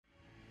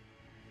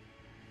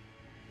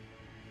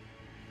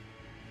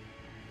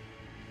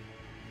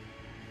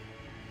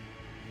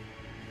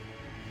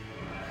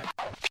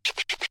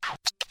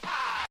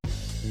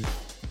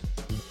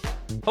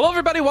Hello,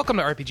 everybody. Welcome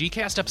to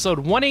RPGCast, episode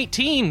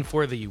 118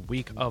 for the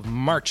week of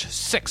March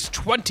 6,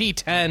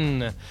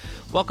 2010.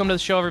 Welcome to the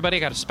show, everybody. I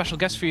got a special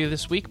guest for you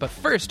this week, but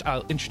first,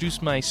 I'll introduce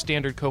my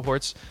standard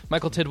cohorts.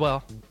 Michael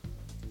Tidwell.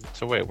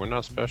 So wait, we're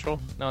not special?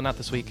 No, not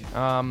this week.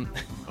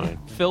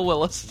 Phil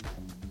Willis.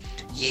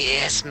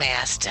 Yes,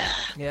 master.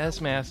 Yes,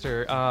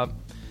 master.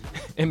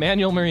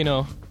 Emmanuel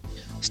Marino.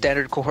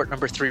 Standard cohort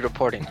number 3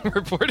 reporting.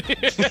 Reporting.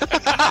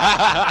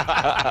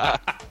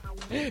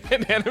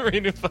 And Anna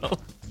Renewfeld.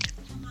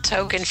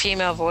 Token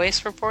female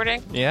voice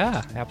reporting.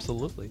 Yeah,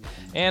 absolutely.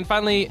 And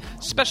finally,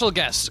 special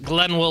guest,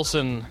 Glenn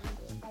Wilson.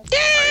 Yay!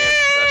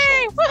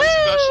 I am special. Woohoo!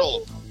 I'm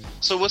special.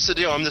 So what's the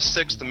deal? I'm the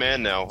sixth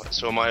man now.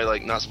 So am I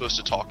not supposed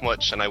to talk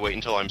much and I wait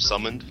until I'm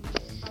summoned?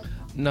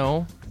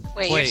 No.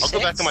 Wait. I'll go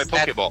back to my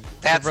Pokeball.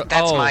 That's my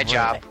right.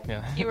 job.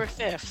 Yeah. You were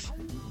 5th.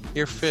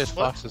 You're fifth.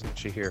 What? Fox isn't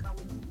she here?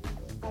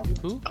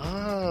 Who?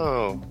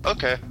 Oh,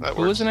 okay. That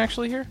Who works. isn't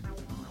actually here?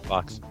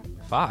 Fox.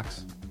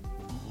 Fox.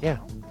 Yeah.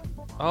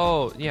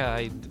 Oh, yeah,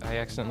 I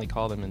accidentally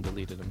called him and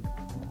deleted him.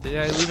 Did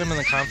I leave him in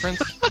the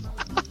conference?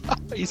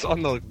 He's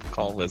on the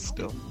call list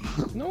still.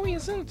 No, he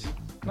isn't.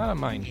 Not on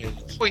mine.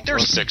 Wait,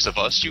 there's 6 of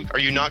us. Are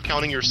you not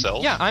counting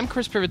yourself? Yeah, I'm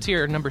Chris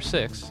Privateer, number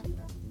 6.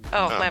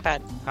 Oh, my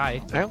bad.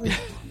 Hi. I only...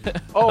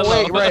 Oh,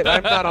 wait, right.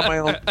 I'm not on my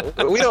own.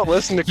 We don't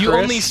listen to Chris. You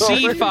only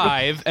see sorry.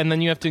 5, and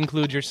then you have to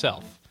include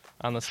yourself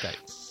on the Skype.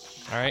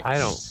 All right? I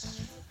don't.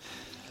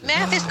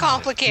 Math is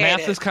complicated.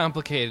 Math is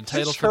complicated.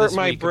 Title Just for hurt this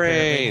my week,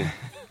 brain.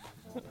 apparently.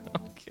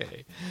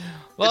 Okay.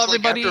 Well, It's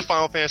everybody... like after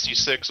Final Fantasy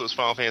VI was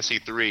Final Fantasy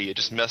III, it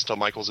just messed up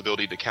Michael's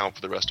ability to count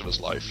for the rest of his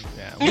life.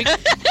 Yeah,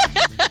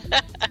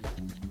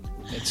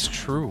 it's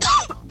true.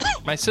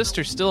 My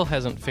sister still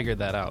hasn't figured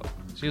that out.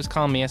 She was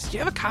calling me. I said, "Do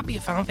you have a copy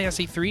of Final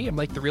Fantasy III? I'm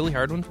like the really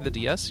hard one for the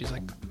DS." She's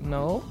like,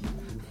 "No,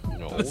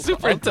 No. the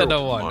Super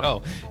Nintendo one."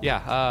 Oh,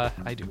 yeah,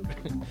 I do.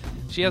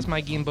 She has my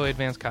Game Boy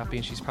Advance copy,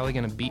 and she's probably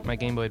going to beat my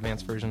Game Boy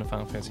Advance version of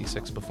Final Fantasy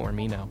VI before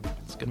me now.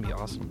 It's going to be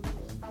awesome.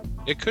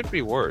 It could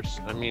be worse.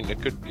 I mean,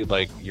 it could be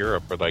like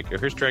Europe, or like,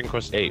 here's Dragon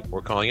Quest 8.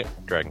 We're calling it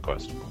Dragon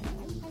Quest.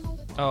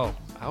 Oh,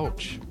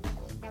 ouch.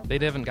 They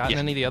haven't gotten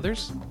any of the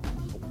others?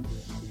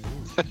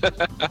 I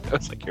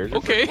was like, here's your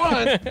Okay.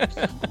 first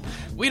one.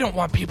 We don't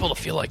want people to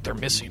feel like they're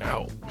missing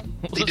out.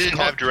 They didn't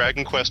have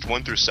Dragon Quest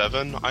 1 through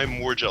 7. I'm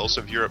more jealous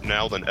of Europe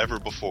now than ever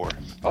before.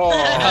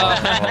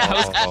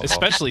 Oh.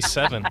 Especially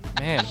 7.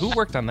 Man, who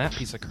worked on that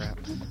piece of crap?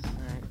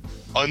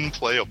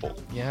 Unplayable.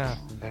 Yeah.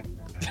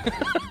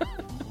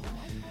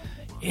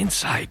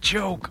 Inside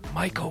joke.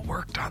 Michael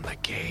worked on the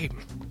game.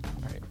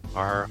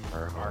 Har.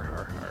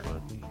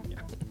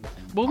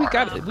 Well, we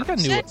got You new.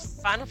 said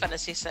Final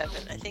Fantasy 7.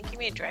 I think you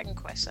mean Dragon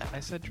Quest 7.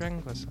 I said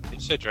Dragon Quest. You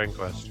said Dragon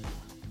Quest.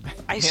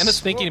 Hannah's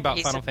thinking about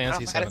Final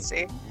Fantasy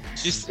 7.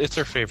 It's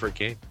her favorite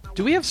game.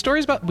 Do we have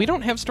stories about? We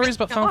don't have stories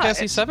about Final God.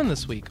 Fantasy 7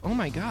 this week. Oh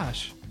my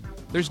gosh.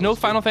 There's no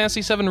Final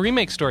Fantasy 7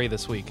 remake story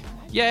this week.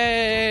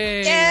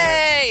 Yay!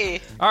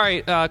 Yay! All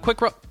right, quick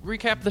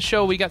recap of the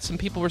show. We got some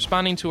people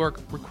responding to our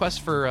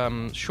request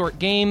for short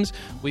games.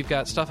 We've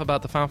got stuff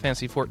about the Final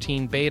Fantasy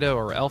 14 beta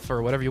or alpha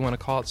or whatever you want to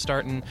call it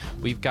starting.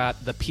 We've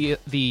got the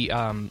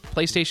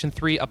PlayStation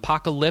 3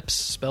 Apocalypse,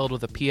 spelled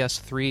with a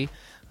PS3.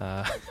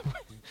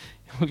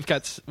 We've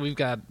got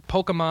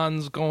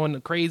Pokemon's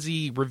going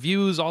crazy,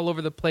 reviews all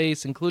over the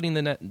place, including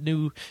the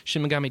new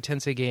Shin Megami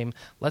Tensei game.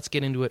 Let's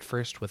get into it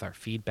first with our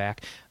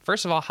feedback.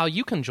 First of all, how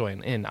you can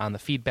join in on the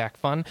feedback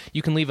fun.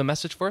 You can leave a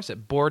message for us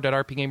at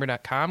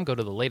board.rpgamer.com. Go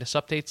to the latest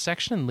updates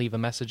section and leave a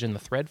message in the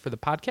thread for the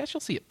podcast.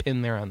 You'll see it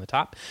pinned there on the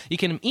top. You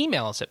can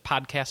email us at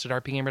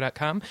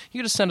podcast@rpgamer.com. You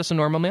can just send us a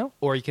normal mail,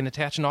 or you can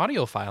attach an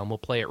audio file and we'll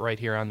play it right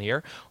here on the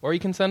air, or you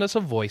can send us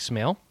a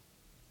voicemail.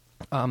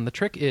 The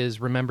trick is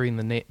remembering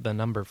the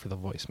number for the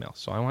voicemail.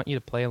 So I want you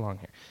to play along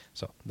here.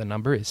 So the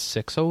number is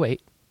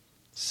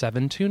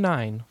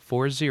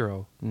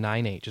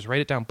 608-729-4098. Just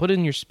write it down. Put it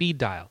in your speed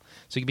dial.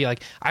 So you can be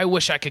like, I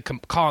wish I could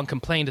call and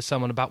complain to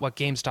someone about what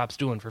GameStop's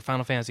doing for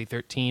Final Fantasy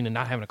 13 and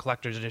not having a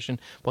collector's edition.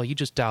 Well, you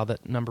just dial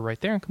that number right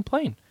there and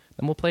complain.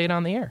 Then we'll play it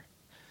on the air.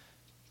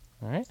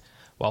 All right?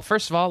 Well,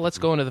 first of all, let's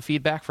go into the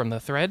feedback from the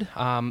thread.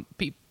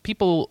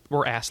 People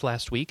were asked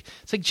last week,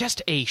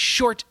 suggest a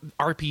short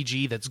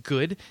RPG that's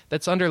good,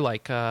 that's under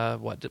like,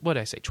 what did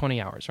I say,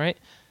 20 hours, right?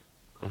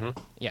 Mm-hmm.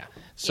 Yeah.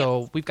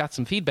 So we've got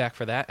some feedback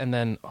for that, and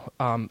then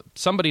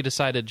somebody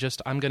decided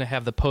I'm going to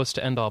have the post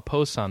to end all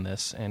posts on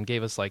this, and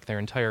gave us like their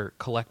entire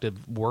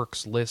collected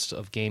works list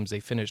of games they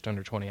finished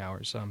under 20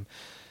 hours.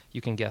 You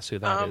can guess who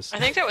that is. I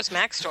think that was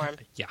Maxstorm.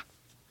 Yeah.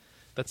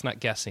 That's not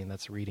guessing,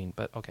 that's reading,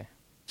 but okay.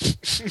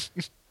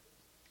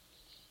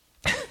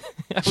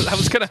 I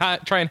was going to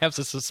try and have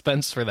some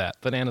suspense for that,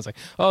 but Anna's like,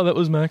 "Oh, that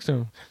was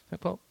Maxstorm."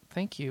 Like, well,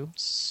 thank you.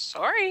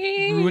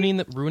 Sorry. Ruining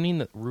the.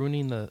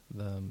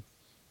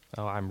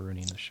 Oh, I'm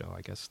ruining the show.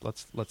 I guess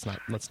let's not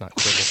quibble.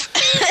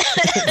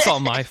 It's all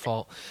my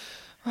fault.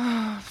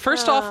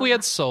 First off, we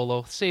had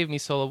Solo. Save me,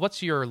 Solo.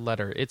 What's your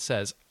letter? It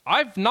says,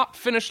 I've not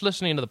finished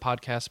listening to the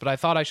podcast, but I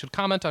thought I should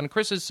comment on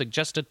Chris's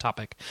suggested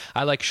topic.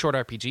 I like short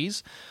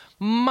RPGs.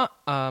 Most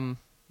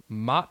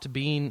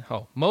being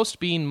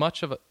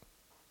much of a...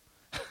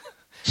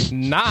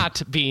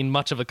 not being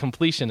much of a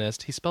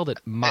completionist. He spelled it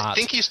mot. I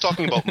think he's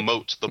talking about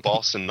Moat, the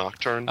boss in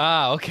Nocturne.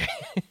 Ah, okay.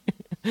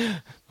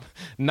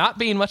 Not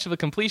being much of a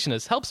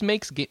completionist helps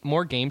make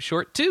more games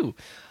short, too.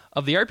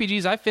 Of the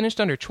RPGs I've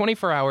finished under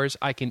 24 hours,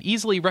 I can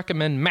easily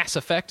recommend Mass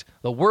Effect,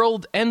 The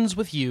World Ends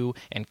With You,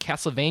 and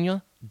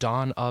Castlevania,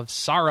 Dawn of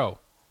Sorrow.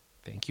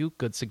 Thank you.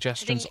 Good I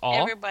suggestions, think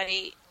all.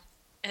 everybody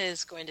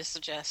is going to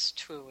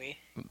suggest TWUI,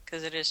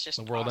 because it is just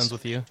The World Ends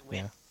With You?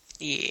 Yeah.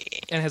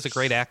 And it has a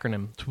great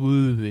acronym.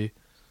 TWUI.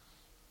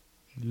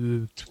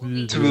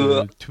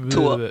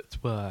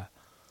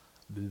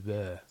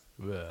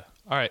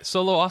 All right,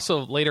 Solo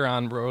also later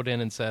on wrote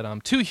in and said,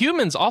 2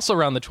 Humans also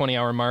around the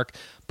 20-hour mark,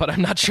 but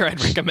I'm not sure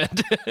I'd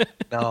recommend it.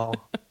 No.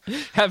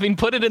 Having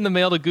put it in the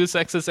mail to Goose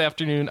X this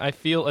afternoon, I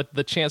feel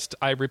the chance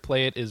I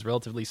replay it is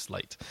relatively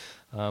slight.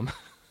 So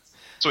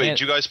wait, did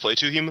you guys play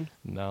 2 Human?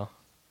 No.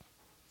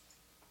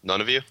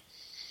 None of you?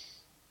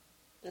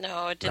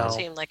 No, it didn't No.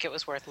 seem like it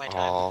was worth my time.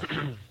 Oh,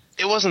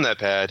 it wasn't that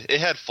bad. It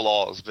had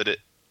flaws, but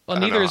Well, I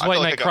don't neither know. is I White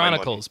feel like Knight I got my money.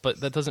 Chronicles, but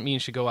that doesn't mean you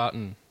should go out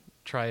and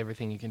try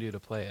everything you can do to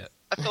play it.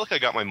 I feel like I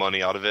got my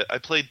money out of it. I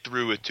played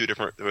through with 3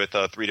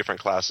 different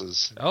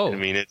classes. Oh, I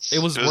mean, it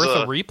was worth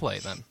a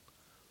replay then.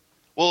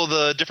 Well,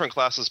 the different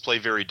classes play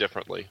very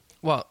differently.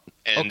 Well,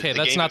 And okay, the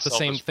that's game not the itself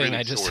same is thing. really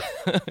I just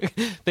short.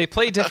 they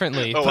play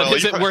differently, Oh, but well,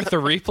 is it worth a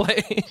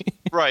replay?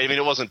 Right. I mean,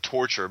 it wasn't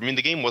torture. I mean,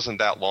 the game wasn't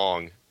that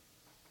long.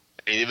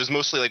 I mean, it was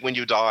mostly like when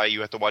you die,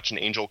 you have to watch an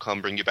angel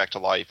come bring you back to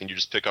life, and you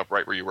just pick up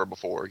right where you were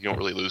before. You don't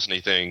really lose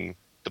anything.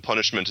 The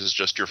punishment is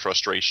just your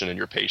frustration and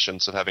your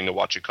patience of having to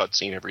watch a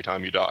cutscene every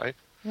time you die.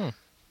 Okay.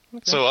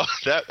 So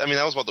that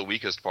was about the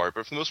weakest part,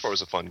 but for the most part, it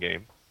was a fun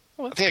game.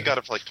 Well, I that's think I good. got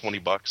it for like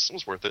 $20. It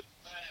was worth it.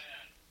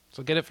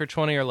 So get it for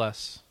 20 or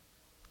less.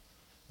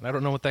 And I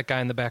don't know what that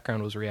guy in the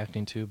background was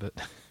reacting to, but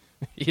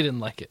he didn't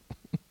like it.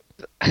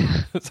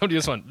 Somebody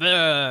just went,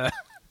 "Bleh." I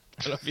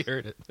don't know if you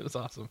heard it. It was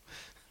awesome.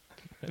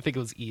 I think it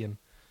was Ian.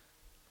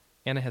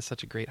 Anna has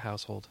such a great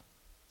household.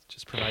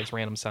 Just provides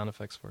random sound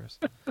effects for us.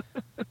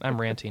 I'm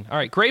ranting. All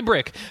right, Gray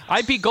Brick.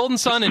 I beat Golden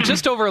Sun in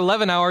just over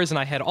 11 hours, and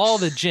I had all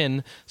the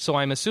Jinn, so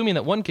I'm assuming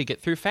that one could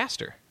get through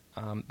faster.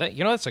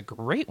 That's a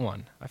great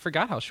one. I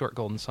forgot how short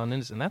Golden Sun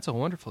is, and that's a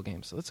wonderful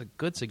game, so that's a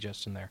good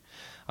suggestion there.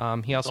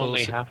 He also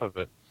Only half of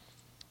it.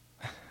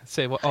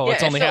 say, well, Yeah,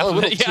 it's only it felt half a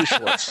of it. little Yeah.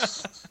 too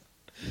short.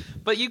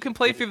 But you can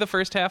play through the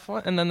first half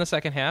one and then the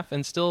second half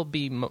and still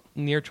be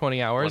near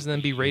 20 hours and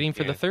then be waiting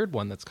for the third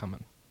one that's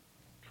coming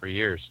For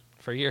years.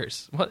 for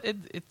years. Well,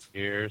 it's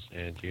Years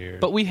and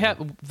years. but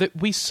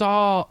we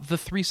saw the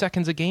 3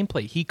 seconds of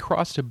gameplay. He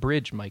crossed a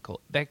bridge,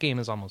 Michael. That game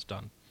is almost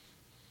done.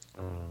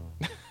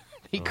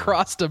 He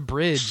crossed a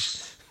bridge.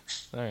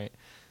 All right.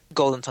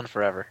 Golden Sun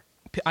forever.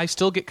 I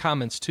still get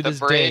comments to The this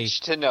day.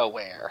 bridge to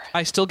nowhere.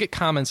 I still get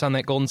comments on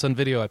that Golden Sun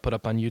video I put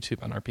up on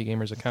YouTube on RP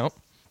Gamer's account.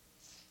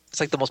 It's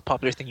like the most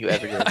popular thing you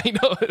ever did. I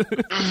know.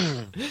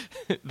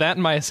 That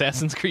and my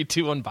Assassin's Creed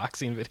 2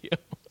 unboxing video.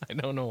 I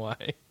don't know why.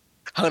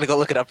 I'm gonna go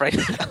look it up right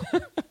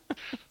now.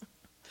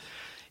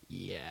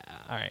 Yeah.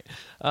 All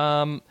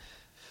right.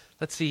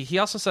 Let's see. He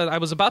also said, I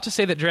was about to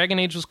say that Dragon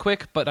Age was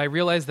quick, but I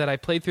realized that I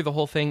played through the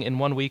whole thing in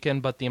one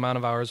weekend, but the amount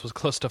of hours was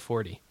close to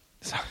 40.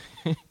 So,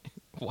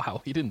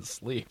 wow, he didn't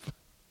sleep.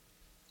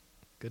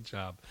 Good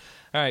job.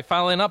 All right,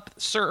 following up,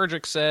 Sir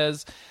Erdrich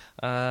says,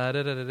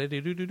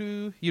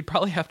 you'd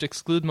probably have to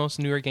exclude most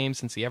newer games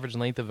since the average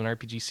length of an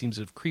RPG seems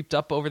to have creeped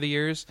up over the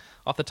years.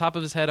 Off the top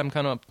of his head, I'm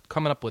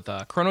coming up with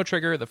Chrono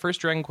Trigger, the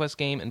first Dragon Quest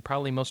game, and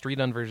probably most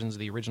redone versions of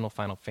the original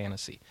Final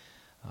Fantasy.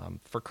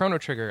 For Chrono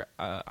Trigger,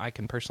 I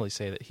can personally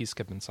say that he's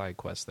skipping side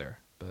quests there.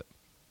 But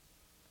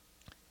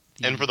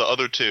And for the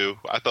other 2,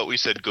 I thought we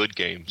said good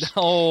games.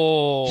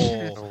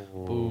 oh,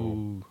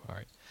 boo! All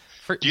right.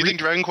 Do you think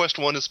Dragon Quest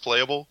 1 is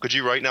playable? Could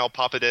you right now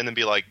pop it in and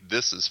be like,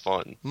 this is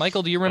fun?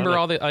 Michael, do you remember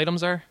all the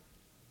items are?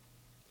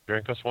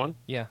 Dragon Quest 1?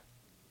 Yeah.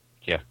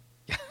 Yeah.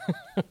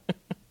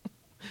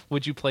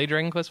 Would you play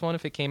Dragon Quest 1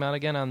 if it came out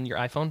again on your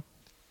iPhone?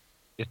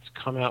 It's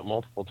come out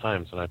multiple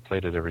times, and I've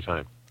played it every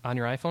time. On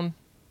your iPhone?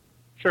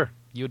 Sure.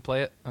 You would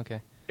play it?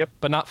 Okay. Yep.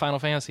 But not Final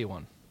Fantasy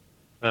 1.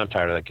 I'm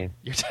tired of that game.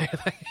 You're tired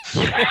of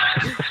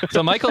that?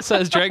 So Michael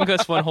says Dragon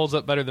Quest 1 holds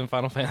up better than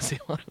Final Fantasy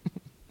 1.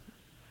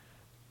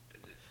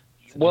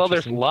 Well,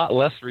 there's a lot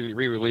less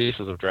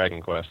re-releases of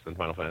Dragon Quest than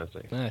Final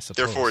Fantasy. I suppose.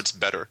 Therefore, it's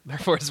better.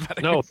 Therefore, it's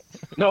better.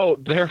 No,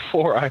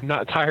 therefore, I'm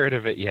not tired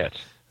of it yet.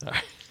 All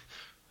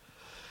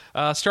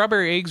right.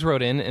 Strawberry Eggs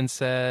wrote in and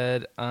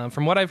said,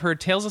 from what I've heard,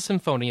 Tales of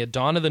Symphonia,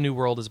 Dawn of the New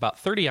World is about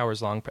 30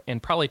 hours long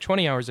and probably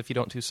 20 hours if you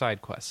don't do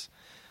side quests.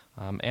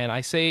 And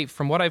I say,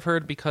 from what I've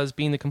heard, because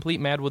being the complete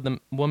mad with the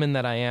woman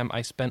that I am,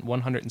 I spent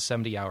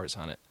 170 hours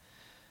on it.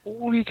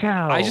 Holy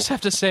cow. I just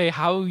have to say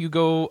how you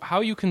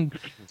can...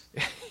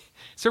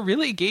 Is there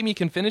really a game you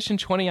can finish in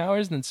 20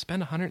 hours and then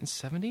spend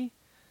 170?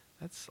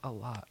 That's a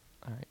lot.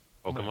 All right.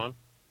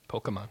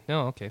 Pokemon.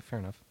 No, okay, fair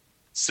enough.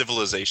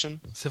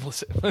 Civilization?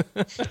 Civilization.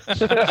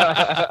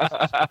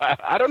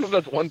 I don't know if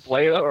that's one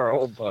play or a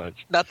whole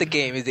bunch. Not the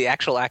game, is the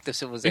actual act of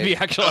civilization. The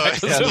actual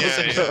act of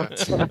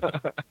civilization.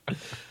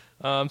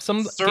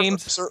 Some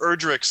games. Sir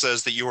Erdrick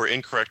says that you are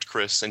incorrect,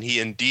 Chris, and he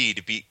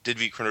indeed did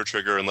beat Chrono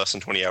Trigger in less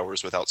than 20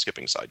 hours without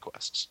skipping side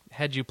quests.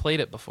 Had you played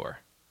it before?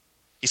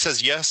 He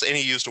says yes, and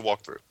he used a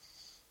walkthrough.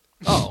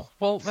 Oh,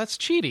 well, that's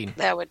cheating.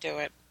 That would do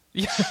it.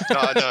 No,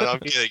 I'm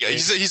kidding.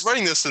 He's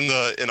writing this in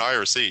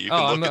IRC. You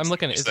can I'm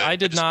looking at it. I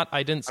didn't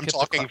I'm skip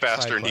talking the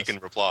faster, and he quest. can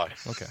reply.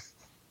 Okay.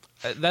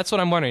 That's what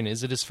I'm wondering.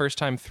 Is it his first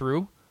time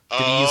through? Did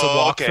he use a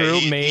walkthrough?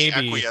 Okay. Maybe.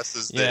 He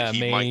acquiesces that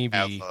he might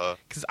have...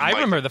 Because I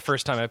remember the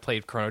first time I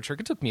played Chrono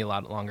Trigger. It took me a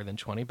lot longer than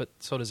 20, but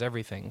so does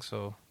everything.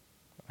 So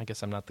I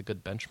guess I'm not the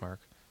good benchmark.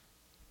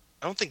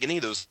 I don't think any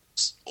of those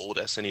old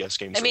SNES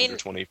games are under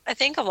 20. I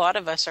think a lot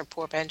of us are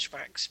poor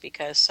benchmarks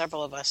because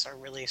several of us are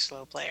really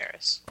slow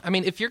players. I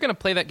mean, if you're going to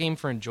play that game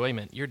for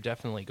enjoyment, you're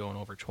definitely going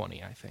over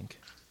 20, I think.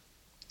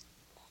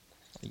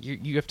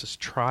 You have to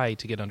try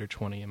to get under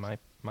 20, in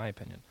my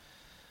opinion.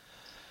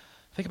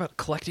 Think about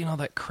collecting all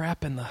that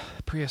crap in the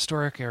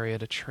prehistoric area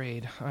to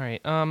trade. All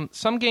right.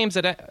 Some games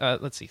that...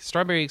 let's see.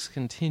 Strawberries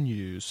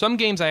continues. Some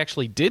games I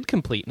actually did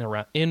complete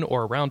in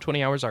or around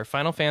 20 hours are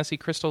Final Fantasy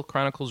Crystal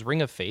Chronicles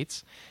Ring of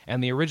Fates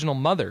and the original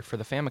Mother for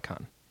the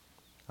Famicom.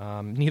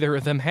 Neither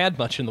of them had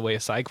much in the way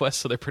of side quests,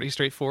 so they're pretty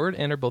straightforward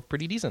and are both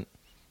pretty decent.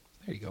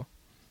 There you go.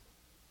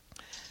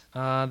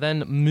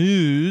 Then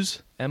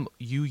Moose,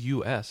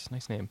 M-U-U-S,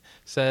 nice name,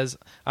 says,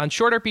 on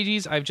short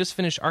RPGs, I've just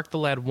finished Arc the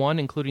Lad 1,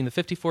 including the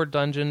 54th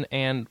dungeon,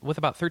 and with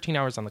about 13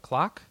 hours on the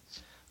clock.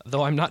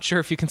 Though I'm not sure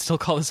if you can still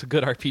call this a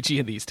good RPG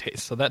in these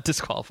days, so that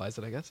disqualifies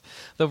it, I guess.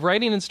 The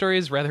writing and story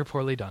is rather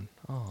poorly done.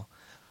 Oh.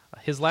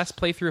 His last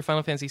playthrough of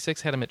Final Fantasy VI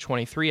had him at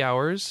 23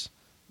 hours,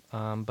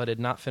 but had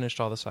not finished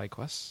all the side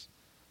quests.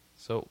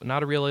 So,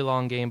 not a really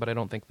long game, but I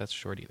don't think that's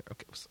short either.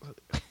 Okay, so,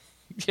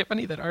 yeah,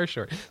 any that are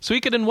short.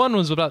 Suikoden 1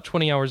 was about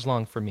 20 hours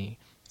long for me.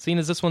 Seeing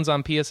as this one's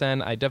on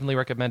PSN, I definitely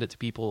recommend it to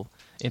people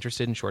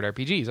interested in short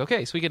RPGs.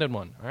 Okay, Suikoden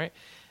 1, all right?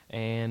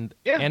 And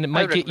it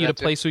might get you to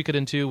play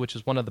Suikoden 2, which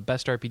is one of the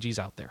best RPGs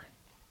out there.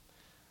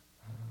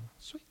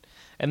 Sweet.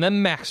 And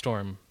then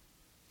Maxstorm,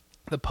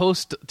 the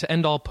post to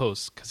end all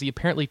posts, because he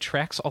apparently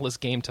tracks all his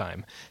game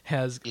time,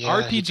 has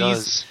RPGs. He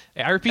does.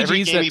 RPGs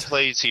Every game that... he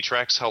plays, he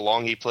tracks how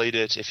long he played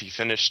it, if he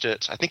finished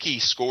it. I think he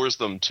scores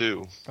them,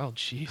 too. Oh,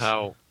 jeez.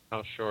 How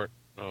short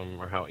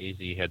or how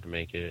easy he had to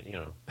make it, you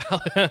know.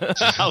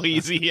 How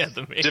easy he had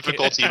to make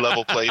Difficulty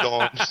level played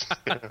on.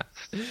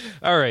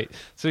 All right,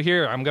 so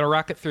here, I'm going to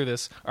rocket through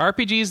this.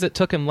 RPGs that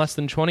took him less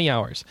than 20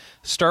 hours.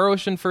 Star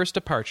Ocean First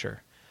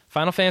Departure.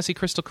 Final Fantasy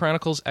Crystal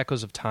Chronicles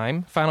Echoes of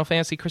Time. Final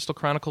Fantasy Crystal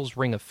Chronicles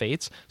Ring of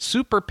Fates.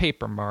 Super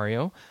Paper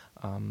Mario.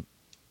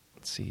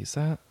 Let's see, is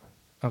that...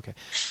 Okay.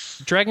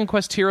 Dragon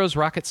Quest Heroes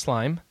Rocket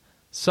Slime.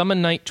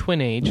 Summon Night Twin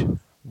Age.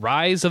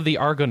 Rise of the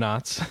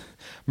Argonauts.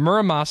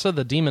 Muramasa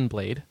the Demon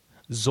Blade.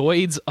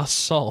 Zoid's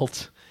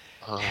Assault.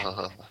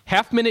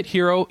 Half Minute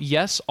Hero,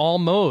 yes, all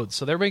modes.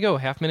 So there we go.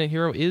 Half Minute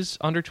Hero is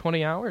under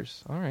 20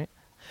 hours. All right.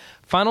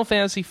 Final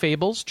Fantasy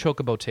Fables,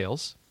 Chocobo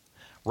Tales.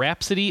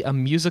 Rhapsody, a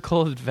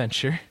musical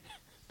adventure.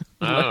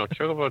 No,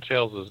 Chocobo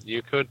Tales is...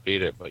 You could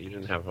beat it, but you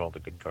didn't have all the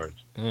good cards.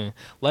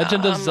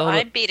 Legend of Zelda...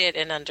 I beat it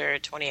in under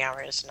 20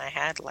 hours, and I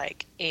had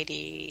like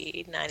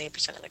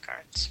 80-90% of the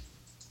cards.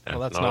 Well,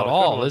 that's not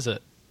all, is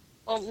it?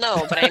 Well,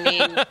 no, but I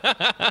mean...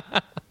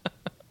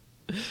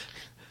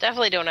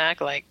 Definitely don't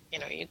act like,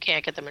 you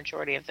can't get the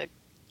majority of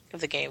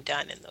the game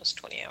done in those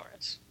 20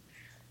 hours.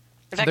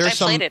 In fact,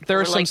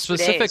 there are some like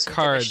specific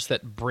cards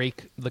that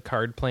break the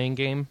card-playing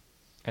game,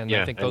 and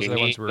I think those are the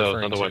ones we're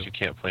referring to. Otherwise you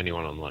can't play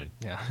anyone online.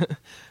 Yeah.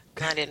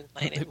 I didn't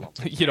play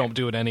it. You don't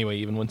do it anyway,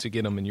 even once you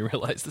get them and you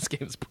realize this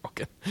game is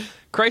broken.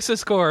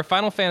 Crisis Core,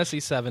 Final Fantasy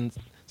VII,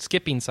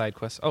 skipping side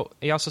quests. Oh,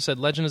 he also said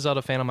Legend of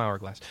Zelda Phantom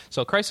Hourglass.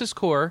 So Crisis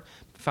Core,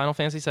 Final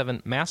Fantasy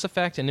VII, Mass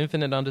Effect, and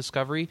Infinite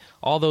Undiscovery,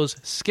 all those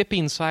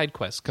skipping side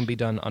quests can be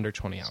done under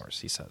 20 hours,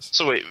 he says.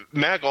 So wait,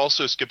 Mag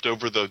also skipped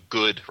over the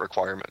good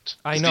requirement.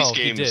 I know,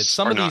 he did.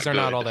 Some of these are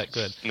not all that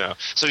good. No.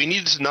 So he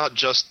needed to not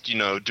just,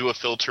 do a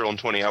filter on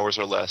 20 hours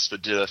or less,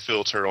 but did a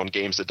filter on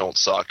games that don't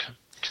suck.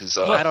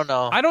 I don't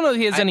know. I don't know if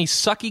he has any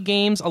sucky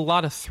games. A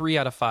lot of 3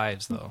 out of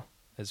 5s, though,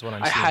 is what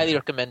I'm saying. I highly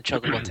recommend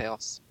Chocobo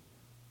Tales.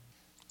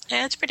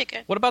 Yeah, it's pretty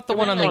good. What about the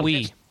one on the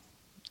Wii?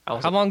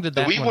 How long did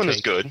that The Wii one is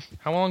good.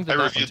 How long did I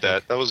that reviewed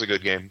that. That was a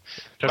good game.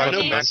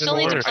 I still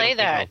need to play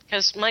that,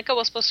 because Micah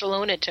was supposed to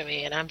loan it to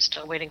me, and I'm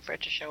still waiting for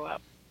it to show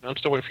up. I'm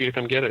still waiting for you to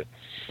come get it.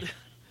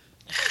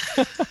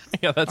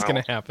 Yeah, that's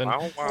going to happen.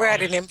 We're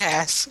at an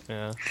impasse.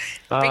 Yeah.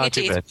 Bring it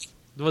to you.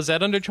 Was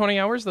that under 20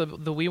 hours, the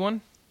Wii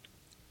one?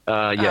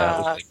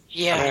 Yeah.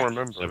 Yeah. I don't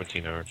remember.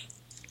 17 hours.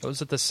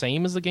 Was it the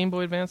same as the Game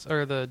Boy Advance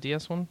or the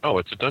DS one? Oh,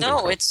 it's a dungeon No,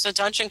 crawler. it's a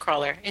dungeon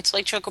crawler. It's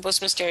like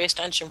Chocobo's Mysterious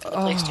Dungeon for the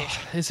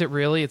PlayStation. Is it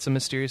really? It's a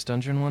Mysterious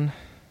Dungeon one?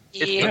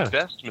 It's the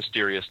best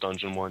Mysterious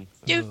Dungeon one.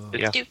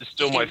 It's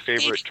still my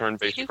favorite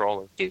turn-based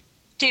crawler.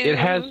 It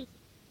has...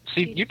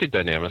 See, you did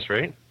Dynamis,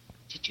 right?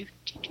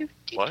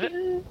 What?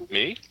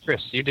 Me?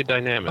 Chris, you did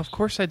Dynamis. Of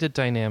course I did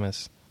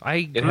Dynamis.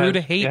 I grew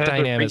to hate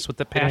Dynamis with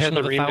the passion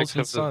of 1,000 suns. It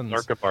has the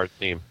Narcobar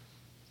theme.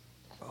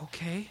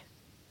 Okay.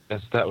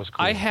 That was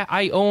cool.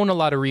 I own a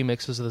lot of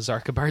remixes of the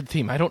Zarkabard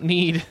theme. I don't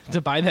need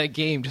to buy that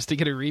game just to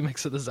get a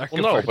remix of the Zarkabard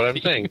Well, no, but I'm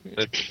theme. saying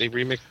that they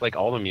remixed like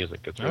all the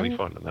music. It's really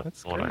fun, and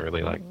that's one I great.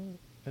 really like.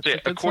 It's So, a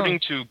yeah, good according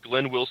song. to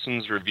Glenn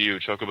Wilson's review,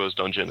 Chocobo's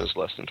Dungeon is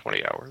less than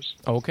 20 hours.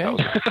 Okay.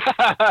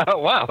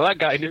 Wow, that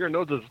guy here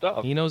knows his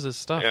stuff. He knows his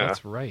stuff. Yeah.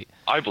 That's right.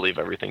 I believe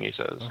everything he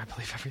says. I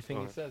believe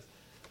everything he says.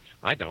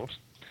 I don't.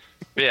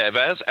 But yeah,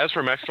 but as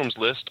for Max Storm's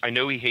list, I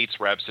know he hates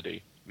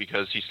Rhapsody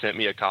because he sent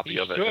me a copy He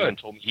of it should. and then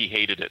told me he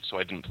hated it, so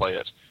I didn't play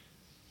it.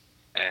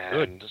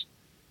 And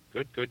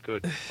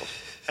Good.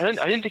 and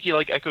I didn't think he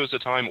liked Echoes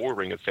of Time or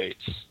Ring of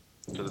Fates.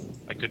 So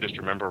I could just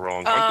remember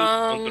wrong.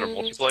 Aren't those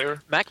ones that are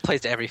multiplayer? Mac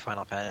plays every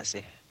Final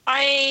Fantasy.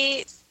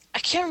 I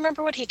can't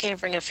remember what he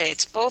gave Ring of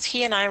Fates. Both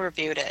he and I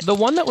reviewed it. The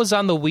one that was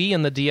on the Wii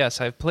and the DS,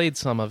 I've played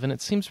some of, and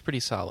it seems pretty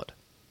solid.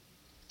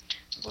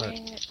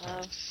 Ring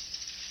of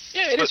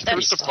Yeah, it is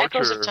That's first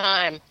Echoes of departure.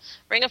 Time.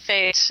 Ring of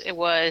Fates, it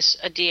was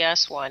a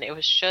DS one. It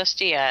was just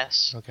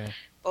DS. Okay.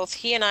 Both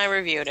he and I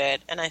reviewed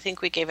it, and I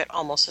think we gave it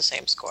almost the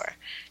same score.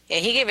 Yeah,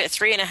 he gave it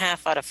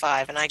 3.5 out of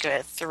 5, and I gave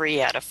it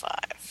 3 out of 5,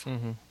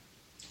 Mm-hmm.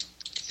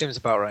 Seems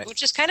about right.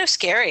 which is kind of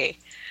scary.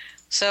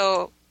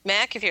 So,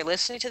 Mac, if you're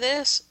listening to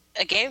this,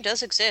 a game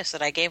does exist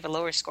that I gave a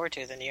lower score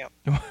to than you.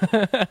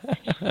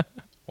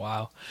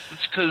 Wow.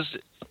 It's because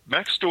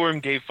Max Storm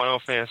gave Final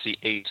Fantasy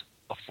VIII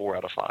a 4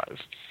 out of 5.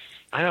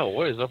 I know,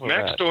 what is up with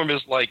Max that? Storm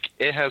is like,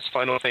 it has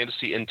Final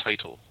Fantasy in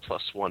title,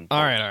 plus 1 point.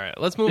 All right.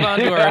 Let's move on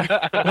to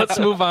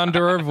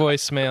our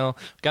voicemail.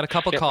 Got a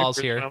couple calls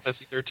Can't wait for here, Final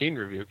Fantasy 13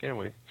 review, can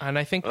we? and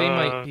I think they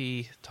might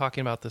be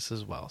talking about this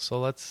as well. So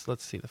let's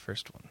see the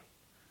first one.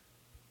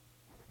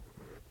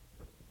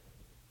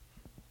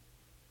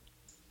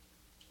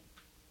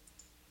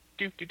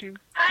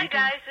 Hi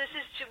guys, this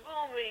is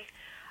Jabumi.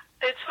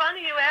 It's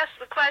funny you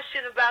asked the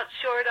question about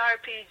short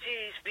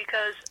RPGs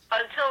because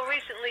until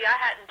recently I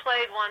hadn't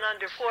played one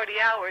under 40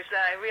 hours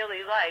that I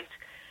really liked.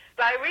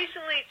 But I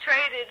recently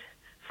traded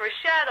for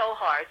Shadow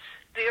Hearts,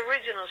 the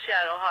original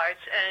Shadow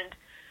Hearts, and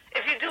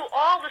if you do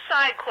all the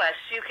side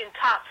quests, you can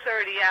top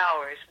 30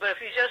 hours. But if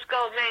you just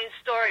go main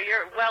story,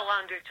 you're well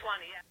under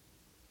 20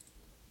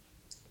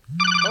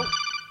 hours.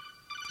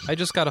 I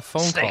just got a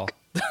phone Snake. call.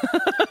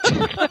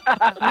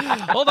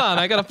 Hold on,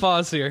 I got to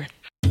pause here.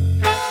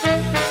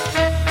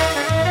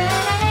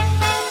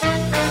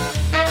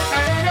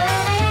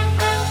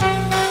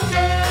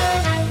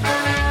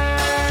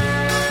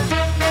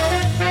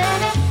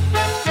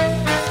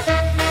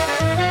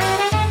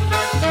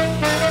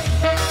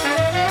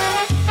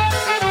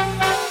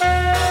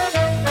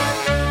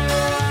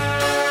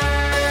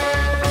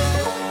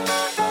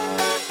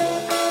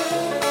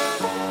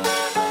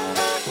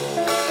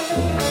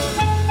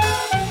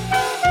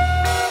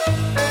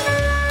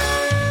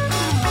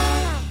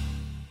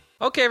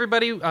 Okay,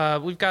 everybody,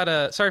 we've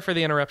got sorry for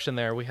the interruption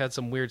there. We had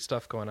some weird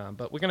stuff going on,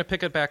 but we're going to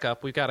pick it back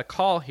up. We've got a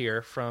call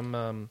here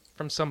from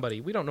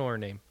somebody. We don't know her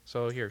name.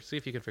 So here, see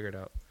if you can figure it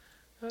out.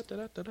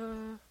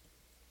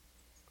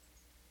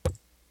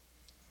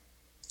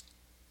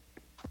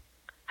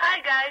 Hi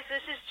guys,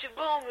 this is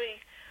Jabumi.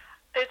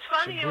 It's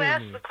funny you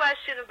asked the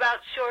question about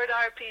short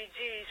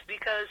RPGs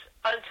because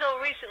until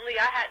recently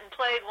I hadn't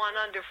played one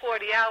under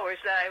 40 hours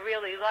that I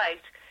really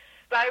liked.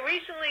 But I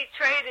recently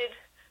traded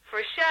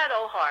for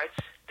Shadow Hearts,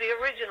 the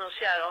original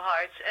Shadow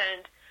Hearts,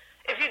 and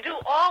if you do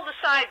all the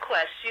side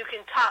quests, you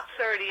can top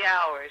 30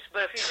 hours.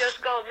 But if you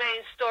just go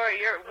main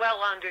story, you're well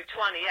under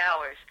 20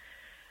 hours.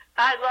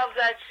 I love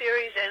that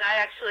series, and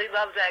I actually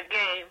love that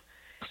game.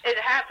 It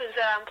happens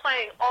that I'm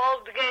playing all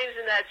of the games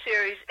in that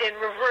series in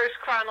reverse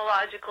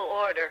chronological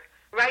order.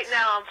 Right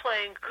now I'm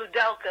playing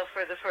Kudelka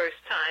for the first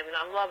time, and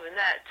I'm loving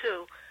that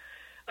too.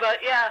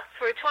 But yeah,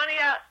 for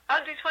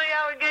under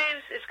 20-hour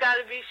games, it's got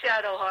to be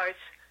Shadow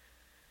Hearts.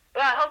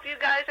 Well, I hope you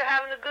guys are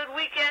having a good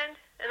weekend,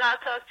 and I'll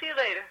talk to you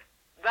later.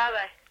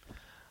 Bye-bye.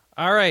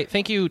 All right,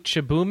 thank you,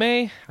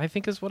 Chibume, I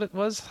think is what it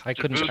was. I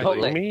couldn't.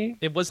 Chipotle.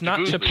 It was not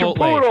Chipotle.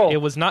 Chipotle. It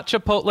was not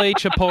Chipotle,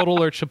 Chipotle,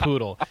 or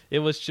Chipoodle. It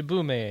was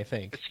Chibume, I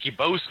think. It's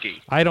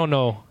Kiboski. I don't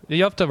know.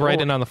 You have to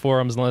write in on the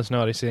forums and let us know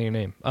how to say your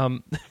name.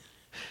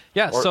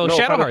 Yeah. Or- So no,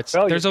 Shadow how to Hearts.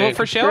 spell There's a your vote name,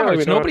 for 'cause Shadow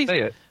apparently Hearts. we know how to Nobody.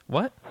 say it.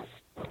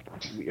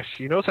 What?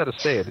 She knows how to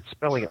say it. It's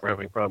spelling it we're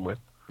having a problem with.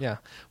 Yeah.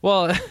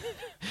 Well,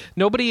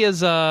 nobody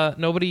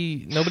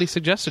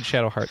suggested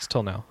Shadow Hearts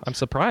till now. I'm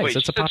surprised. Wait,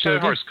 It's she a said popular Shadow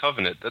game. Hearts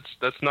Covenant.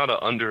 That's not an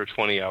under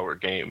 20-hour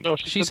game. No,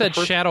 She said the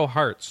first- Shadow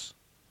Hearts.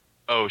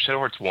 Oh, Shadow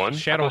Hearts 1?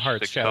 Shadow I thought she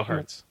Hearts. said Shadow Covenant.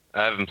 Hearts.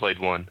 I haven't played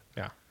 1.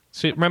 Yeah.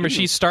 So remember,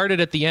 she started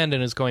at the end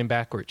and is going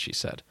backwards. She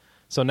said.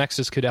 So next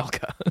is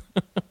Kudelka.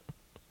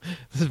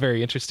 This is a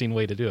very interesting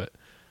way to do it.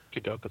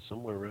 Kudelka's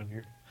somewhere around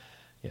here.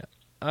 Yeah.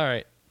 All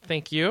right.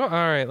 Thank you. All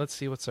right. Let's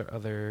see what's our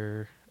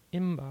other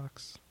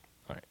inbox.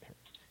 All right.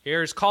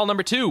 Here's call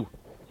number 2.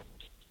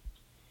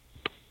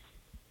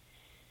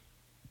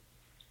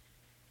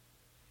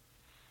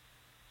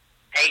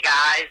 Hey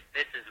guys,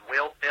 this is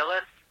Will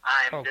Phillips.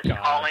 I'm Oh, just God.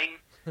 calling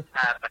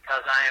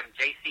because I am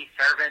JC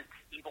Servant's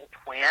evil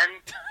twin.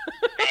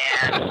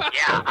 And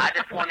yeah, I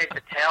just wanted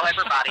to tell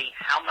everybody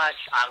how much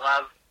I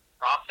love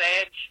Cross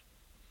Edge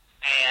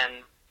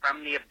and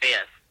From the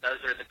Abyss. Those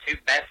are the two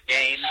best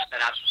games that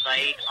I've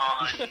played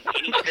on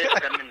any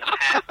system in the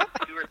past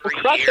 2 or 3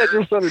 Cross that years.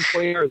 just under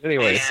 20 hours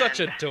anyway. He's such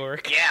a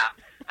dork. Yeah,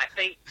 I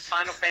think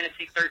Final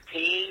Fantasy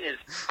 13 is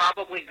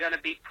probably going to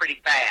be pretty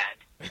bad,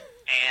 and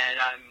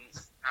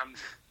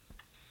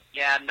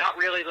I'm not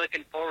really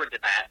looking forward to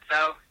that.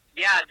 So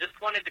yeah, I just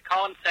wanted to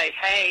call and say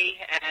hey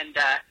and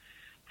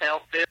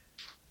tell Phil.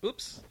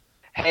 Oops.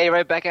 Hey,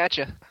 right back at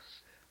you.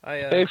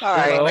 Hey, All right.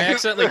 Phil. I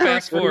accidentally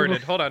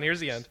fast-forwarded. Hold on, here's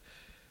the end.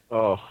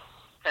 Oh.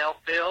 Tell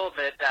Phil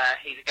that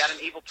he's got an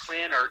evil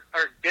twin or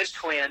good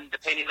twin,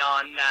 depending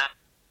on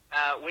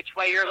which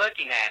way you're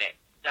looking at it.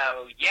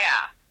 So yeah.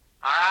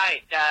 All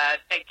right,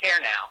 take care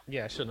now.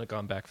 Yeah, I shouldn't have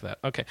gone back for that.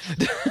 Okay.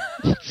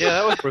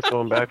 Yeah, that was worth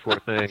going back for,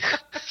 thanks.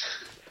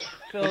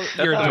 Phil,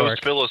 you're a How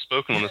dork. Phil has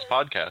spoken on this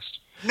podcast.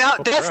 No,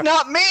 that's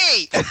not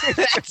me.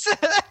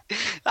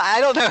 I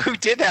don't know who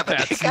did that, but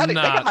That's they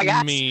got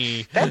not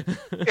me.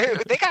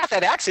 They got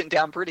that accent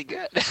down pretty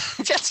good.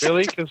 Just,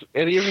 Really? Because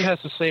it even has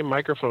the same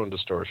microphone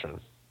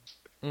distortion.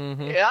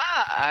 Mm-hmm. Yeah,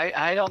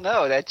 I don't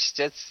know. That's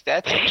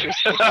interesting.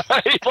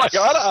 He's like,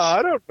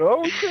 I don't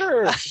know,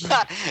 sure.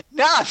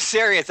 No, I'm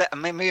serious.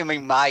 Maybe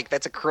Mike.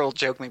 That's a cruel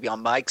joke, maybe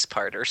on Mike's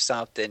part or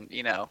something.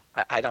 You know,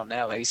 I don't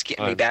know. Maybe he's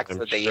getting me back I'm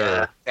for the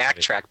sure.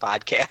 Backtrack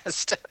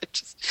podcast.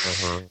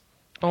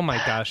 Oh my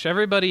gosh,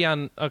 everybody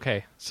on...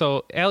 Okay,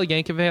 so Al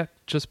Yankovic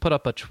just put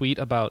up a tweet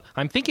about,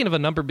 I'm thinking of a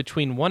number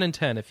between 1 and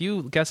 10. If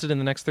you guess it in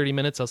the next 30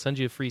 minutes, I'll send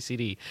you a free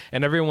CD.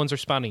 And everyone's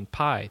responding,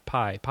 pi,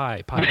 pi,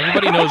 pi, pi.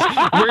 Everybody knows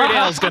Weird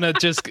Al's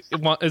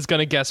is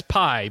gonna guess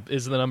pi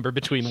is the number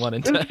between 1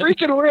 and 10. It's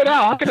freaking Weird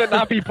Al. How can it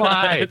not be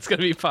pie? It's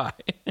gonna be pi.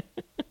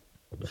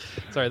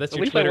 Sorry, that's At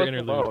your least I Twitter wasn't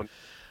interlude. alone.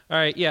 All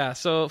right, yeah,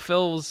 so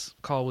Phil's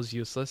call was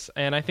useless,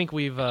 and I think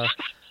we've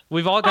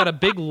all got a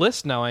big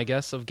list now, I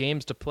guess, of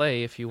games to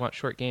play if you want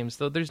short games.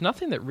 Though there's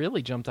nothing that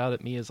really jumped out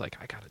at me as like,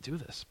 I got to do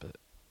this, but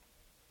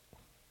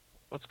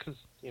Well, it's because,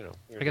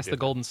 I guess the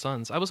Golden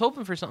Suns. I was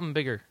hoping for something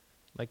bigger.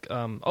 Like,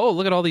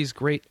 look at all these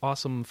great,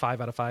 awesome 5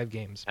 out of 5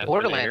 games.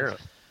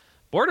 Borderlands.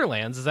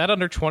 Borderlands, is that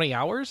under 20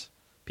 hours?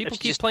 People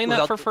It's keep just playing that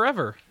without for the-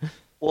 forever.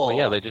 Whoa. Well,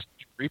 yeah, they just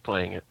keep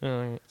replaying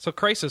it. So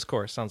Crisis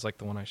Core sounds like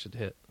the one I should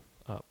hit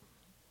up.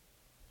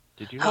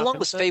 Did you? How not long finish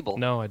was that? Fable?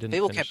 No, I didn't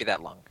Fable finish can't be it.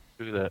 that long.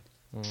 Do that.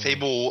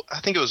 Fable, I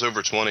think it was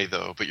over 20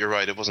 though, but you're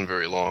right, it wasn't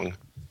very long.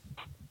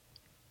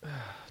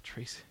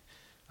 Tracy.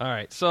 All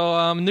right,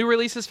 so new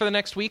releases for the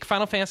next week: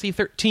 Final Fantasy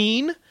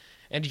 13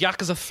 and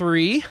Yakuza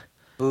 3.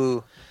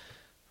 Boo.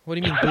 What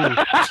do you mean,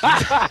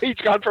 boo? He's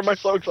gone from my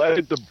so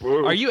excited to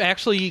boo. Are you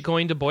actually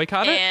going to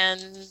boycott it?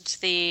 And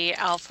the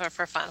alpha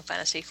for Final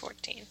Fantasy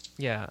 14.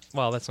 Yeah.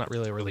 Well, that's not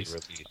really a release.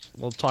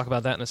 We'll talk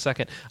about that in a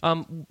second.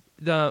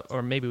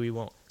 Or maybe we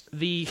won't.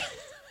 The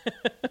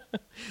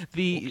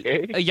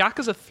Okay.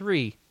 Yakuza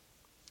 3.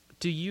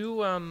 Do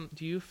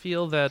you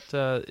feel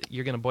that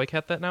you're going to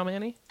boycott that now,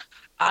 Manny?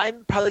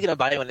 I'm probably gonna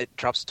buy it when it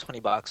drops to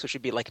 $20, which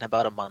should be like in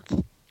about a month.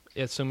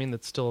 Assuming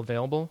that's still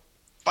available.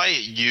 Buy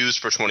it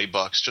used for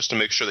 $20 just to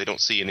make sure they don't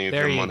see any of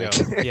There your you money.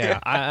 go. Yeah,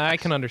 I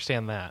can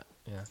understand that.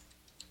 Yeah.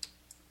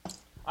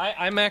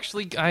 I'm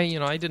actually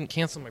I didn't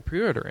cancel my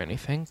pre-order or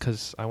anything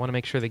because I want to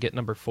make sure they get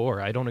number 4.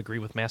 I don't agree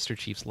with Master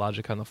Chief's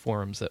logic on the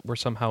forums that we're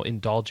somehow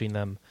indulging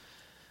them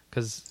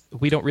because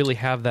we don't really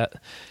have that.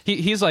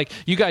 He's like,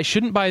 you guys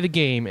shouldn't buy the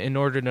game in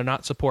order to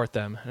not support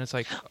them, and it's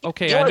like,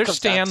 okay, You know I what it comes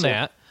down understand to?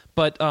 that.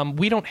 But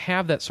we don't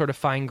have that sort of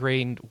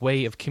fine-grained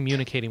way of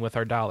communicating with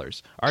our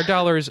dollars. Our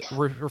dollars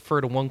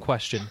refer to one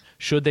question: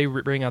 should they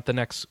bring out the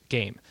next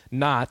game?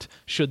 Not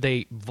should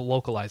they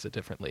localize it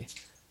differently.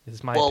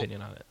 Is my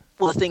opinion on it.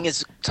 Well, the thing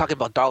is, talking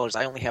about dollars,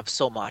 I only have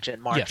so much,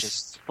 and March Yes.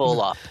 is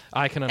full up.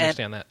 I can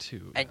understand that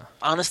too. And yeah.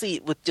 honestly,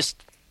 with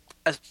just,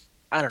 I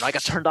don't know, I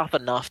got turned off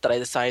enough that I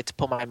decided to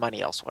put my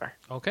money elsewhere.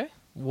 Okay,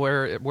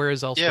 where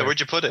is elsewhere? Yeah,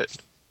 where'd you put it?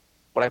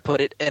 But I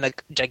put it in a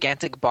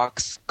gigantic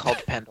box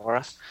called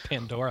Pandora.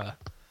 Pandora.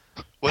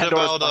 What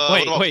Pandora's about, box.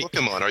 Wait, what about wait.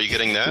 Pokemon? Are you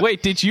getting that?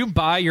 Wait, did you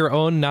buy your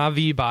own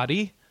Navi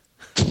body?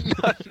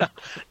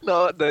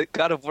 No, the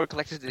God of War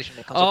Collector's Edition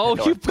that comes Oh, with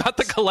Pandora. you got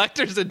the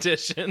collector's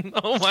edition.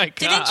 Oh my god!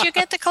 Didn't you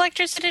get the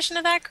collector's edition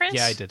of that, Chris?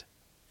 Yeah, I did.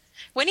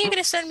 When are you going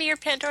to send me your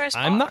Pandora's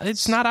I'm not. box?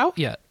 It's not out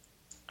yet.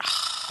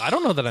 I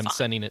don't know that I'm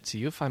sending it to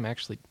you. If I'm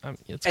actually,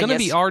 it's And going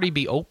to yes- already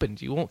be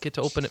opened. You won't get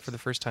to open it for the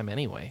first time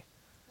anyway.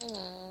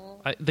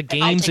 The I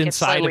game's think it's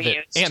inside of slowly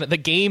it, used. and the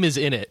game is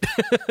in it.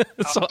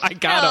 So I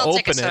gotta I don't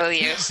think open it's it.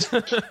 slowly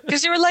used.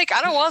 Because you were like,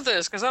 I don't want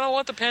this because I don't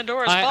want the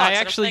Pandora's I box. And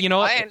I'm actually, like, you know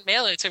what? Why didn't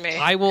mail it to me?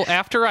 I will,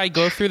 after I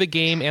go through the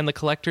game and the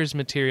collector's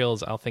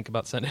materials, I'll think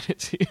about sending it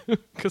to you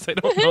because I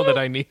don't know that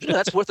I need You know, it.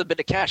 that's worth a bit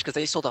of cash because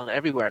they sold out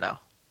everywhere now.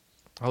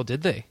 Oh,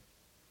 did they?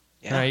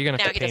 Yeah. No, you're gonna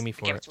Now have to he pay me doesn't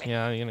for give it. it to me.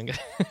 Yeah, you're gonna get.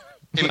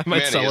 Hey, I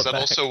might sell Manny, is it that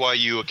back. also why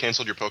you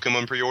canceled your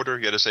Pokemon pre-order?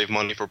 You had to save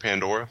money for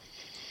Pandora?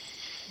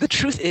 The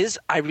truth is,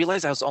 I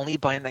realized I was only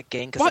buying that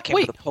game because it What? came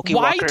Wait, with a Poké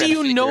why Walker do and a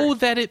you figure. know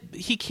that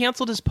he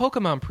canceled his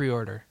Pokemon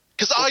pre-order?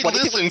 Because I What do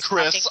you think listen, was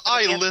Chris. happening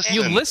I for the listen.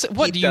 You listen.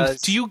 What He do you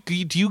does.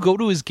 do? You go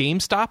to his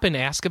GameStop and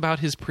ask about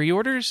his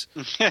pre-orders?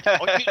 All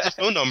you need is a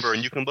phone number,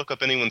 and you can look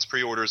up anyone's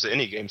pre-orders at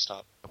any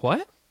GameStop.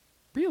 What?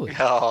 Really?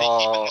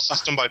 Oh,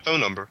 System by phone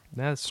number.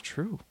 That's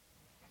true.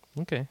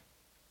 Okay.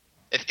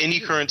 If any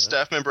current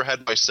staff member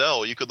had my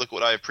cell, you could look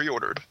what I have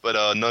pre-ordered, but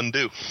none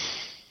do.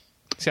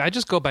 See, I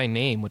just go by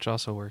name, which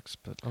also works,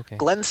 but okay.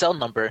 Glenn's cell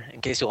number,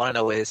 in case you want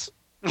to know, is.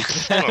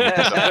 Redacted.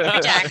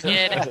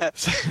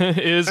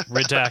 Is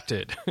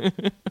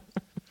redacted.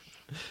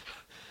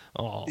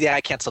 Oh. Yeah,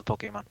 I canceled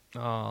Pokemon.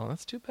 Oh,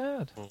 that's too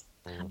bad.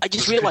 I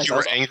just Because realized you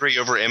were angry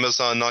over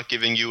Amazon not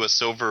giving you a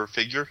silver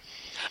figure?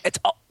 it's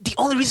the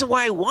only reason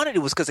why I wanted it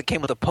was because it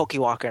came with a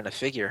Pokewalker and a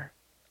figure.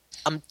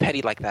 I'm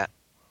petty like that.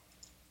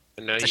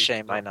 And now It's a you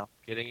shame, I stop know.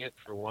 Getting it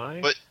for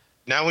why? But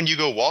now when you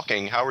go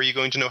walking, how are you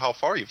going to know how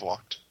far you've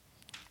walked?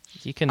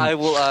 You can. I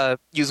will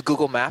use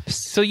Google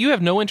Maps. So you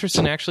have no interest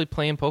in actually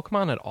playing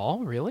Pokemon at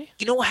all, really?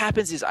 You know what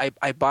happens is I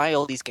buy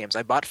all these games.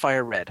 I bought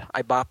Fire Red.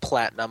 I bought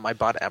Platinum. I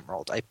bought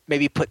Emerald. I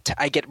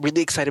get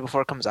really excited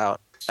before it comes out,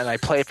 and I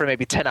play it for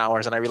maybe 10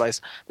 hours, and I realize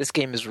this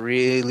game is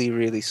really,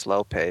 really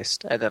slow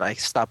paced, and then I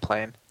stop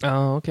playing.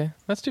 Oh, okay.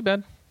 That's too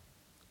bad.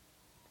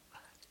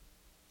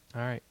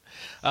 All right.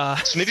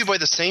 So maybe by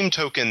the same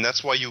token,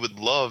 that's why you would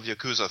love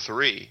Yakuza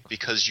 3,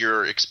 because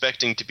you're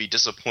expecting to be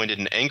disappointed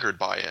and angered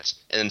by it,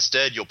 and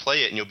instead you'll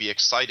play it and you'll be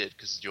excited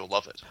because you'll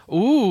love it.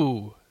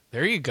 Ooh,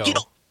 there you go. You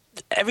know,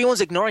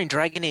 everyone's ignoring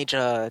Dragon Age.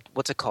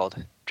 What's it called?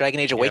 Dragon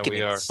Age Awakening.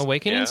 we are.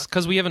 Awakenings?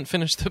 Because we haven't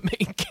finished the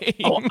main game.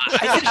 Oh,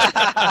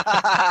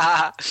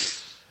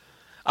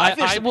 I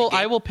finished I the main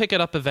game. will pick it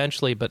up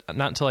eventually, but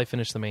not until I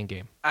finish the main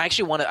game. I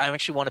actually want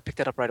to pick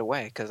that up right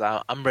away because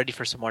I'm ready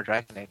for some more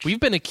Dragon Age. We've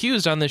been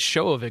accused on this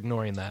show of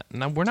ignoring that,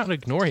 and we're not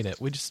ignoring it.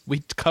 We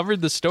covered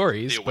the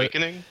stories. The but-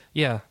 Awakening?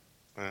 yeah.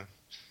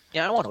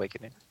 Yeah, I want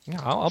Awakening. Yeah,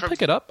 I'll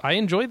pick it up. I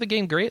enjoyed the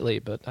game greatly,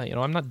 but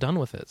I'm not done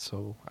with it,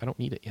 so I don't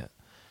need it yet.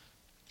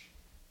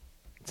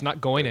 It's not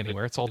going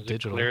anywhere. It's all Is it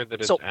digital. clear that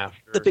it's So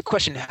after the big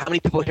question: how many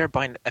people here are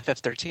buying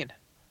FF13?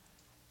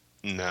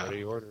 No.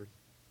 already ordered?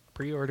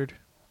 Pre-ordered.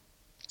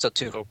 So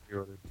two. Oh,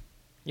 pre-ordered.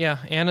 Yeah,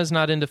 Anna's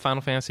not into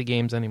Final Fantasy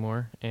games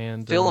anymore,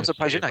 and Phil, I'm yeah,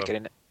 surprised you're yeah, not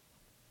getting it.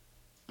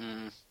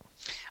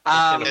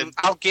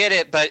 I'll get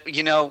it, but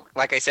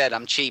like I said,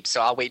 I'm cheap,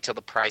 so I'll wait till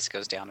the price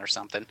goes down or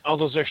something. All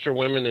those extra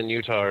women in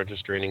Utah are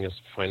just draining us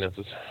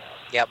finances.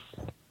 Yep.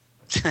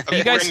 You guys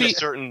According see- to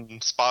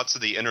certain spots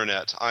of the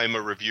internet, I'm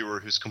a reviewer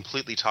who's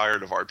completely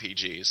tired of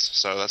RPGs,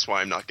 so that's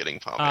why I'm not getting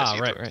Final Fantasy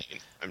right, 13.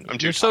 right. I'm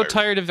too You're so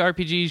tired of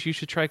RPGs, you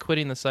should try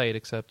quitting the site,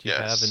 except you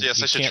Yes, haven't. yes,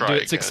 You I should can't try do it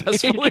again.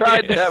 successfully.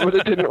 Tried that, but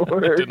it didn't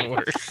work. It didn't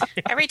work.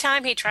 Every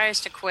time he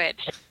tries to quit,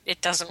 it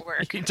doesn't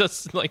work.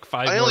 Just like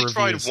 5 I more only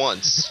tried reviews.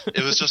 once.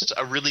 It was just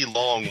a really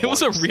long It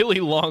was a once.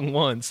 really long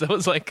one. So that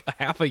was like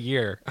half a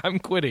year. I'm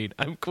quitting.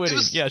 It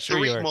was Yeah, sure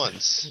 3 you are.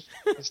 months.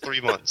 It was 3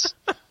 months.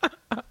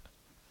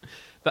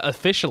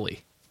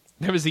 Officially.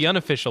 There was the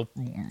unofficial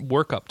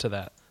work up to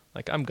that.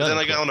 Like, I'm But gonna then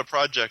I quit. got on a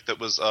project that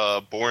was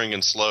boring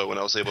and slow, and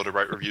I was able to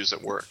write reviews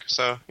at work.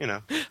 So,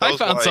 that I was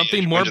found why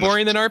something I more joined in the-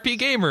 boring than RP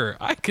Gamer.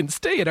 I can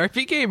stay at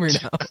RP Gamer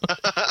now.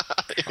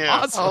 Yeah.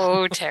 Awesome.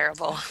 Oh,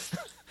 terrible.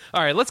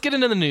 All right, let's get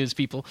into the news,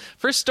 people.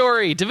 First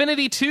story,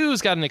 Divinity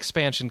 2's got an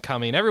expansion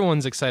coming.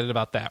 Everyone's excited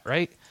about that,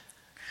 right?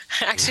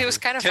 Actually, it was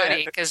kind of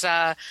funny because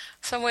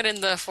someone in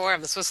the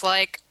forums was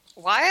like,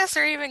 why is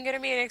there even going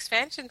to be an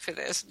expansion for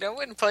this? No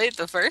one played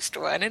the first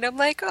one. And I'm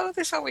like, oh,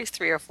 there's always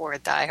 3 or 4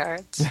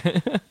 diehards.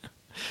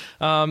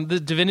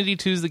 The Divinity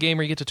 2 is the game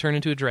where you get to turn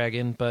into a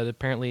dragon, but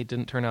apparently it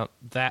didn't turn out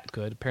that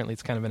good. Apparently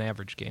it's kind of an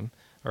average game,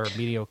 or a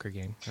mediocre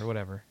game, or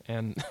whatever.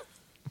 And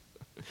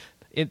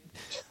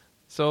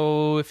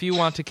so if you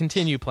want to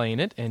continue playing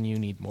it and you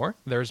need more,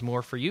 there's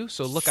more for you.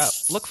 So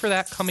look for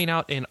that coming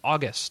out in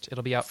August.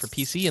 It'll be out for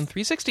PC and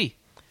 360.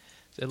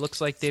 It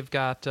looks like they've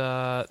got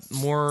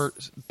more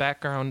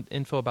background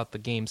info about the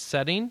game's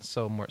setting,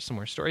 so some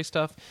more story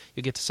stuff.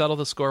 You get to settle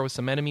the score with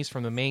some enemies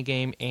from the main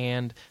game,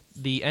 and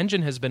the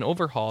engine has been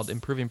overhauled,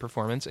 improving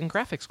performance and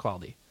graphics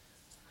quality.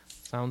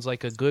 Sounds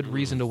like a good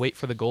reason to wait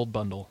for the gold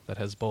bundle that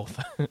has both.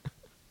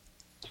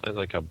 Sounds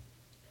like a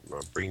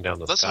bring down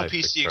the That's sky. how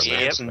PC fix for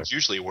expansions Mass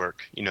usually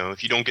work.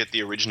 If you don't get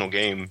the original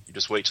game, you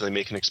just wait till they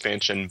make an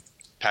expansion,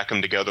 pack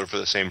them together for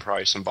the same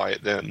price, and buy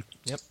it then.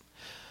 Yep.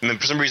 And then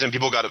for some reason,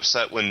 people got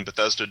upset when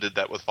Bethesda did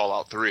that with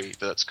Fallout 3.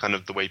 But that's kind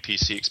of the way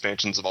PC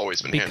expansions have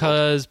always been handled.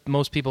 Because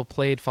most people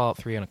played Fallout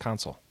 3 on a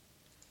console.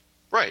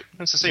 Right.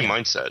 It's the same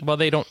mindset. Well,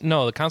 they don't.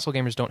 No, the console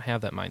gamers don't have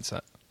that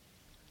mindset.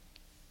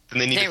 Then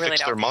they need They to really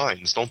fix their don't.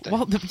 minds, don't they?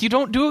 Well, you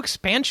don't do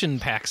expansion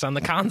packs on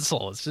the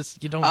console. It's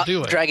just, you don't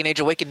do it. Dragon Age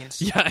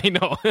Awakenings. Yeah, I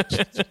know. A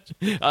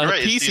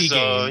right, PC it's these,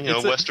 game.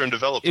 It's Western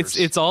developers.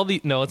 It's all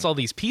these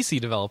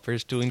PC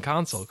developers doing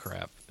console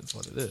crap. That's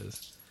what it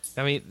is.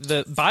 I mean,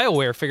 the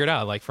BioWare figured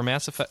out, like for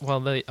Mass Effect. Well,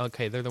 they're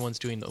the ones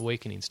doing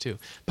Awakenings too.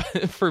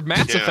 But for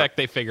Mass Yeah. Effect,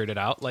 they figured it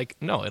out. Like,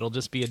 no, it'll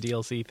just be a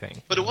DLC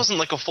thing. But it wasn't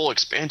like a full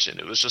expansion.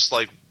 It was just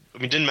like,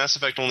 didn't Mass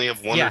Effect only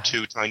have one Yeah. or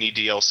two tiny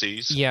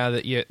DLCs? Yeah,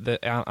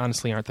 that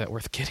honestly aren't that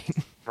worth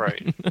getting.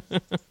 Right.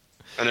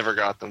 I never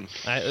got them.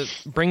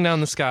 Bring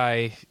Down the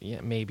Sky,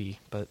 yeah, maybe,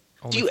 but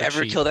only Do you for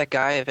ever cheap. kill that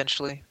guy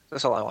eventually?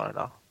 That's all I want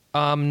to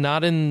know.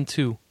 Not in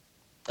 2.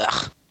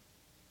 Ugh.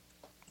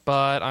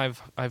 But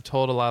I've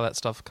told a lot of that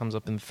stuff comes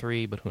up in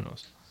 3, but who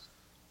knows?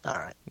 All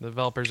right. The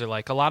developers are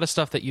like, a lot of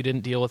stuff that you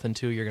didn't deal with in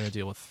 2, you're going to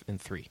deal with in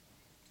 3.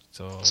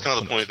 So It's kind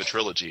of the point of the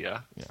trilogy,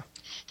 yeah. Yeah.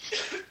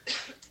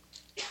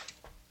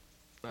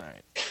 All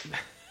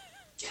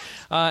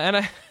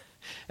right.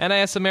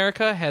 NIS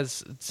America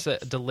has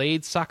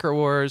delayed Soccer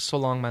Wars So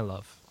Long My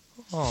Love.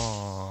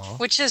 Aww.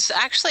 Which is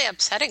actually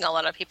upsetting a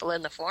lot of people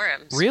in the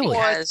forums. Really?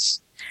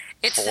 Because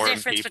it's the Forum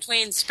difference people.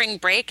 between spring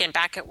break and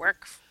back at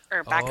work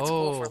or back at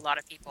school for a lot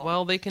of people.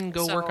 Well, they can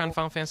go work So- on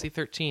Final Fantasy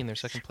 13, their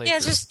second playthrough. Yeah,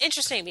 it's just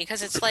interesting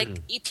because it's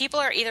like people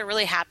are either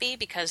really happy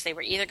because they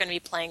were either going to be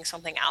playing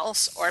something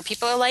else, or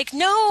people are like,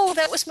 "No,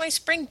 that was my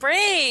spring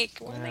break."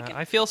 What am I gonna-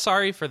 I feel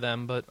sorry for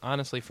them, but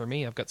honestly, for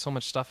me, I've got so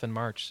much stuff in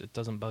March, it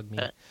doesn't bug me.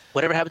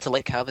 Whatever happened to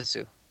Lake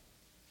Havasu?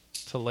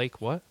 To Lake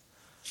what?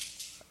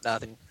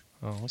 Nothing.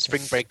 Oh, okay.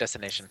 Spring break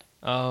destination.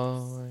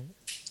 Oh,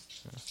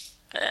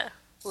 right.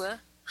 What?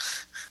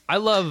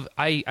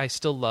 I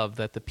still love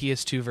that the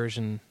PS2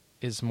 version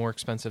is more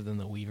expensive than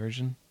the Wii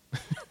version.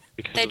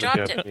 Because They of the dropped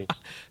it. Japanese.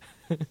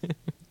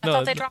 I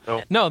thought they dropped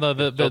it. No, the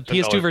It's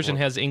PS2 $10 version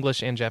more. has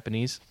English and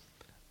Japanese.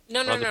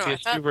 No. The I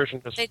PS2 thought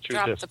version has they 2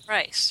 dropped discs. the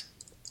price.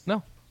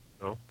 No.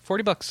 No?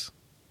 $40.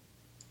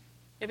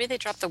 Maybe they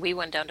dropped the Wii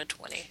one down to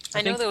 $20.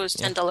 I know think- there was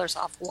 $10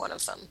 off one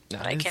of them,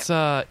 but I can't. It's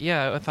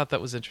yeah, I thought that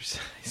was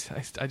interesting.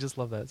 I just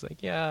love that. It's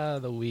like, yeah,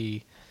 the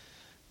Wii.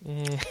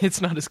 It's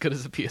not as good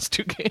as a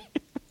PS2 game.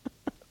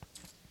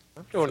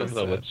 I don't know if So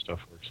the sad. LED stuff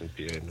works in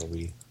PA and the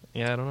Wii.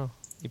 Yeah, I don't know.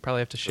 You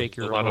probably have to shake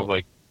There's your a lot remote. of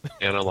like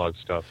analog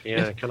stuff.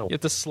 Yeah, it kind You of. have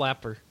to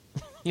slap her.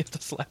 You have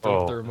to slap her Oh,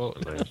 with the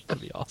remote. nice.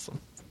 That'd be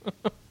awesome.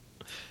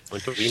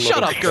 Like the Wii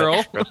Shut mother- up,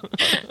 girl.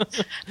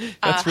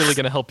 That's really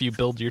going to help you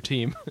build your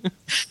team.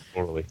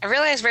 Totally. I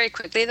realized very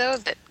quickly, though,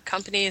 that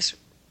companies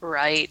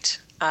write,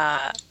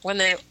 when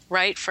they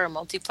write for a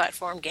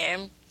multi-platform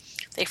game,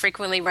 they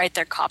frequently write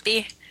their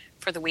copy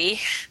for the Wii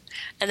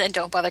and then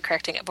don't bother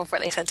correcting it before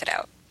they send it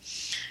out.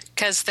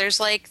 Because there's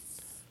like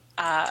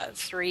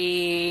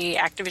 3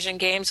 Activision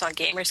games on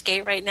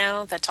Gamersgate right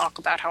now that talk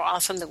about how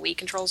awesome the Wii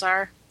controls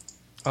are.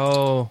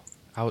 Oh,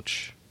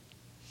 ouch.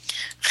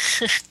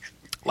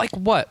 Like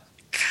what?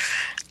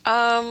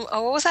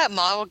 What was that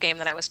model game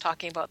that I was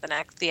talking about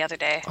the other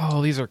day?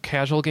 Oh, these are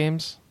casual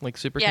games? Like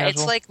super Yeah,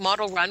 casual? it's like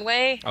Model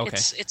Runway. Okay.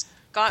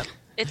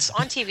 It's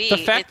on TV. the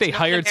fact It's they not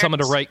hired someone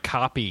to America's- write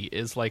copy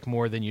is like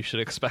more than you should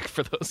expect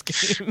for those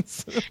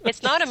games.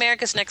 It's not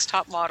America's Next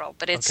Top Model,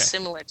 but it's Okay.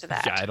 similar to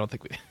that. Yeah, I don't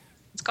think we...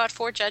 It's got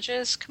 4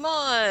 judges. Come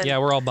on. Yeah,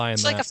 we're all buying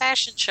It's that. like a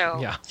fashion show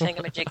Yeah.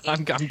 thingamajiggy.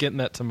 I'm getting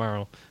that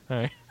tomorrow. All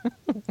right.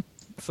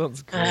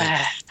 Sounds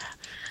great.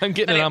 I'm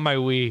getting it on my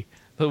Wii.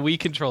 The Wii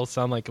controls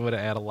sound like it would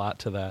add a lot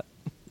to that.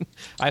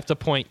 I have to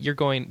point. You're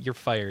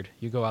fired.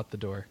 You go out the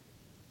door.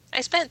 I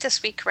spent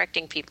this week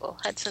correcting people.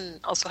 Hudson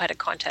also had a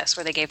contest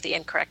where they gave the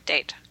incorrect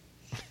date.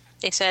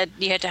 They said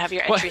you had to have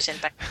your What? entries in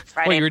by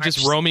Friday. Well, you were March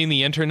just roaming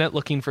the internet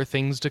looking for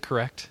things to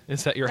correct?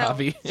 Is that your No.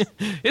 hobby?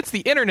 It's the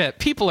internet.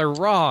 People are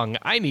wrong.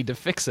 I need to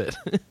fix it.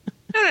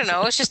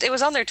 No. It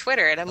was on their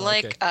Twitter, and I'm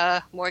Okay.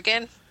 like,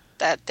 Morgan,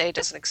 that day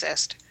doesn't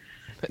exist.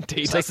 That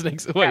date doesn't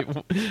exist. Wait,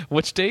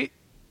 which date?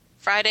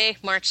 Friday,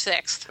 March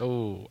 6th.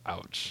 Oh,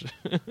 ouch.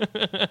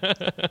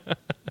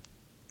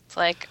 It's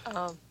like,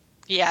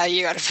 yeah,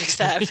 you got to fix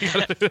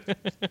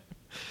that.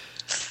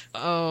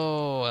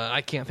 Oh,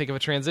 I can't think of a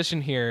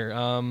transition here.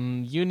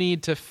 You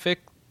need to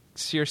fix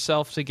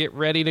yourself to get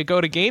ready to go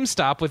to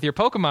GameStop with your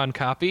Pokemon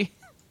copy.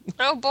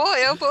 Oh boy.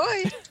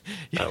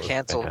 That was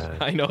Canceled.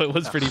 bad. I know it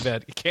was pretty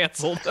bad.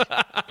 Canceled.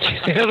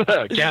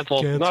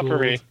 Canceled. Not for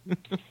me.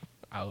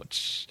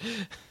 Ouch.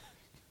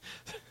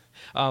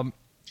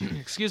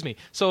 Excuse me.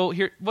 So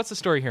here, what's the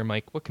story here,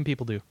 Mike? What can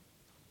people do?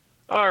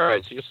 All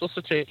right, so you're supposed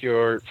to take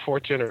your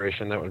 4th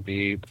generation, that would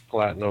be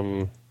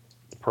Platinum,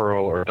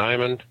 Pearl, or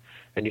Diamond,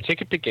 and you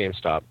take it to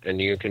GameStop, and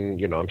you can,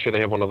 I'm sure they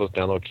have one of those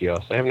download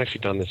kiosks. I haven't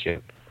actually done this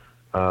yet,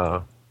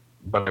 but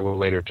I will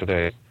later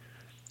today.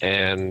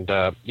 And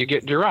you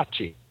get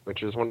Jirachi,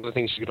 which is one of the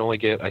things you can only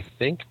get, I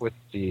think, with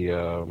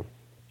the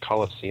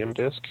Coliseum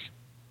disc.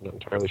 I'm not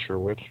entirely sure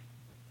which.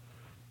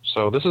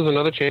 So this is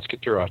another chance to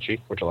get Jirachi,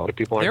 which a lot of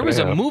people aren't There going was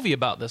to a have. movie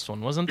about this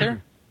one, wasn't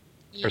there?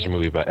 There's a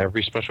movie about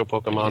every special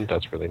Pokemon.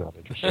 That's really not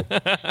interesting.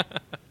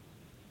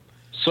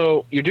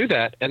 So you do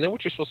that, and then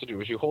what you're supposed to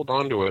do is you hold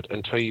on to it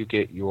until you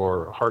get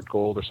your Heart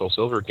Gold or Soul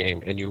Silver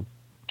game, and you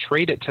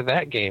trade it to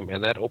that game,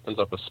 and that opens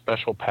up a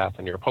special path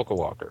in your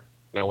Pokewalker.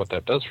 Now, what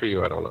that does for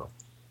you, I don't know.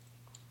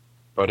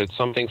 But it's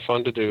something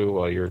fun to do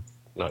while you're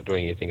not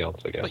doing anything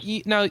else, I guess. But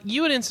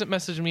you had instant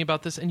messaged me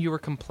about this, and you were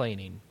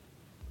complaining.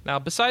 Now,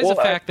 besides Well,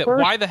 the fact at that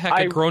why first, the heck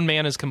I- a grown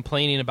man is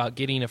complaining about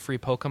getting a free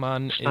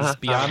Pokemon is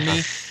beyond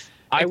me.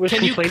 I was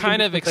Can you complaining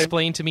kind of because I-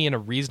 explain to me in a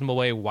reasonable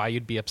way why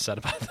you'd be upset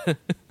about that?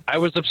 I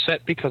was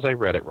upset because I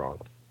read it wrong.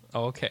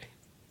 Oh, okay.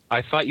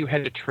 I thought you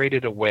had to trade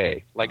it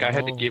away. Like, I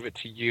had to Oh. give it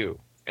to you,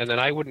 and then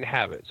I wouldn't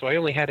have it. So I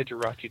only had a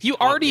Jirachi. to You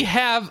taunt already me.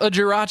 have a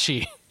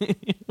Jirachi.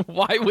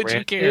 Why would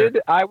you care?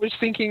 Granted, I was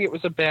thinking it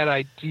was a bad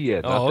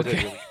idea. Not Oh, that it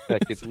okay. really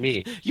affected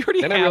me. You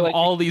already Then I have realized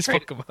all you these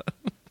trade it.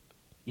 Pokemon.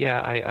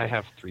 Yeah, I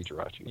have 3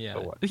 Jirachis. Yeah.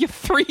 So what?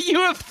 You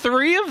have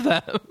 3 of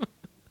them.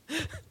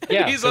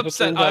 Yeah, He's 'cause it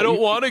upset. turns I out don't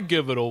you- want to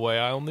give it away.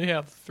 I only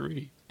have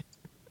 3.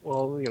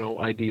 Well,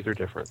 IDs are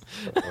different.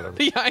 So whatever.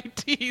 The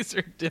IDs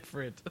are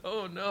different.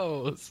 Oh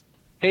no.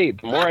 Hey,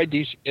 the more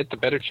IDs you get, the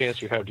better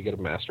chance you have to get a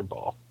Master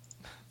Ball.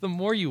 The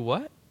more you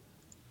what?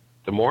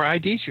 The more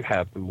IDs you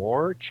have, the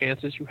more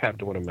chances you have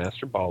to win a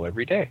Master Ball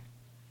every day.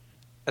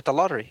 At the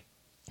lottery.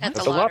 At the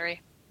That's a lot.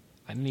 lottery.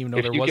 I didn't even know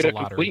If there you was get a a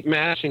lottery. complete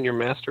match in your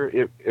Master,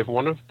 if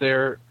one of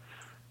your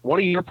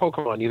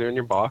Pokemon, either in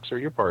your box or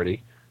your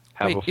party,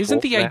 have Wait, a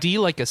isn't full the match- ID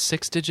like a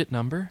 6-digit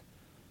number?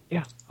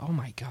 Yeah. Oh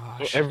my So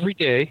gosh. every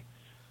day.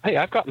 Hey,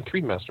 I've gotten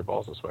 3 Master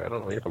Balls this way. I don't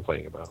know what you're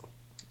complaining about.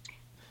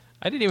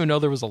 I didn't even know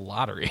there was a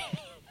lottery.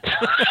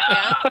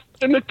 Yeah.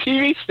 In the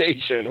TV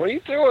station. What are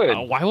you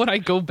doing? Why would I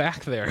go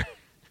back there?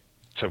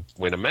 To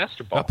win a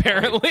Master Ball.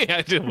 Apparently,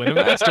 I did win a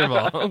Master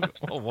Ball.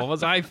 Well, what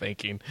was I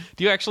thinking?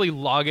 Do you actually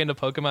log into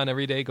Pokemon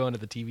every day going to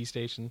the TV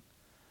station?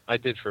 I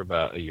did for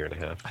about a year and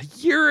a half. A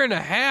year and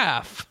a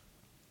half.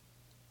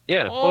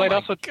 Yeah. Oh well, I'd my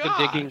also do the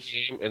digging gosh.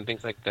 game and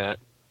things like that.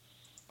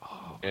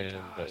 Oh, And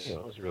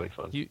it was really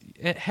fun.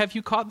 have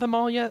you caught them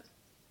all yet?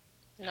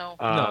 No.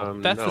 No,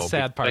 that's the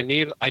sad because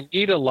part. I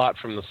need a lot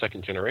from the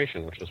 2nd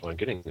generation, which is why I'm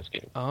getting this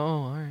game. Oh,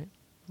 all right.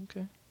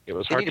 Okay. It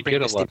was They hard need to to bring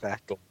get a Misty lot.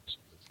 back.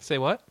 Say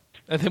what?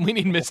 And then we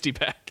need Misty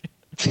back.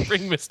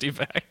 Bring Misty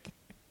back.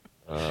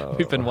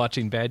 We've been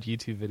watching bad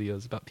YouTube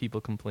videos about people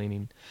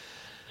complaining.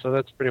 So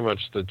that's pretty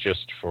much the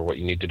gist for what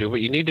you need to do.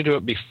 But you need to do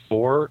it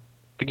before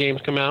the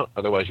games come out,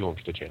 otherwise you won't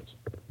get a chance.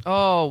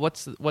 Oh,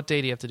 what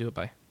day do you have to do it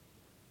by?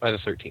 By the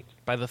 13th.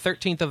 By the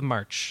 13th of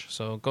March.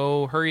 So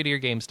go hurry to your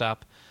GameStop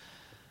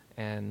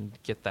and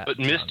get that. But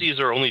done. Misty's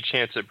our only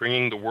chance at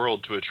bringing the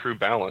world to a true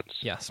balance.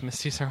 Yes,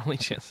 Misty's our only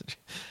chance.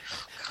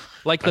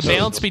 Like the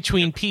balance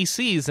between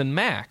PCs and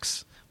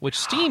Macs, which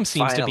Steam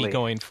seems to be Finally.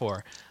 going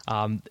for.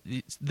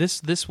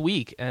 This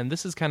week, and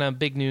this is kind of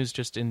big news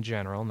just in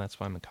general, and that's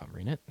why I'm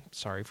covering it.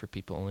 Sorry for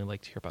people who only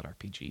like to hear about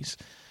RPGs.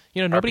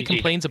 Nobody RPG.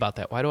 complains about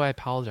that. Why do I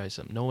apologize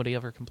to them? Nobody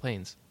ever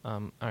complains.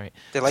 All right.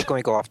 They like when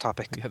we go off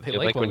topic. Yeah, they They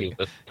like when we... you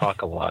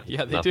talk a lot.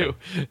 Yeah, they Nothing.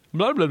 do.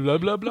 Blah blah blah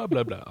blah blah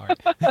blah blah. All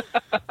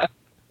right.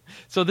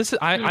 So this is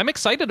I'm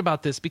excited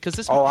about this because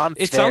this I'm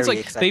it sounds very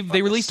like excited they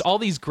about released this. all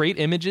these great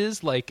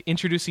images like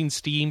introducing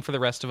Steam for the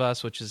rest of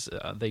us, which is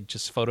they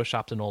just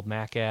photoshopped an old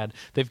Mac ad.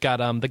 They've got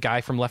the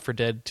guy from Left 4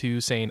 Dead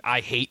 2 saying I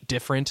hate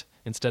different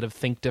instead of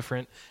think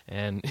different,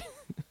 and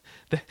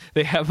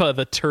they have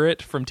the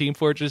turret from Team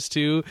Fortress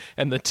 2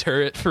 and the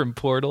turret from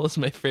Portal is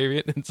my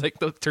favorite. It's like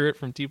the turret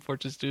from Team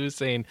Fortress 2 is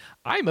saying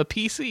I'm a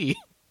PC.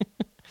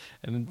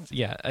 And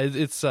yeah,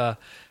 it's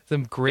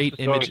some great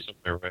It's going image.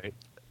 somewhere, right?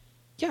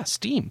 Yeah,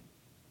 Steam.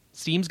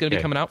 Steam's going to be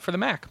Okay. coming out for the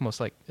Mac, most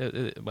like.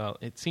 Well,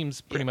 it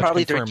seems pretty much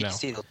Probably during confirmed now.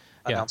 GDC they'll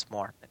Yeah. announce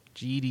more.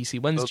 GDC.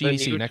 When's So then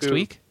GDC? you Next two-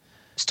 week?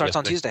 Starts Yes,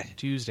 on next- Tuesday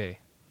Tuesday.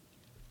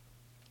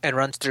 and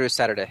runs through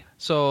Saturday.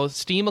 So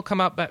Steam will come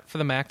out back for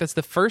the Mac. That's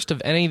the first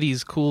of any of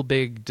these cool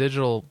big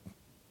digital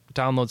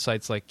download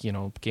sites like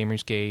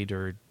Gamersgate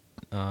or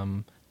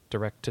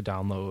Direct to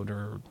Download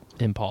or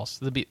Impulse.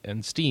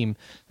 And Steam.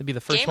 That'd be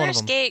the first one of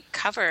them.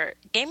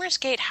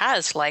 Gamersgate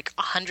has like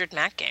 100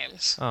 Mac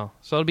games. Oh,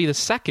 so it'll be the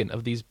second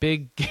of these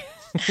big.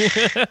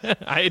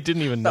 I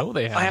didn't even know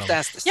they had. I have to them.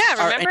 ask this. Yeah,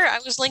 Are remember I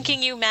was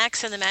linking you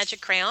Max and the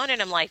Magic Crayon,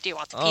 and I'm like, do you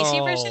want the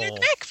PC version or the Oh.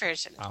 Mac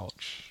version?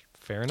 Ouch.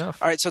 Fair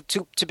enough. All right, so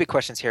two big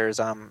questions here is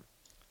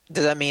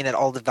does that mean that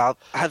all the Valve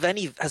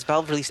has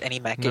Valve released any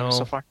Mac games No.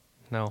 so far?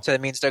 No. So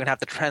that means they're gonna have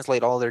to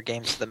translate all their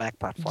games to the Mac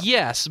platform.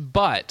 Yes,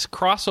 but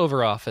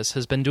Crossover Office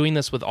has been doing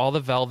this with all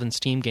the Valve and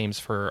Steam games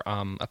for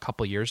a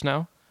couple years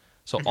now.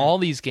 So all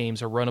these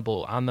games are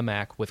runnable on the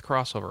Mac with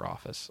Crossover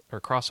Office,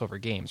 or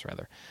Crossover Games,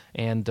 rather.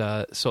 And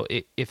so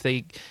if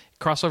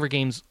Crossover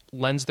Games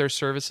lends their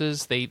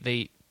services,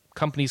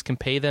 companies can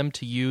pay them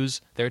to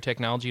use their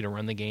technology to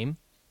run the game.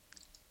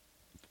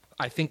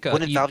 I think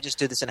Wouldn't Valve just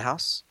do this in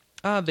house?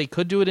 they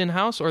could do it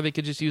in-house, or they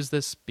could just use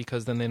this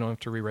because then they don't have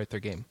to rewrite their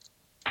game.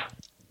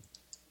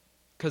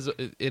 Because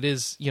it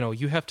is,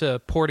 you have to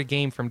port a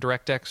game from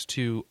DirectX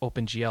to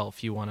OpenGL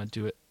if you want to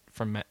do it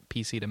from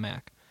PC to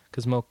Mac.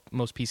 Because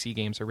most PC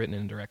games are written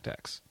in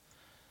DirectX.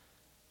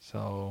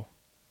 So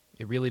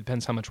it really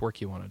depends how much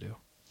work you want to do.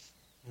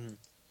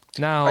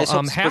 Now, Right,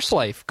 so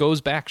Half-Life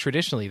goes back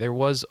traditionally. There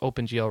was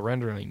OpenGL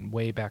rendering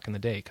way back in the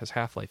day because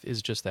Half-Life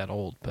is just that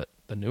old. But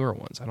the newer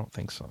ones, I don't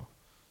think so.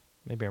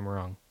 Maybe I'm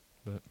wrong.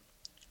 But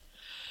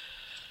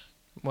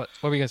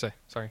what were you going to say?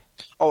 Sorry.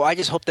 Oh, I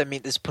just hope that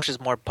this pushes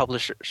more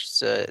publishers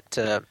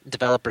to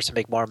developers to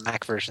make more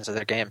Mac versions of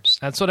their games.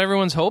 That's what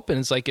everyone's hoping.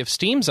 It's like if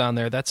Steam's on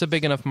there, that's a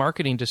big enough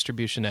marketing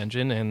distribution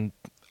engine, and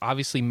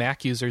obviously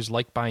Mac users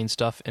like buying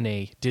stuff in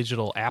a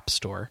digital app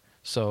store.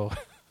 So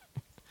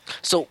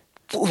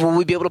will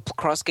we be able to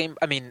cross game?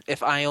 I mean,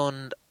 if I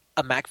owned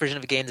a Mac version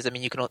of a game, does that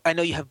mean you can? I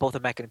know you have both a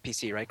Mac and a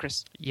PC, right,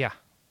 Chris? yeah,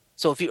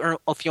 So if you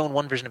own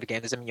one version of a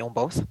game, does that mean you own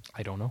both?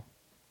 I don't know.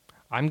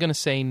 I'm going to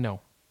say no.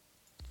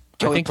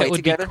 Can I we think play that would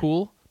together? be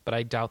cool, but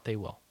I doubt they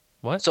will.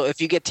 What? So if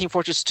you get Team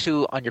Fortress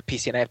 2 on your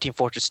PC and I have Team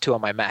Fortress 2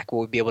 on my Mac, will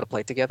we be able to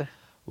play together?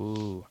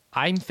 Ooh,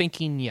 I'm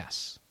thinking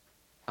yes.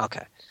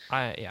 Okay.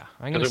 I'm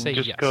going to say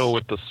just yes. go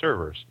with the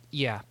servers.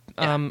 Yeah.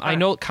 I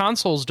know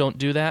consoles don't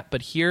do that,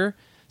 but here,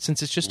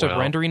 since it's just a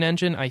rendering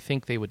engine, I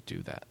think they would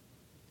do that.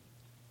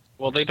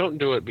 Well, they don't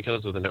do it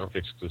because of the network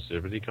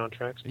exclusivity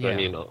contracts. But, Yeah. I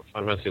mean,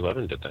 Final Fantasy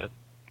XI did that.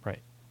 Right.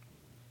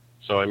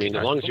 So, I mean,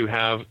 as long as you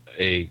have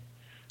a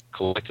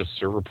collective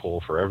server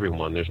pool for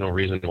everyone, there's no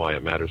reason why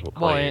it matters what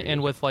Well, client.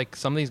 and with like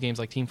some of these games,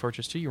 like Team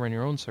Fortress 2, you run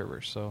your own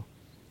servers. So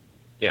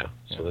yeah.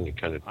 So then you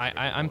kind of.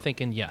 I'm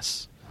thinking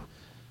yes,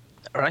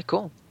 All right,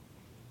 cool.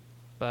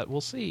 but we'll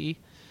see.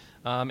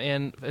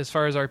 And as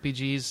far as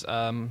RPGs,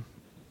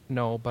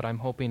 no, but I'm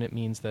hoping it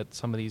means that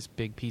some of these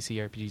big PC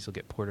RPGs will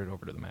get ported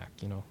over to the Mac.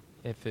 You know,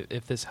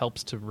 if this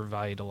helps to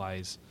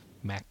revitalize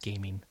Mac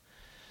gaming,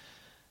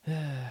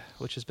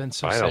 which has been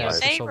so sad Vitalize.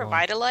 for Say so long.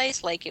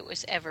 revitalize like it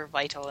was ever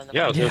vital in the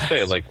Yeah, I was past.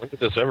 going to say, like, when did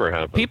this ever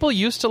happen? People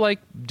used to like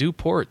do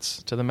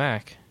ports to the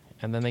Mac,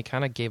 and then they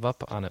kind of gave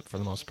up on it for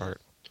the most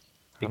part.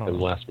 I think I the don't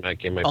know. last Mac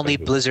game I Only played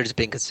was- Blizzard's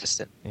been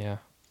consistent. Yeah,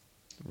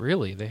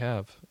 really, they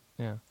have.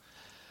 Yeah.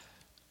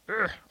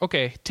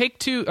 Okay,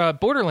 Take-Two,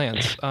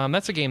 Borderlands.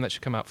 That's a game that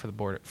should come out for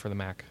the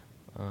Mac.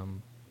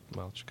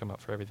 Well, it should come out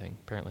for everything.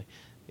 Apparently,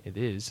 it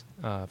is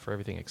for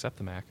everything except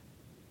the Mac.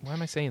 Why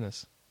am I saying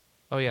this?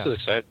 Oh yeah, I'm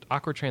excited.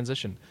 awkward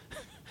transition.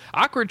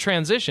 Awkward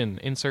transition.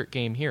 Insert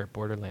game here.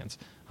 Borderlands.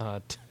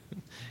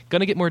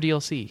 Gonna get more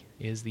DLC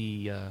is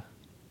the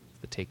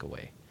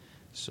takeaway.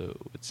 So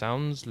it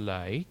sounds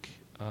like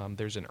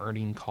there's an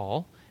earning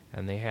call,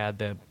 and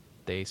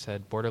they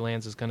said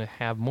Borderlands is going to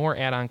have more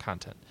add-on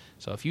content.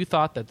 So if you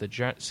thought that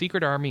the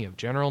Secret Army of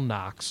General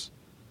Knox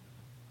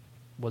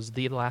was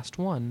the last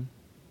one,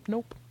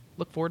 nope.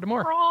 Look forward to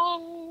more.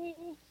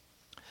 Wrong.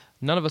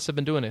 None of us have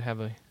been doing it, have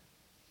we?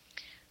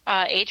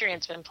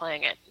 Adrian's been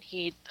playing it.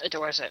 He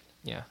adores it.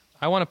 Yeah.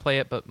 I want to play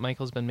it, but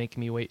Michael's been making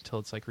me wait till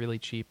it's like really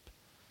cheap.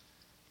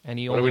 And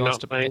he What are only we wants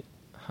not to playing?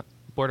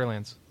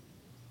 Borderlands.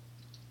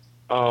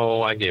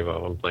 Oh, I gave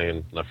up. I'm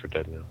playing Left 4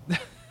 Dead now.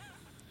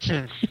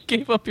 You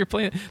gave up your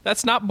plan.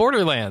 That's not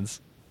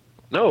Borderlands.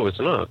 No, it's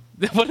not.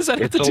 What does that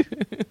have to It's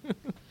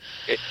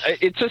do?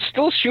 It's a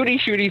still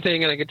shooty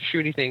thing, and I get to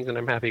shooty things, and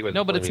I'm happy with it.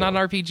 No, but it's not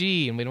Leave an me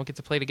RPG, and we don't get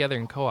to play together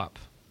in co-op.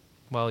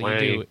 Well, alone. you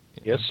do. Why-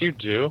 Yes, you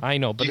do. I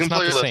know, but You it's can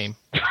not the play same.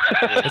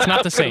 It's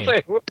not the same.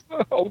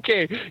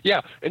 Okay,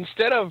 yeah.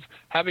 Instead of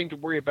having to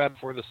worry about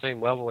for the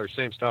same level or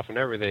same stuff and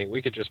everything,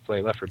 we could just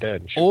play Left 4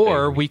 Dead. And shoot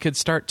Or things. we could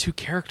start two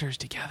characters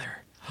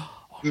together.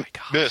 Oh my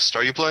god. Mist,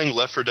 are you playing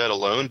Left 4 Dead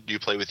alone? Do you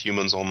play with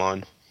humans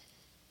online?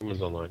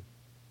 Humans online.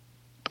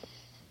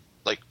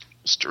 Like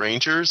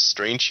strangers,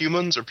 strange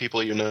humans, or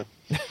people you know?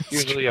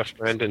 Usually a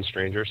friend and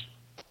strangers.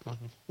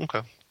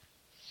 Okay.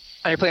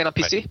 Are you playing on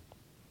PC?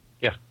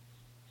 Yeah.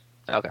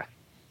 Okay.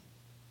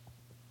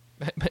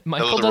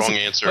 Michael was the doesn't. wrong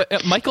answer.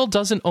 Michael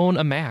doesn't own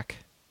a Mac.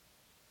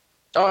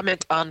 Oh, I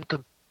meant on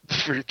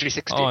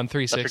 360. Oh, on Left 4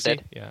 360.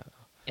 Dead. Yeah.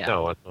 Yeah.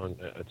 No,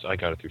 I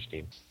got it through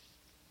Steam.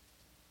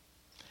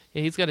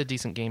 Yeah, he's got a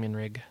decent gaming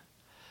rig.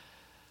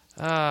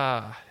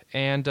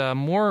 And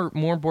more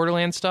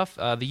Borderlands stuff.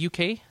 The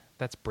UK,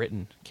 that's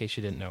Britain, in case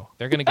you didn't know.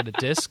 They're going to get a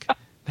disc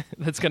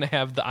that's going to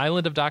have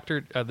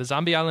the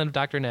Zombie Island of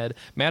Dr. Ned,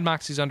 Mad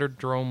Moxie's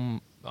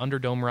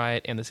Underdome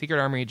Riot, and the Secret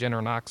Army of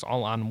General Knox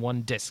all on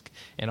one disc.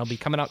 And it'll be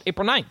coming out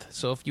April 9th.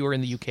 So if you are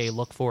in the UK,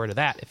 look forward to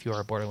that if you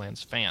are a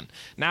Borderlands fan.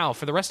 Now,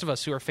 for the rest of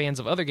us who are fans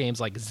of other games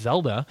like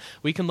Zelda,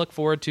 we can look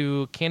forward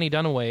to Canny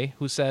Dunaway,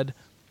 who said...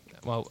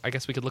 Well, I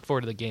guess we could look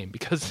forward to the game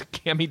because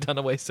Cammy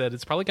Dunaway said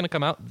it's probably going to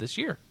come out this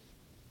year.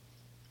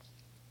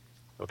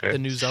 Okay. The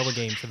new Zelda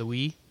game for the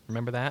Wii.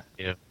 Remember that?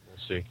 Yeah, we'll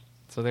see.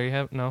 So there you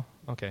have... No?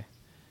 Okay.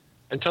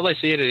 Until I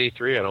see it at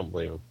E3, I don't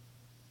believe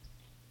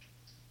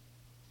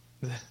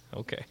him.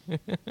 Okay.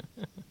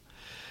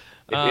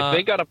 If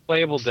they got a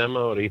playable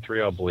demo at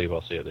E3, I'll believe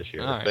I'll see it this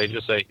year. All If right. they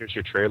just say, here's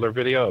your trailer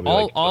video, I'll be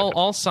like,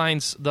 all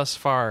signs thus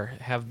far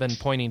have been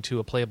pointing to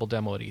a playable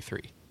demo at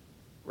E3.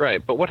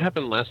 right, but what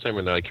happened last time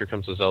when they're like, here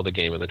comes the Zelda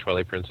game, and the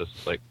Twilight Princess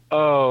is like,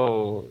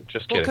 oh,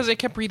 just Well, kidding. because they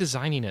kept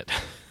redesigning it.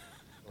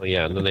 Well,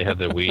 yeah, and then they had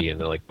the Wii, and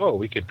they're like, oh,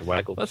 we could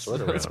waggle the Let's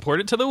sword around. port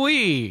it to the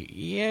Wii. Let's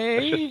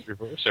Yay! just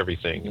reverse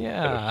everything.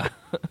 Yeah.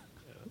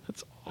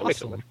 That's That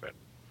makes it awesome. much better.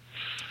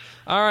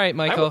 All right,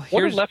 Michael. What do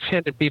Here's...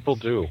 left-handed people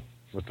do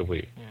with the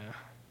Wii? Yeah.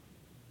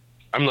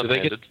 I'm Do they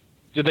left-handed.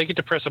 Do they get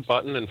to press a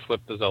button and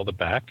flip the Zelda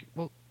back?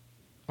 Oh,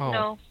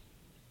 No.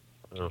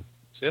 Oh,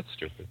 see, that's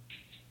stupid.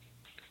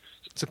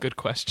 it's a good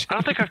question. I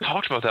don't think I've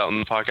talked about that on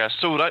the podcast.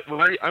 So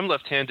I'm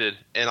left-handed,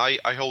 and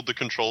I hold the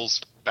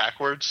controls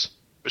backwards,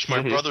 which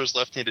my brother's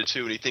left-handed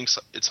too, and he thinks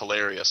it's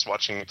hilarious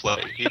watching me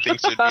play. He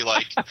thinks it'd be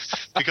like,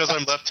 because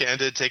I'm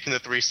left-handed, taking the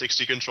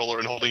 360 controller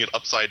and holding it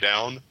upside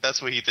down,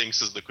 that's what he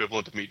thinks is the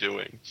equivalent of me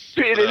doing.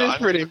 It is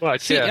pretty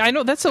much, See, yeah. I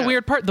know that's the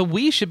weird part. The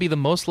Wii should be the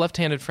most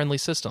left-handed friendly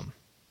system.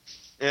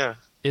 Yeah.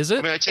 Is it?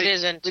 I mean, It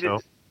isn't. No.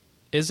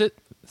 Is it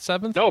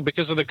seventh? No,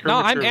 because of the curvature.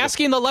 No, I'm of the-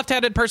 asking the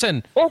left-handed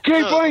person.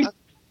 Okay, No, fine.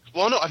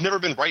 Well, no, I've never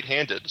been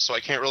right-handed, so I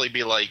can't really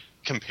be, like,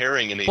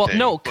 comparing anything. Well,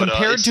 no, but,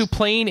 compared it's- to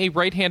playing a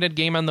right-handed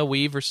game on the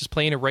Wii versus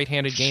playing a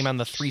right-handed game on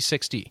the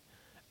 360.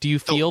 Do you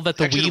feel that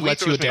the Actually, Wii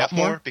lets you throws me adapt off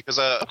more? because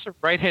That's a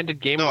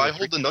right-handed game. no, I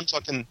hold the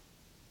nunchuck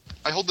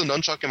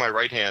in my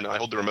right hand, and I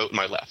hold the remote in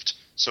my left.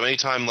 So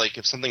anytime, like,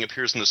 if something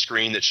appears on the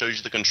screen that shows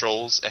you the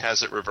controls, it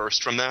has it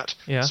reversed from that.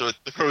 Yeah. So it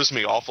throws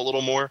me off a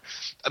little more.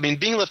 I mean,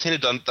 being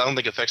left-handed, I don't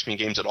think affects me in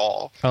games at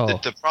all. Oh.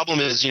 The problem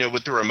is,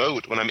 with the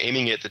remote, when I'm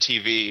aiming at the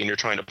TV and you're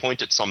trying to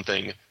point at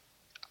something,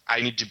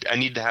 I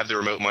need to have the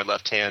remote in my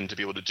left hand to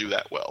be able to do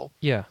that well.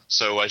 Yeah.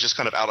 So I just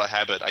kind of out of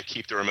habit, I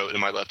keep the remote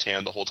in my left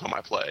hand the whole time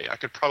I play. I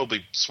could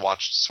probably swap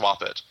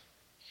it.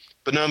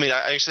 But no, I mean,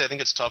 I think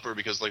it's tougher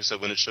because, like I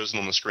said, when it shows it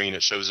on the screen,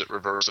 it shows it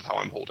reverse of how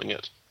I'm holding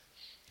it.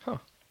 Huh.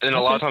 And a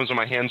lot of times when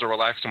my hands are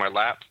relaxed in my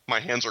lap, my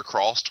hands are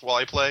crossed while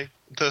I play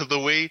the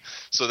Wii.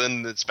 So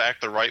then it's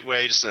back the right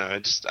way.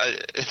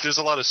 There's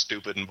a lot of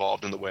stupid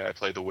involved in the way I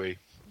play the Wii.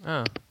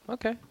 Oh,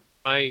 okay.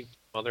 My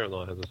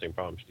mother-in-law has the same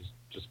problem. She's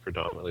just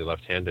predominantly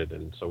left-handed,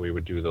 and so we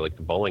would do the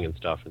bowling and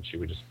stuff, and she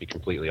would just be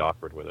completely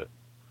awkward with it.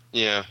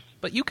 Yeah.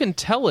 But you can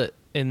tell it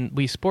in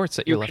Wii Sports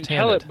that you're You can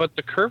left-handed. tell it, but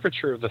the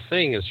curvature of the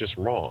thing is just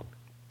wrong.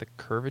 The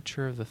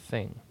curvature of the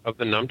thing. Of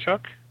the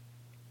nunchuck?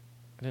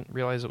 I didn't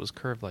realize it was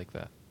curved like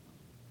that.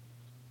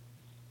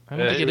 I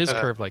don't think it is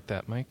curved like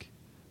that, Mike.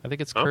 I think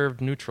it's curved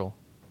neutral.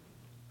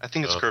 I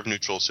think it's curve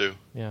neutral, too.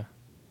 Yeah.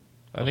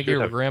 I think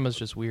your grandma's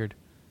just weird.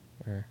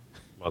 Or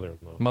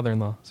Mother-in-law.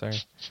 mother-in-law, sorry.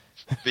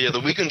 But yeah, the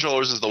Wii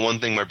controllers is the one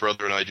thing my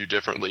brother and I do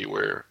differently,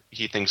 where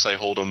he thinks I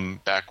hold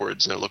them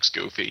backwards and it looks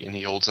goofy, and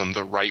he holds them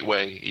the right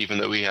way, even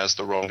though he has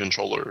the wrong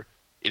controller,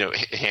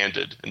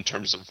 handed in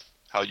terms of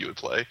how you would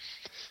play.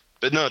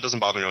 But no, it doesn't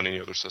bother me on any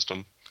other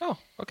system. Oh,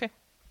 okay.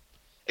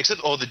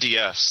 Except, the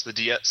DS.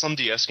 Some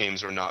DS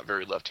games are not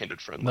very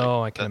left-handed friendly.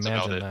 No, I can That's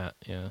about imagine it. that,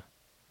 yeah.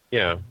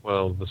 Yeah,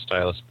 well, the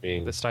stylus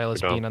being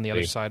on the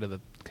other side of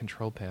the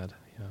control pad,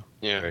 yeah.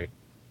 Yeah. Right.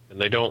 And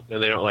they don't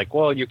like,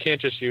 well, you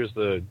can't just use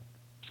the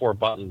 4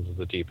 buttons of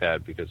the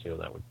D-pad because,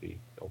 that would be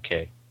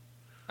okay.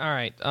 All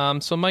right.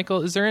 So,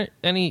 Michael, is there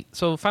any...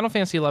 So, Final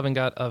Fantasy XI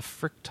got a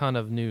frick ton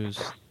of news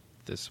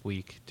this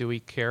week. Do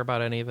we care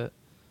about any of it?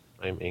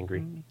 I'm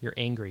angry. You're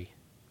angry.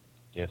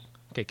 Yes.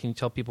 Okay, can you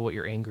tell people what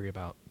you're angry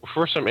about?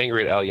 First, I'm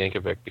angry at Al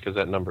Yankovic because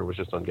that number was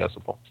just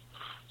unguessable.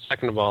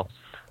 Second of all,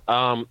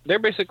 they're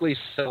basically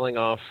selling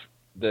off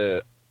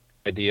the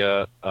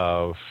idea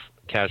of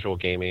casual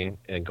gaming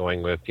and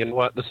going with, you know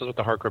what, this is what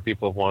the hardcore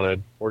people have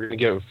wanted. We're going to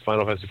give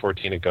Final Fantasy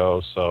XIV a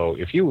go. So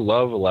if you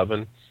love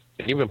 11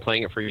 and you've been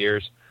playing it for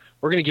years,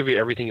 we're going to give you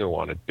everything you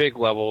wanted. Big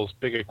levels,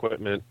 big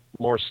equipment,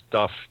 more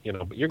stuff,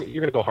 but you're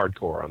going to go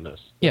hardcore on this.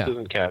 Yeah. This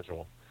isn't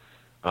casual.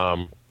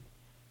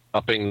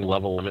 Upping the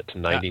level limit to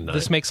 99.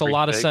 This makes a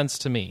lot of sense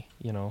to me,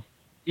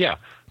 Yeah,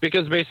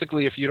 because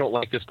basically if you don't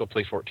like this, go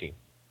play 14.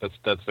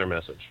 That's their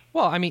message.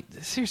 Well, I mean,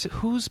 seriously,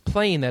 who's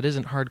playing that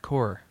isn't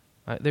hardcore?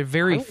 They're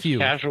very few.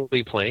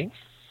 Casually playing?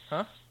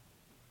 Huh?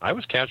 I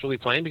was casually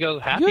playing because I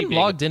was happy. You hadn't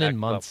logged in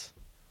months.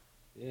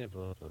 Yeah,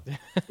 but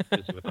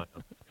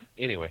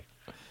anyway.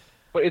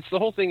 But it's the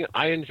whole thing.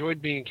 I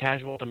enjoyed being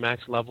casual to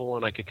max level,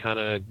 and I could kind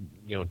of,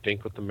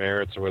 dink with the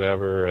merits or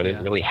whatever. I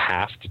didn't really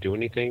have to do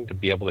anything to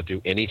be able to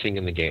do anything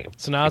in the game.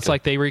 So now it's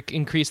like they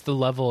increased the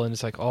level, and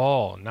it's like,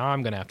 oh, now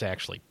I'm going to have to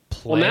actually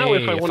play. Well, now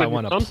if I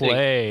want to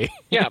play.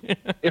 Yeah,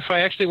 if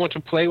I actually want to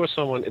play with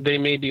someone, they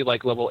may be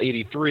like level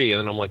 83, and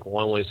then I'm like,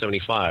 well, I'm only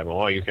 75.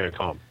 Well, you can't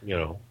come,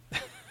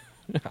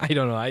 I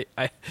don't know.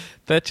 I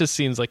that just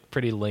seems like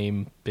pretty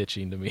lame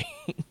bitching to me.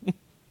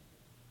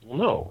 Well,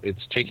 no,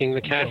 it's taking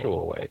the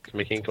casual away. It's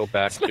making it go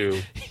back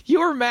to... You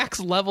were max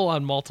level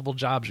on multiple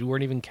jobs. You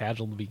weren't even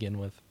casual to begin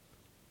with.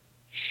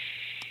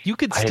 You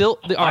could still...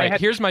 All right,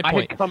 here's my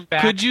point.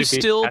 Could you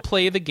still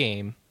play the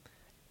game?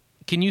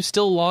 Can you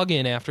still log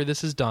in after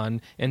this is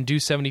done and do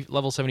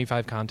level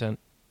 75 content?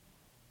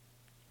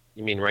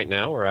 You mean right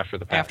now or after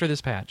the patch? After this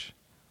patch.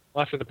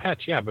 Well, after the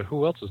patch, yeah, but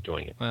who else is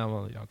doing it?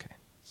 Well, okay.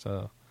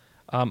 So,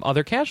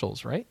 other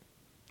casuals, right?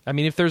 I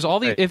mean,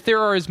 if there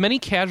are as many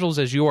casuals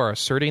as you are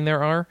asserting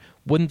there are,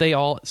 wouldn't they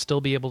all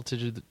still be able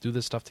to do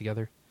this stuff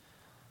together?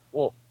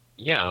 Well,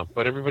 yeah,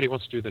 but everybody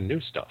wants to do the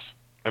new stuff.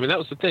 I mean, that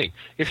was the thing.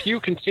 If you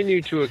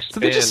continue to expand... So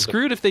they're just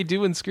screwed if they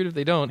do and screwed if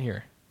they don't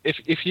here.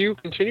 If you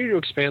continue to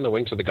expand the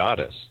Wings of the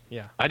Goddess,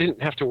 yeah, I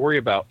didn't have to worry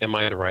about, am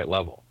I at the right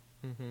level?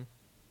 Mm-hmm.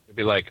 It'd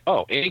be like,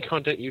 oh, any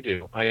content you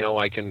do, I know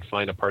I can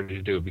find a party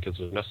to do because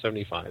there's enough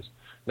 75s.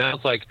 Now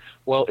it's like,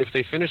 well, if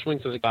they finish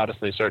Wings of the Goddess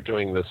and they start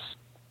doing this...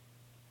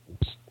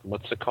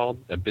 What's it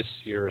called?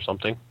 Abyssier or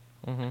something?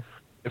 Mm-hmm.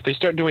 If they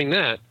start doing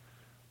that,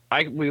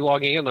 we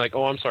logging in like,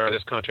 oh, I'm sorry,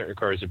 this content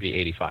requires to be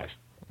 85.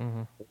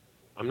 Mm-hmm.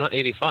 I'm not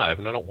 85,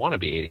 and I don't want to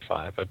be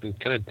 85. I've been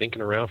kind of dinking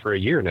around for a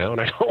year now,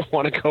 and I don't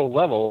want to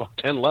go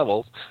 10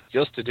 levels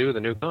just to do the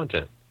new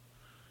content.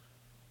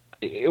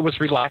 It was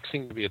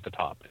relaxing to be at the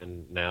top,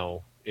 and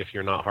now if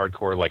you're not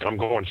hardcore, like I'm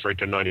going straight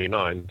to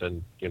 99,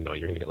 then you're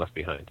going to get left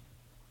behind.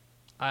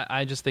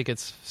 I just think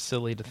it's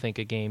silly to think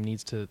a game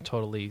needs to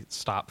totally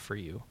stop for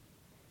you.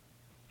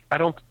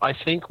 I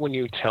think when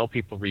you tell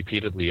people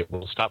repeatedly it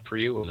will stop for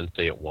you and then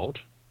say it won't,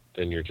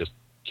 then you're just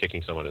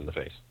kicking someone in the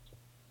face.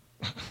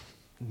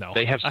 No.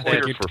 They have said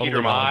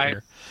for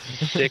 5,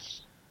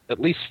 6, at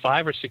least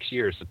 5 or 6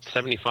 years that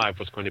 75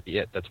 was going to be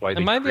it. That's why.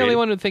 Am I the only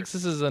one who thinks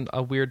this is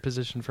a weird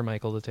position for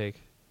Michael to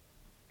take?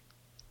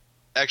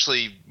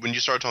 Actually, when you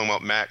started talking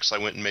about Max, I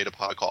went and made a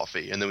pot of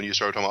coffee, and then when you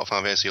started talking about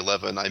Final Fantasy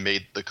XI, I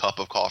made the cup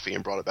of coffee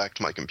and brought it back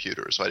to my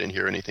computer, so I didn't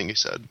hear anything he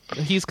said.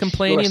 He's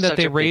complaining that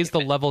they raised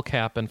the level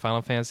cap in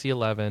Final Fantasy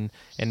XI,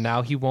 and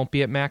now he won't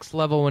be at max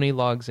level when he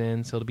logs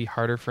in, so it'll be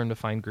harder for him to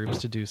find groups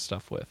to do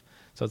stuff with.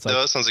 So it's like,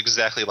 no, that sounds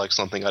exactly like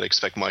something I'd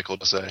expect Michael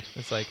to say.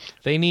 It's like,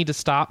 they need to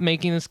stop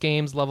making this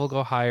game's level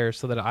go higher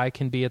so that I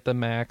can be at the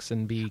max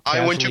and be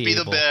casually I want to be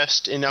able. the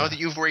best, and now that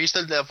you've raised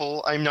the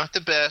level, I'm not the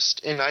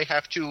best, and I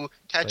have to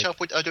catch up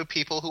with other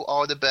people who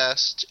are the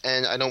best,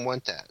 and I don't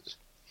want that.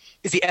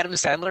 Is he Adam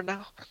Sandler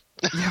now?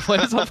 Yeah,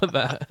 what is up with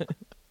that?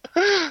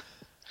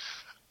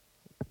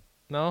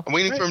 No? I'm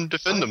waiting for him to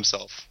defend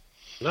himself.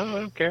 No, I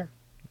don't care.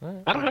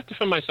 I don't have to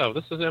defend myself.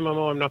 This is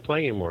MMO I'm not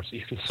playing anymore, so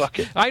you can suck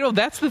it. I know,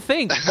 that's the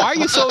thing. Why are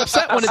you so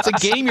upset when it's a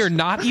game you're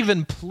not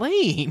even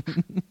playing?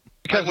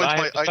 Because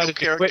I decided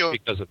to quit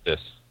because of this.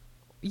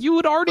 You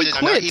would already I'm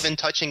quit. not even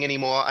touching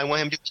anymore. I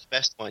want him to be the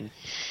best one.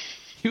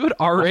 You would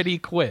already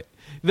quit.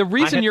 The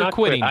reason you're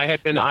quitting... I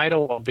had been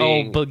idle while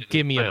being... Oh, but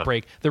give me a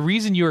break. The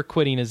reason you're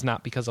quitting is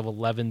not because of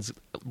 11's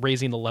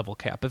raising the level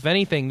cap. If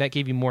anything, that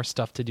gave you more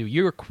stuff to do.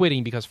 You're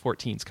quitting because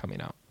 14's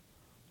coming out.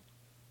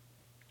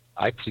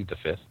 I plead the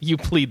fifth. You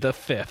plead the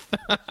fifth.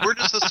 Where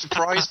does the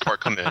surprise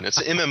part come in? It's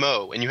an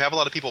MMO, and you have a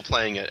lot of people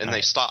playing it, and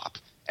they stop.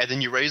 And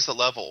then you raise the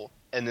level,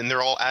 and then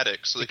they're all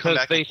addicts, so they come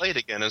back and play it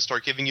again and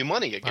start giving you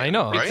money again. I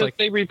know. Right? Because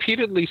they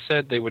repeatedly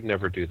said they would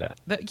never do that.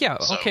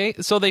 Okay.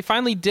 So they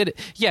finally did it.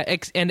 Yeah,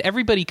 and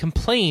everybody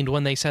complained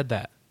when they said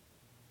that.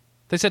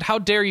 They said, how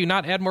dare you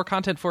not add more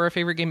content for our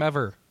favorite game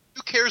ever?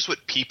 Who cares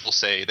what people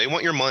say? They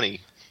want your money.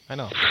 I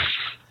know.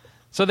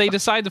 So they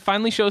decide to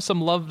finally show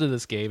some love to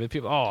this game, and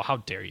people, oh, how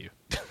dare you?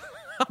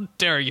 How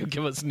dare you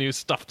give us new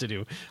stuff to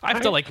do? I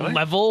have to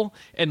level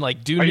and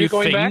do new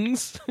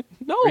things.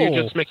 No. Or are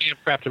you just making up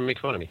crap to make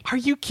fun of me? Are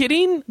you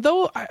kidding?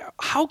 Though,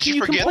 how can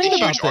you complain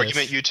about this?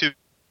 Argument you two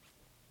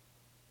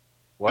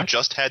what?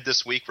 Just had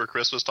this week where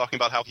Chris was talking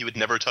about how he would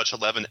never touch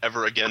 11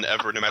 ever again,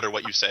 ever, no matter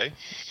what you say.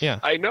 Yeah,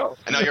 I know.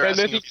 And now you're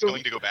asking if he's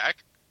going to go back.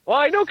 Well,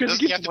 I know because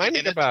he keeps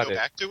whining about it.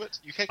 Back to it.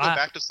 You can't go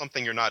back to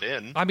something you're not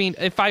in. I mean,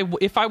 if I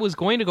was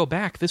going to go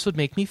back, this would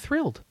make me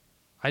thrilled.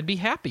 I'd be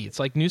happy. It's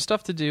like new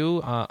stuff to do,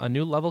 a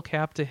new level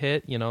cap to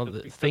hit. You know,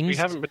 the things. We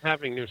haven't been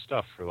having new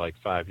stuff for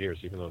 5 years,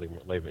 even though they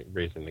weren't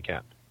raising the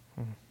cap.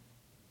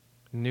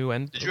 New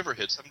end. Did you ever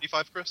hit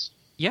 75, Chris?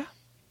 Yeah.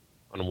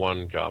 On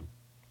one job.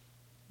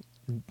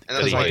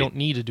 Because I don't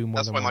need to do more.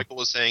 That's than why one. Michael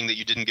was saying that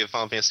you didn't give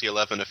Final Fantasy XI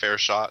a fair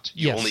shot.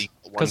 Yes,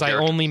 because I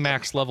only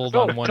max leveled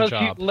on one job.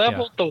 Because he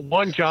leveled the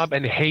one job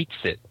and hates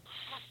it.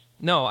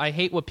 No, I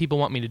hate what people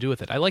want me to do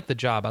with it. I like the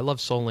job. I love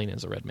soloing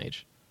as a red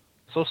mage.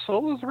 So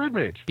solo is a red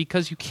mage.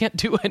 Because you can't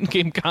do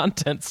endgame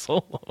content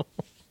solo.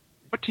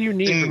 What do you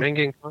need from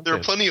endgame content? There are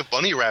plenty of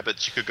bunny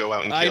rabbits you could go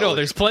out and kill. I know,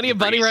 there's plenty of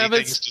bunny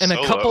rabbits and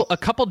solo. a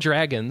couple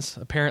dragons,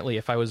 apparently,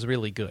 if I was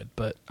really good,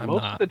 but I'm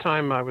Most not. of the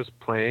time I was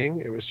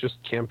playing, it was just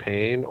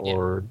campaign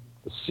or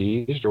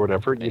Sieged or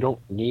whatever. You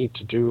don't need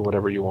to do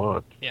whatever you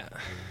want. Yeah.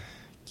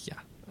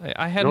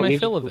 I had my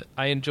fill of it.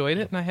 I enjoyed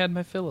it, and I had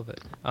my fill of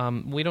it.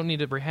 We don't need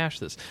to rehash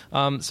this.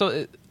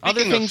 Other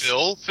things.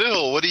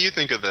 Phil, what do you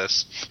think of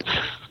this?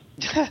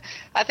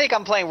 I think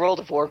I'm playing World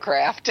of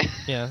Warcraft.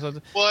 Yeah. So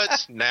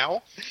what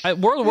now?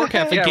 World of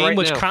Warcraft, a game right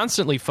which now.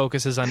 constantly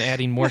focuses on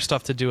adding more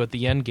stuff to do at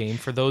the end game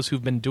for those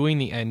who've been doing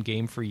the end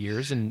game for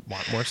years and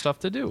want more stuff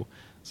to do.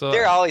 So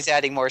They're always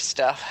adding more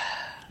stuff.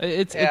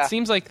 It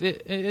seems like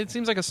it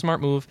seems like a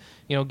smart move.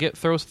 You know,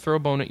 throw a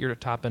bone at your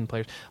top end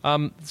players.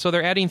 So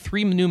they're adding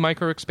 3 new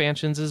micro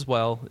expansions as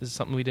well. This is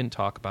something we didn't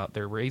talk about.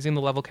 They're raising the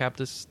level cap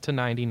to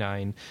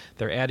 99.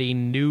 They're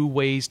adding new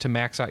ways to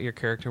max out your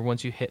character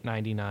once you hit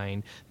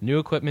 99. New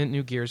equipment,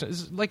 new gears.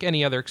 It's like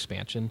any other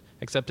expansion,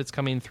 except it's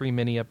coming in 3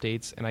 mini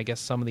updates. And I guess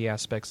some of the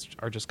aspects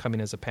are just coming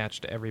as a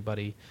patch to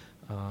everybody.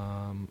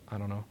 I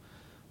don't know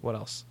what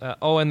else.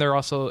 And they're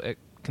also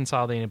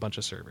consolidating a bunch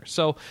of servers.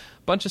 So,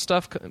 bunch of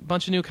stuff,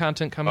 bunch of new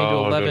content coming to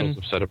 11. I'm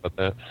upset about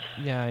that.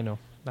 Yeah, I know.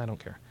 I don't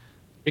care.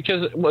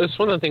 Because it's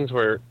one of the things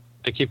where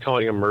they keep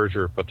calling it a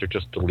merger, but they're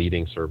just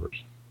deleting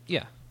servers.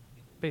 Yeah,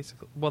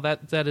 basically. Well,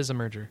 that is a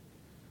merger.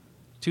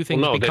 Two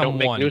things they become don't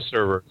make one. new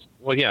servers.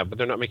 Well, yeah, but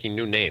they're not making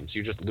new names.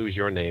 You just lose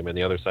your name, and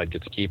the other side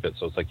gets to keep it,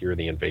 so it's like you're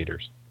the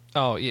invaders.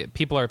 Oh, yeah.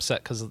 People are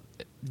upset because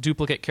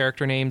duplicate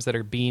character names that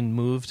are being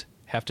moved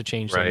have to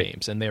change their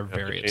names, and they're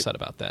very upset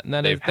about that. And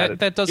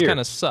that does kind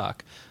of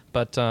suck.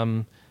 But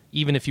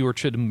even if you were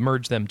to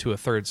merge them to a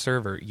third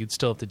server, you'd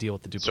still have to deal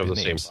with the duplicate names.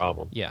 So the same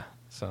problem. Yeah.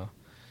 So,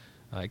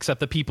 except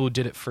the people who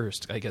did it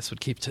first, I guess, would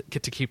get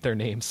to keep their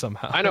names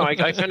somehow. I know. I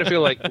kind of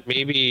feel like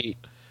maybe,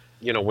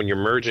 when you're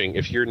merging,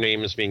 if your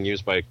name is being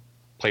used by a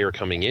player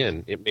coming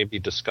in, it may be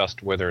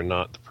discussed whether or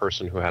not the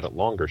person who had it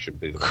longer should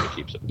be the one who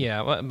keeps it.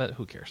 Yeah, well, but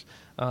who cares?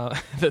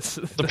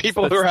 The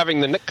people who are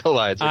having the Nick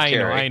collides.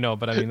 I know,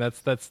 but I mean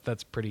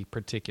that's pretty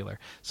particular.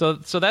 So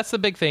that's the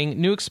big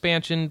thing. New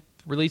expansion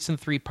released in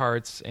 3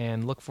 parts,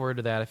 and look forward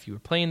to that if you were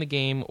playing the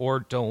game, or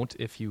don't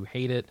if you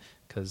hate it,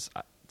 because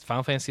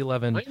Final Fantasy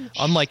XI,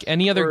 unlike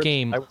any other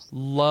game,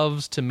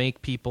 loves to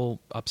make people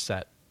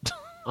upset.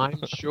 I'm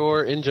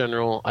sure, in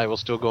general, I will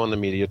still go on the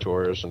media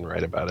tours and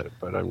write about it,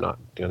 but I'm not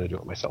going to do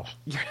it myself.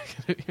 You're not going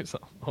to do it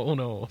yourself. Oh,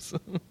 no.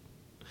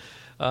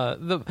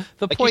 The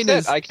like point you said,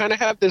 is, I kind of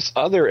have this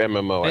other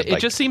MMO. It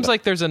just seems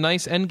like there's a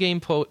nice end game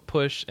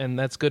push, and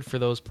that's good for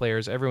those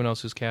players. Everyone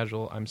else who's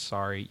casual, I'm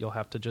sorry, you'll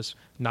have to just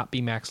not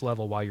be max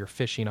level while you're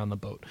fishing on the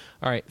boat.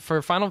 All right,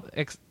 for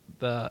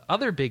the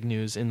other big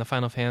news in the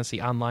Final Fantasy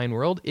Online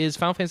world is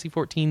Final Fantasy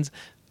XIV's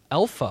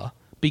alpha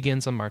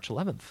begins on March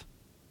 11th.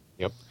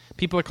 Yep.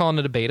 People are calling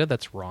it a beta.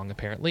 That's wrong.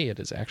 Apparently, it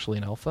is actually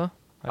an alpha.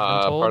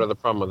 Part of the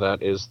problem with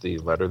that is the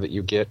letter that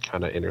you get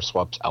kind of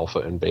interswaps alpha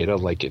and beta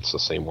like it's the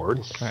same word.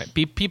 All right.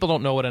 People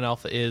don't know what an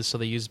alpha is, so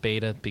they use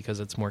beta because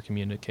it's more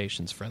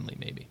communications friendly.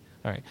 Maybe.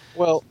 All right.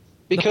 Well,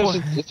 because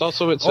it's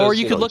also it says, or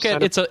you could look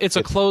at it's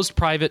a closed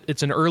private.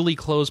 It's an early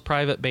closed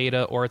private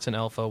beta, or it's an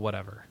alpha,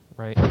 whatever.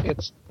 Right.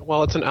 It's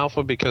an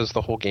alpha because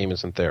the whole game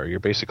isn't there. You're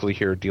basically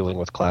here dealing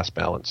with class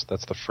balance.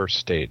 That's the first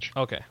stage.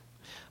 Okay.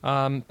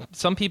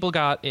 Some people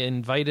got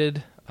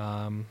invited.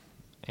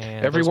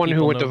 And everyone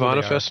who went to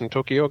VanaFest in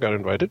Tokyo got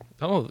invited.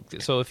 Oh,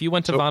 so if you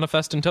went to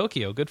VanaFest in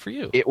Tokyo, good for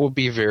you. It will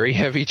be very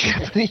heavy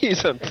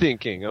Japanese, I'm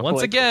thinking.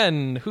 Once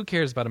again, who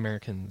cares about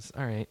Americans?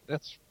 All right.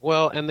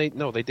 And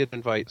they did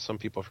invite some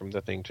people from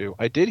the thing too.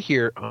 I did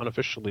hear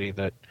unofficially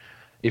that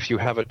if you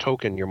have a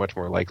token, you're much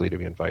more likely to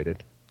be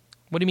invited.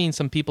 What do you mean,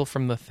 some people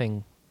from the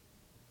thing?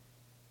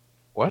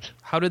 What?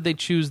 How did they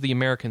choose the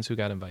Americans who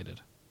got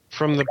invited?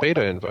 From the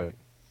beta invite.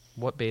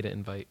 What beta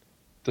invite?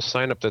 The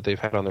sign up that they've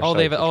had on their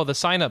site. The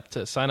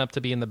sign up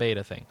to be in the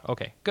beta thing.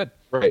 Okay, good.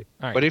 Right.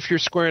 All right. But if your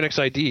Square Enix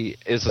ID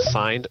is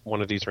assigned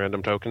one of these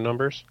random token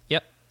numbers,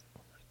 yep,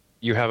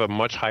 you have a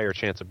much higher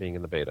chance of being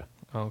in the beta.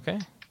 Okay,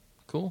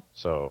 cool.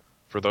 So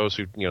for those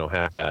who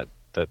have that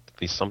at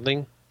least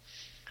something,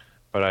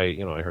 but I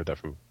heard that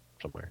from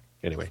somewhere.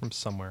 Anyway, from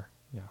somewhere,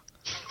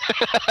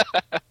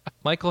 yeah.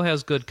 Michael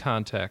has good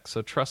contacts,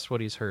 so trust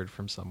what he's heard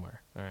from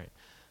somewhere. All right,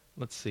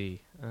 let's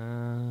see.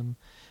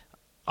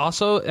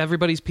 Also,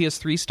 everybody's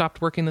PS3 stopped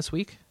working this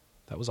week.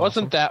 That was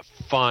awesome. Wasn't that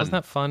fun? Wasn't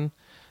that fun?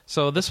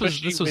 So this was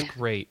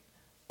great.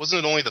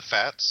 Wasn't it only the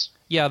Fats?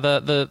 Yeah,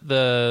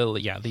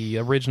 the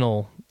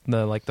original,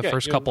 the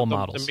first couple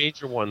models. The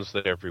major ones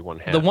that everyone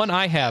has. The one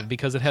I have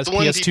because it has the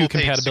one PS2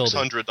 compatibility.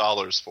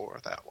 $600 for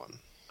that one.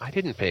 I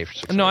didn't pay for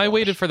 $600. No, I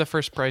waited for the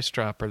first price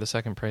drop or the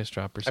second price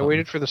drop or something. I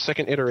waited for the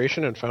second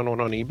iteration and found one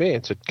on eBay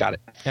and said, got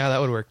it. Yeah,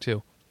 that would work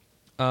too.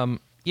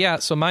 Yeah,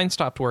 so mine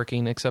stopped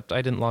working, except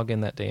I didn't log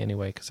in that day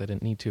anyway because I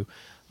didn't need to.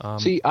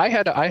 See, I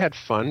had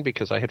fun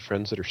because I had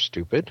friends that are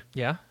stupid.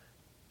 Yeah?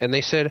 And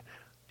they said,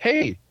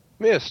 hey,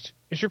 Mist,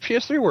 is your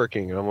PS3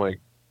 working? And I'm like,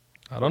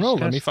 I don't know.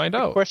 Let me find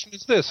out. The question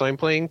is this. I'm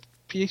playing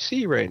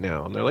PC right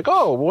now. And they're like,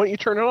 oh, why don't you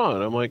turn it on?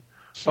 And I'm like,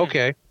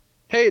 okay.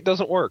 Hey, it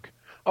doesn't work.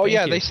 Oh, Thank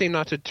yeah, you. They say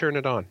not to turn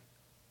it on.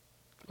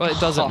 Well, it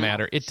doesn't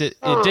matter. It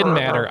didn't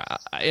matter.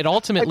 It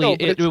ultimately,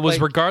 it was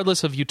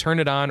regardless of you turn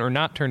it on or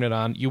not turn it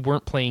on, you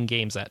weren't playing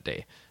games that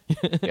day.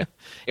 Yeah.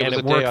 And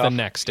it worked the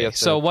next day.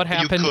 So what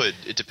happened? You could.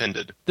 It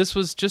depended. This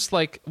was just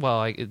like,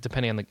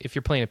 depending on if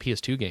you're playing a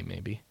PS2 game,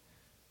 maybe.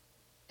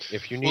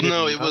 If you needed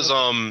it was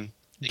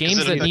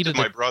games that needed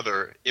my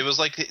brother. It was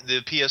like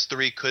the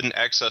PS3 couldn't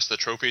access the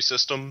trophy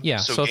system. Yeah,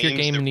 so if your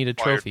game needed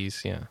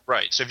trophies, yeah.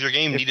 Right, so if your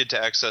game needed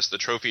to access the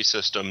trophy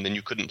system, then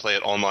you couldn't play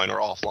it online or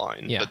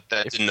offline. Yeah. But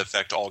that didn't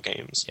affect all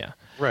games. Yeah.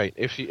 Right.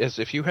 If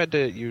you had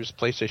to use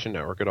PlayStation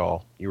Network at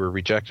all, you were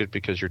rejected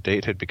because your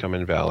date had become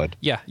invalid.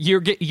 Yeah,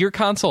 your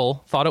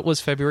console thought it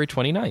was February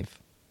 29th.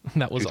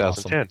 That was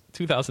 2010. awesome.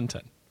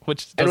 2010.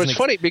 Which and it was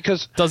funny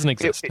because doesn't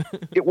exist.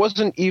 It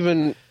wasn't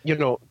even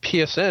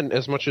PSN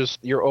as much as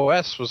your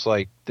OS was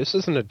like, this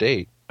isn't a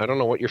date. I don't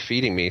know what you're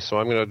feeding me, so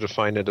I'm going to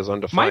define it as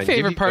undefined. My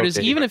favorite part is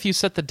even if you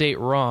set the date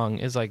wrong,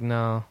 is like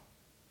no.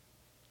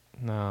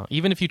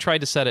 Even if you tried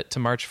to set it to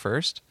March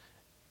 1st,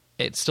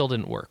 it still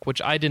didn't work, which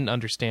I didn't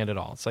understand at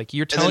all. It's like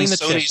you're telling the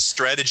Sony's chip.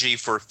 strategy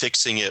for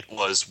fixing it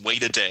was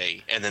wait a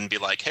day and then be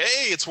like,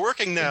 "Hey, it's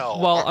working now."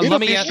 Well, let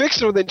me fix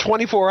it within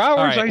 24 hours.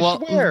 All right,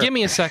 I swear. Give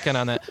me a second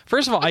on that.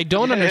 First of all, I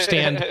don't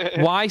understand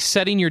why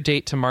setting your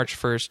date to March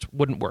 1st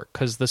wouldn't work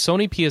because the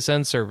Sony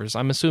PSN servers,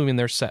 I'm assuming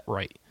they're set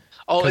right.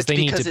 Oh, it's they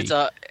because need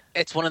to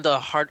it's one of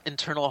the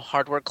internal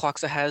hardware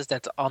clocks it has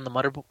that's on the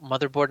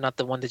motherboard, not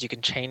the one that you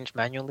can change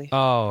manually.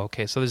 Oh,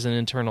 okay. So there's an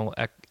internal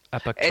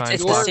epoch time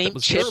it's clock the same that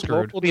was chip.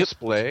 screwed. Local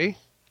display.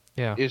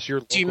 Yeah. Is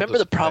your Do you remember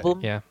the problem?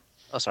 Yeah.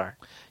 Oh, sorry.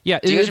 Yeah,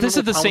 Do you guys this is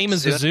remember the the same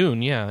as the problem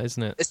Zune, yeah,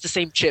 isn't it? It's the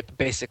same chip,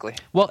 basically.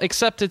 Well,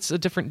 except it's a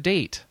different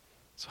date.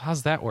 So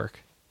how's that work?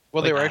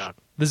 Well, they were actually...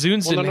 The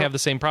Zunes didn't have the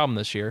same problem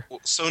this year.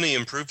 Well, Sony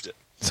improved it.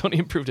 Sony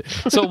improved it.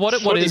 So what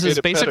is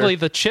basically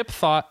the chip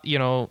thought,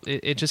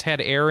 it just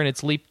had error in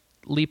its leap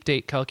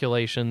date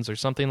calculations or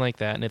something like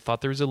that, and it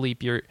thought there was a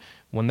leap year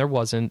when there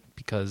wasn't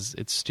because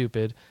it's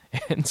stupid.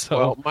 And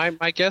so, well,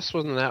 my guess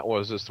when that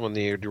was when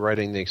they were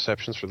writing the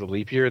exceptions for the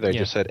leap year, they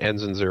just said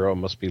ends in 0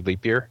 must be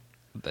leap year.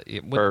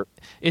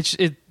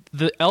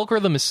 the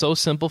algorithm is so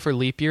simple for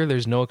leap year.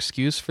 There's no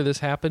excuse for this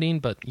happening.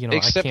 But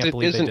except I can't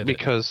believe they isn't did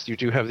because you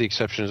do have the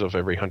exceptions of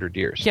every 100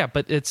 years. Yeah,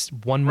 but it's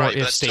one more Right,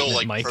 if that's still statement,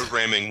 like Mike.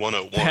 programming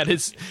 101. That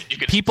is You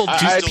could- people do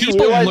I people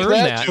realize learn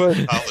that,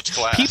 that. college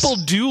class. People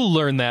do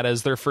learn that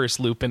as their first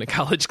loop in a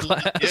college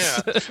class.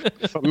 Yeah.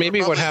 But maybe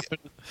what Probably- happened?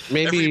 Every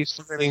Maybe programming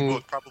something.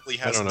 book probably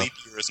I has don't know. leap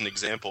year as an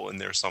example in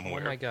there Oh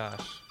somewhere. my gosh.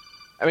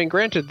 I mean,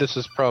 granted, this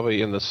is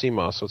probably in the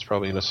CMOS, so it's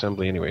probably in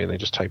assembly anyway, and they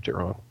just typed it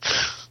wrong.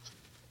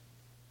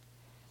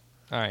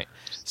 All right.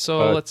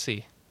 So let's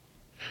see.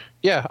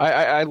 Yeah,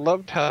 I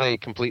loved how they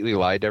completely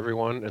lied to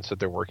everyone and said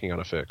they're working on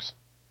a fix.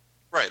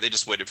 Right, they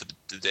just waited for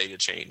the day to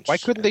change. Why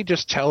couldn't they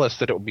just tell us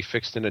that it would be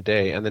fixed in a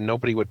day, and then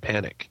nobody would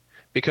panic?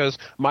 Because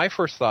my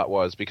first thought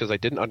was, because I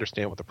didn't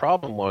understand what the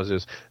problem was,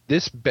 is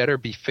this better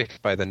be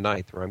fixed by the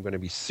 9th, or I'm going to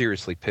be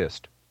seriously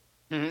pissed.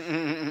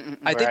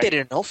 I think they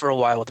didn't know for a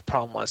while what the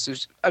problem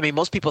was.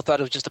 Most people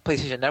thought it was just the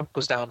PlayStation Network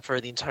was down for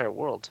the entire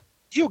world.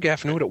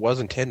 GeoGaf knew what it was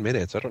in 10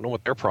 minutes. I don't know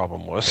what their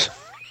problem was.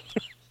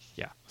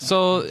 Yeah.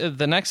 So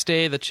the next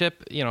day, the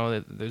chip,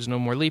 there's no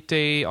more leap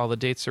day. All the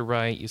dates are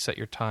right. You set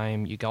your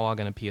time. You log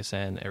in a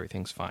PSN.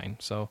 Everything's fine.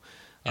 So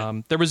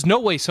there was no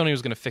way Sony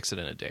was going to fix it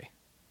in a day.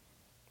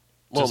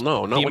 Well, Just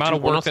no. The amount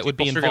of work that would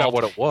be figured involved. out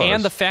what it was.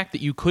 And the fact that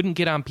you couldn't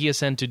get on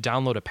PSN to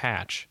download a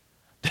patch.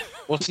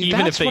 Well, see,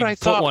 Even that's if they what I put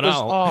thought one was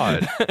out.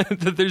 odd.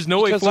 That there's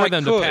no way Because for I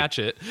them could. to patch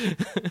it.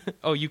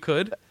 Oh, you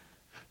could?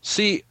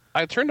 See,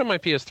 I turned on my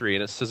PS3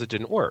 and it says it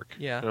didn't work.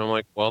 Yeah. And I'm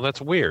like, well,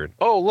 that's weird.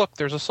 Oh, look,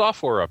 there's a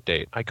software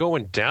update. I go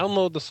and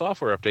download the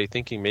software update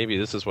thinking maybe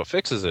this is what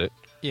fixes it.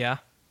 Yeah.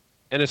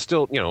 And it's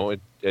still,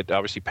 it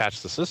obviously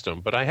patched the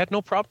system, but I had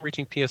no problem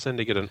reaching PSN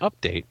to get an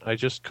update. I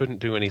just couldn't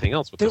do anything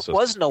else with the There system.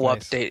 was no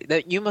Nice. update.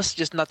 That you must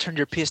just not turn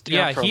your PS3 on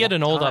Yeah, for a he had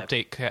an long old time.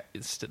 update that he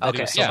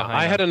Okay. was still Yeah, behind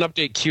I on. had an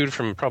update queued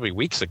from probably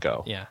weeks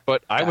ago. Yeah.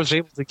 But I was Gotcha.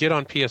 able to get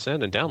on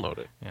PSN and download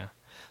it. Yeah.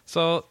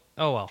 So,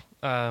 oh well.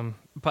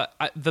 But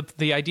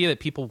the idea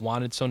that people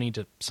wanted Sony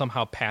to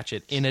somehow patch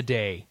it in a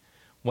day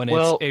when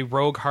Well, it's a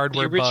rogue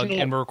hardware the bug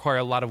original- and will require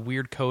a lot of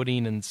weird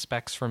coding and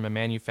specs from a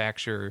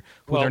manufacturer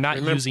who Well, they're not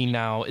remember- using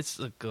now, it's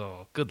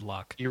good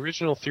luck. The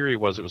original theory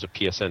was it was a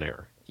PSN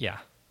error, Yeah.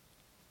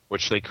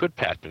 which they could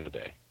patch in a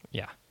day.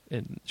 Yeah.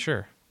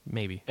 Sure.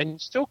 Maybe. And you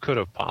still could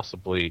have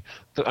possibly.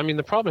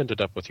 The problem ended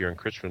up with your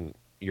encryption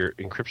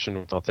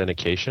with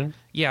authentication.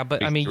 Yeah, but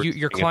Because your we're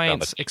doing it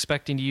client's valid.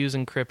 expecting to use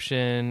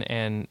encryption,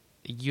 and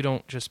you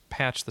don't just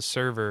patch the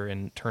server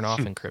and turn off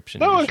encryption.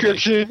 No usually.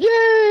 encryption!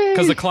 Yay!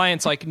 Because the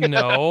client's like,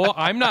 no,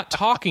 I'm not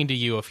talking to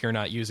you if you're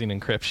not using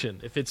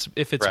encryption. If it's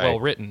Right. well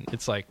written,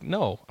 it's like,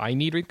 no, I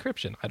need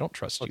encryption. I don't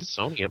trust Well, you. it's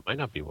Sony, it might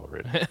not be well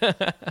written.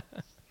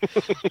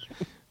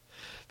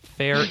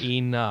 Fair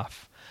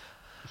enough.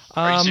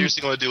 Are you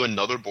seriously going to do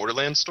another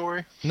Borderlands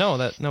story? No,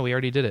 we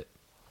already did it.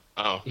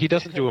 Oh. He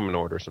doesn't do them in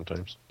order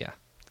sometimes. Yeah,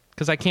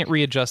 because I can't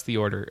readjust the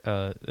order.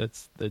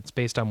 It's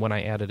based on when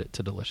I added it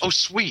to Delicious. Oh,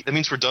 sweet. That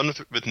means we're done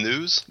with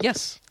news?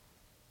 Yes.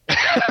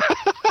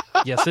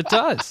 Yes, it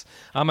does.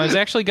 I was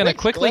actually going to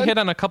quickly hit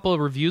on a couple of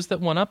reviews that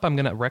went up. I'm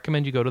going to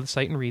recommend you go to the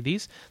site and read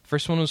these. The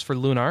first one was for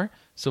Lunar,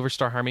 Silver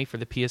Star Harmony for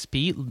the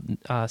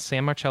PSP.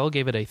 Sam Marcello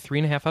gave it a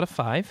 3.5 out of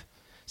 5.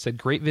 Said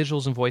great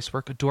visuals and voice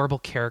work, adorable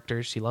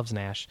characters. She loves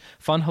Nash.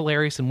 Fun,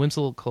 hilarious, and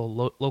whimsical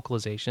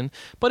localization,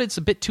 but it's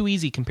a bit too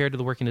easy compared to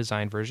the working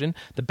design version.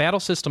 The battle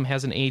system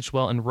hasn't aged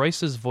well, and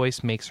Royce's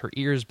voice makes her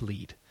ears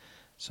bleed.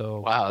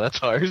 So Wow, that's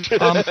hard.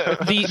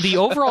 the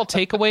overall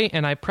takeaway,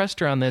 and I pressed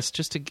her on this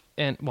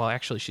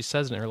actually she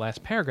says it in her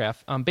last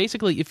paragraph.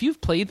 Basically, if you've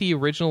played the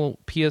original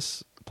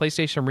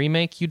PlayStation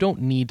remake, you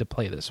don't need to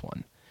play this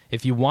one.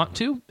 If you want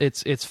to,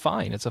 it's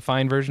fine. It's a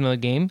fine version of the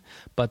game,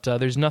 but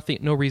there's no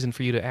reason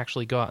for you to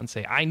actually go out and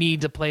say, I need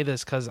to play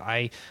this because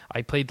I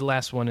played the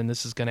last one and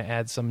this is going to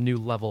add some new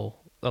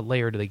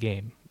layer to the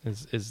game.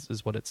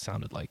 Is what it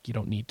sounded like. You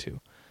don't need to.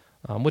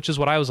 Which is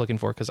what I was looking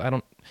for, because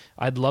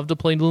I'd love to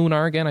play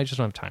Lunar again. I just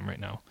don't have time right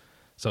now.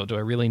 So do I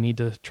really need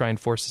to try and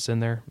force this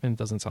in there? And it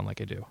doesn't sound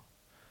like I do.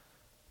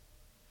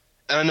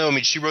 And I know,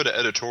 she wrote an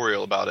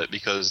editorial about it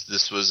because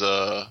this was,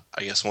 I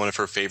guess, one of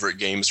her favorite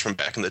games from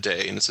back in the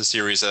day. And it's a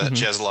series that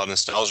she has a lot of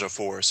nostalgia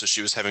for. So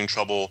she was having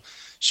trouble.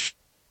 She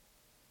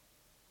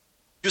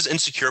was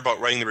insecure about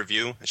writing the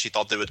review, and she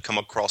thought that it would come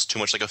across too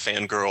much like a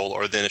fangirl,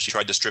 or then if she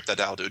tried to strip that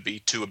out, it would be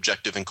too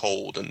objective and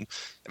cold. And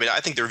I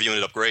think the review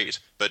ended up great,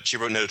 but she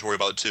wrote an editorial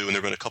about it too, and there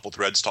have been a couple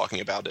threads talking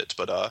about it.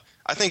 But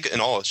I think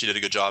in all, she did a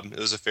good job. It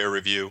was a fair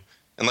review.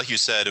 And like you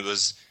said, it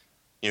was,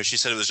 she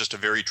said it was just a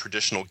very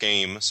traditional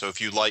game. So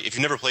if you've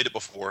never played it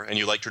before and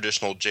you like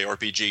traditional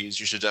JRPGs,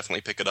 you should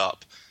definitely pick it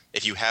up.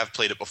 If you have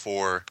played it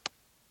before,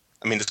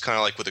 it's kind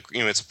of like with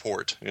it's a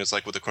port. It's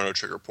like with the Chrono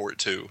Trigger port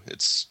too.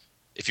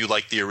 If you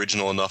like the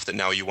original enough that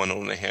now you want to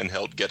own a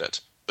handheld, get it.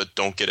 But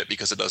don't get it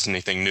because it does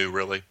anything new,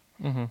 really.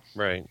 Mm-hmm.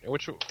 Right,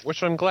 which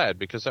I'm glad,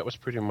 because that was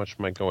pretty much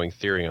my going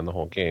theory on the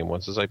whole game.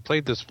 I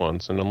played this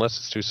once, and unless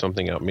it's do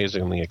something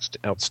amazingly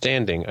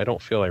outstanding, I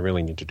don't feel I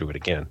really need to do it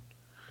again.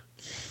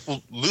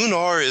 Well,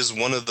 Lunar is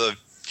one of the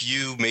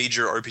few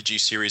major RPG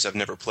series I've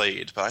never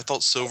played, but I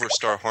thought Silver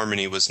Star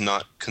Harmony was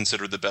not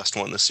considered the best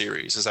one in the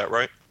series. Is that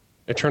right?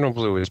 Eternal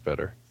Blue is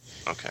better.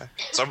 Okay,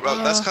 so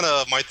that's kind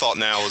of my thought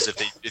now. Is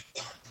if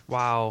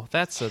Wow,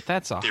 that's a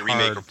they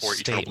remake hard or port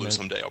Eternal Blue statement.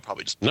 someday, I'll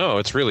probably just. No,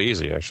 it's really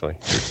easy, actually.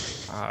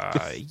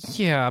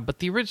 Yeah, but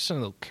the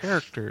original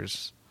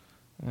characters.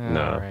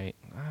 No. All right,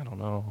 I don't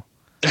know.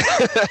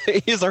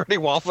 He's already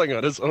waffling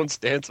on his own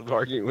stance of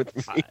arguing with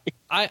me.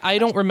 I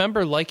don't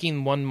remember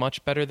liking one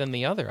much better than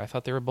the other. I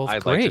thought they were both I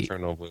great. liked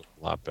Eternal Blue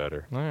a lot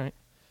better. All right.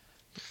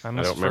 I I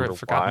must don't have remember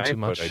forgotten why, too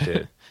much. but I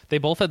did. They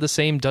both had the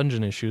same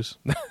dungeon issues.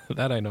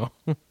 That I know.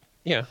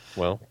 Yeah,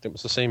 well, it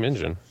was the same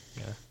engine.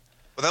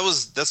 Well,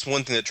 that's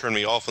one thing that turned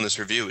me off on this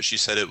review. Is she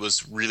said it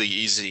was really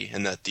easy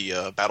and that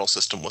the battle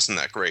system wasn't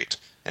that great.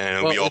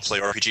 And Well, we all it's- play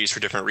RPGs for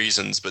different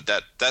reasons, but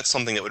that's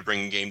something that would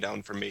bring a game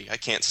down for me. I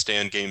can't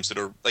stand games that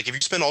are like if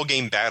you spend all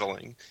game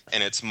battling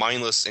and it's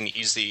mindless and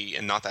easy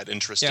and not that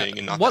interesting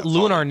and not what that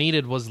Lunar fun.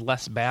 needed was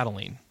less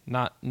battling,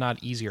 not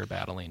easier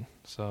battling.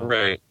 So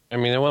Right. I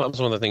mean, that was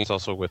one of the things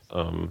also with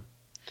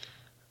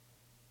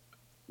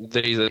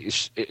did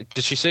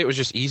she say it was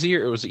just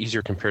easier, or it was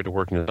easier compared to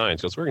Working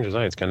Designs? Because Working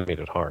Designs kind of made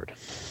it hard.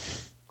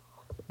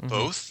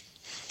 Both.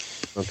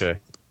 Okay.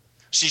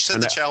 She said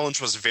And the that- challenge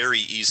was very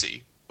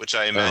easy, which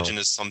I imagine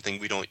is something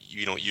you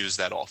don't use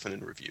that often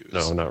in reviews.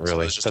 No, not So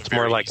really. it's just a That's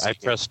more very like easy I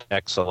game. pressed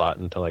X a lot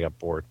until I got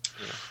bored.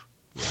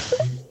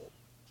 it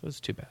was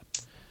too bad.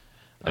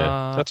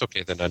 That's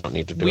okay, then I don't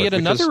need to do it. We had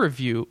because- another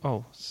review.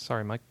 Oh,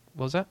 sorry, Mike.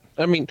 What was that?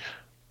 I mean,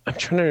 I'm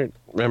trying to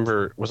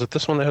remember. Was it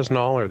this one that has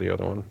null or the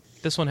other one?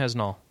 This one has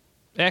null.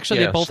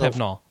 Actually, Yeah, they both so- have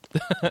null.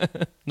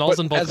 Null's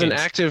in both as an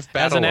games. active As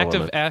battle an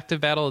element.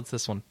 active battle, it's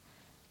this one.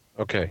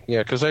 Okay, yeah,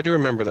 because I do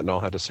remember that null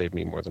had to save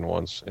me more than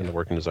once in the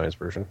Working Designs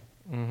version.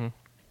 Mm-hmm.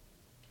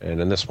 And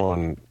in this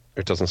one,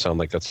 it doesn't sound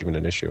like that's even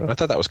an issue. And I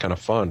thought that was kind of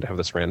fun to have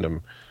this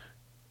random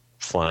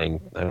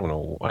flying. I don't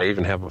know. I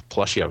even have a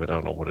plushie of it. I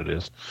don't know what it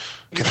is.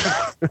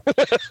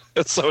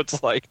 So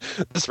it's like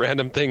this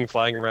random thing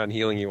flying around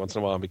healing you once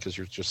in a while because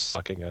you're just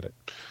sucking at it.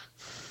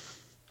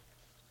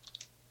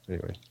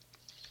 Anyway.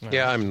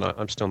 Yeah,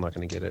 I'm still not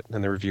going to get it.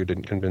 And the review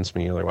didn't convince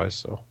me otherwise,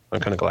 so I'm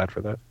kind of glad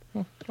for that.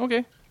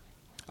 Okay.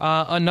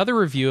 Another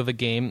review of a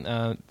game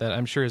that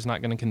I'm sure is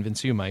not going to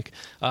convince you, Mike,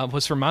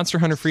 was for Monster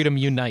Hunter Freedom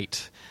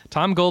Unite.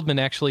 Tom Goldman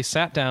actually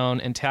sat down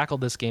and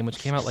tackled this game, which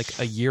came out like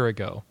a year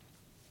ago.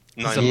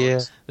 Nine Yeah.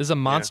 months. This is a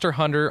Monster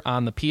Hunter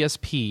on the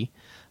PSP.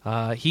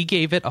 He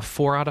gave it a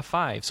 4 out of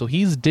 5, so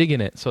he's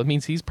digging it. So it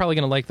means he's probably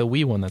going to like the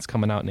Wii one that's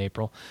coming out in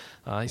April.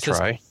 He says,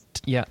 Try.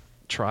 Yeah,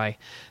 try. It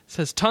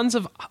says tons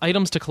of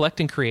items to collect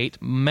and create,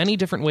 many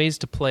different ways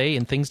to play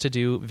and things to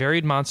do,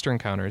 varied monster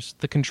encounters.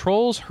 The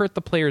controls hurt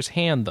the player's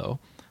hand, though.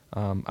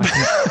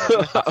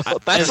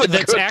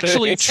 That's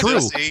actually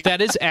true. See?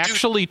 That is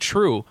actually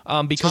true.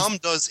 Because Tom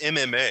does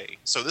MMA,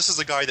 so this is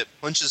a guy that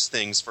punches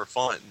things for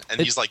fun, and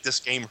he's like, "This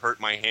game hurt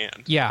my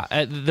hand." yeah,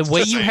 the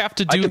way you have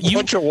to I do can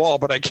punch a wall,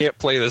 but I can't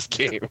play this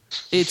game.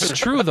 it's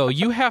true though.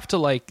 You have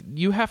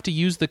to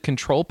use the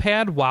control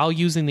pad while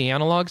using the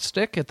analog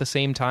stick at the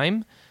same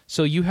time.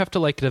 So you have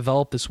to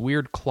develop this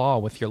weird claw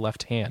with your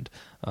left hand.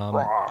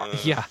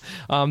 Yeah.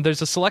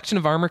 There's a selection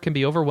of armor can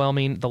be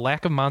overwhelming. The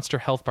lack of monster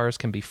health bars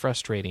can be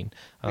frustrating.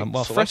 Well,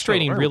 selection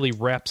frustrating of armor. really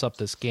wraps up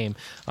this game.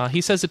 He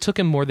says it took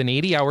him more than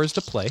 80 hours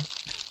to play.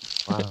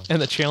 Wow.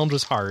 And the challenge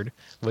was hard,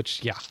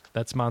 which, yeah,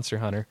 that's Monster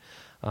Hunter.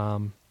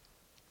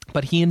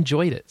 But he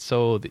enjoyed it.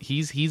 So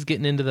he's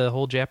getting into the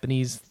whole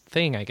Japanese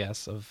thing, I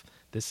guess, of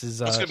this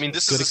is I mean,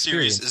 this good is a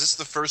series. experience. Is this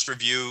the first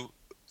review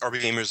RP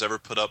Gamers ever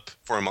put up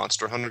for a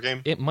Monster Hunter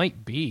game? It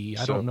might be.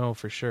 I So- don't know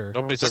for sure.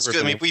 Nobody's That's ever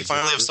good. I mean, been- we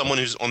finally have someone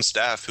who's on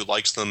staff who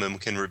likes them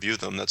and can review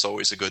them. That's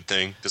always a good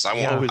thing. Because I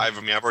won't. Yeah.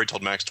 I've already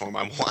told Max Storm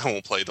I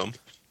won't play them.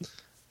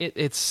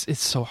 It's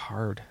so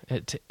hard.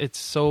 It's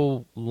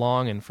so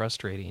long and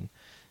frustrating.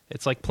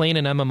 It's like playing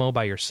an MMO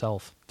by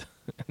yourself.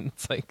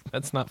 It's like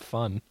that's not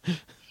fun.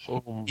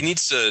 He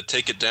needs to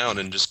take it down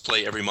and just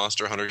play every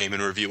Monster Hunter game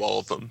and review all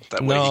of them.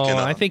 That way No, he can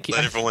I think-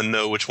 let everyone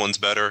know which one's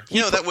better.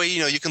 That way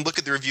you can look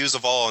at the reviews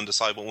of all and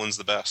decide what one's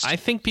the best. I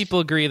think people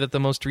agree that the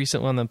most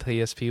recent one, the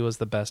PSP, was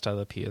the best out of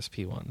the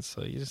PSP ones.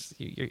 So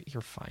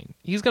you're fine.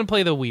 He's going to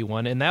play the Wii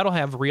one, and that'll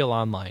have real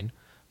online.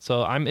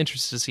 So I'm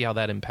interested to see how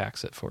that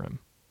impacts it for him.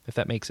 If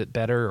that makes it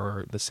better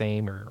or the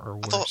same or I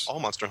worse. thought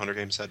all Monster Hunter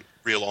games had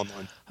real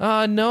online.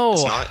 No.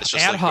 It's not. It's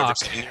just ad like hoc. whoever's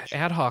senior.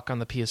 Ad hoc on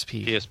the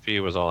PSP.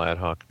 PSP was all ad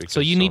hoc. Because So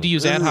you need to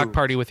use ad hoc Ooh.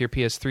 party with your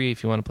PS3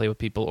 if you want to play with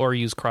people, or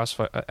use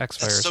Xfire or That's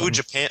so something.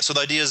 Japan. So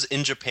the idea is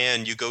in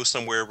Japan, you go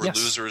somewhere where Yes.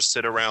 losers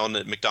sit around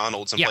at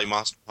McDonald's and Yeah. play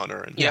Monster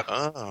Hunter. And, Yeah.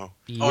 Oh,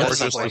 Yeah. that Or sounds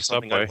just like like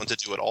something I Subway. want to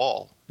do at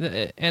all.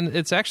 And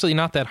it's actually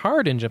not that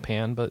hard in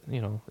Japan, but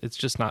it's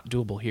just not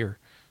doable here.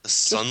 The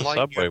sunlight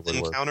Subway you would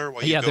work. encounter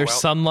while you Yeah, go there's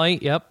out.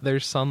 sunlight. Yep,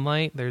 there's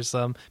sunlight. There's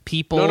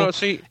people. No,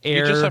 see,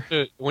 air. you just have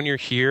to, when you're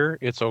here,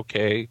 it's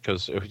okay,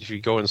 because if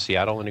you go in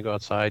Seattle and you go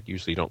outside, you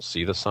usually don't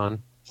see the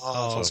sun.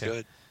 Oh, that's okay.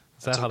 good.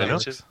 Is that how okay,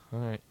 that too. works? All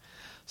right.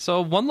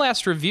 So one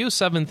last review,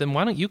 Seventh, and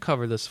why don't you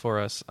cover this for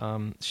us?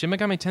 Shin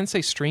Megami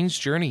Tensei Strange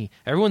Journey.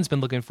 Everyone's been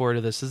looking forward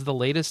to this. This is the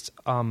latest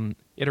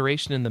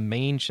iteration in the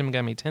main Shin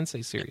Megami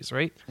Tensei series,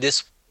 right?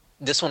 This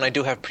one I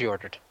do have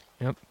pre-ordered.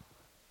 Yep.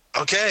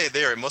 Okay,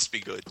 there, it must be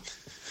good.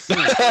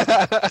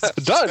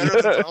 Done.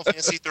 Better than Final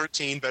Fantasy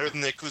 13, better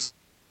than Yakuza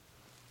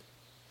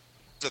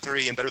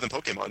 3, and better than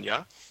Pokemon,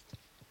 yeah?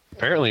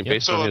 Apparently,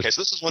 based So, on okay, his...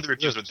 so this is one of the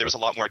reviews, but there was a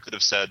lot more I could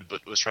have said,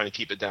 but was trying to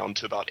keep it down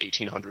to about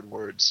 1,800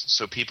 words.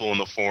 So people in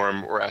the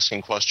forum were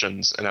asking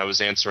questions, and I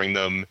was answering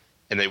them,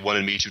 and they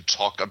wanted me to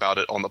talk about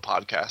it on the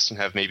podcast and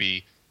have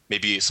maybe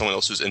someone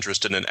else who's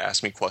interested in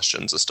ask me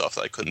questions of stuff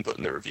that I couldn't put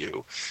in the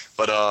review.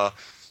 But,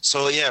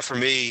 so yeah, for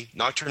me,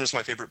 Nocturne is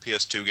my favorite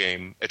PS2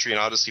 game. Etrian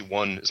Odyssey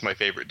 1 is my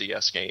favorite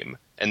DS game.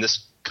 And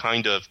this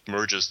kind of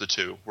merges the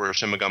two, where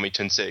Shin Megami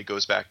Tensei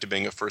goes back to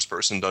being a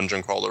first-person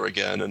dungeon crawler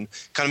again, and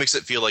kind of makes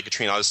it feel like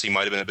Etrian Odyssey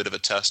might have been a bit of a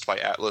test by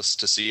Atlus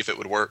to see if it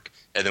would work.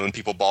 And then when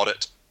people bought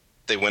it,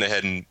 they went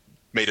ahead and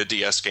made a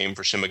DS game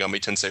for Shin Megami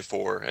Tensei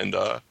 4 and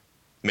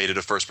made it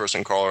a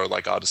first-person crawler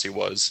like Odyssey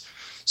was.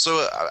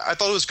 So I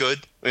thought it was good.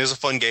 It was a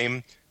fun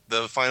game.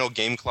 The final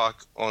game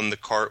clock on the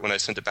cart when I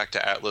sent it back to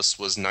Atlus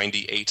was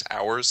 98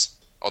 hours,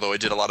 although I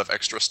did a lot of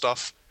extra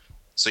stuff.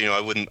 So,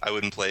 I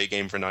wouldn't play a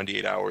game for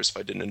 98 hours if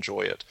I didn't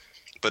enjoy it.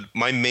 But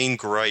my main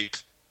gripe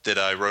that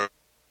I wrote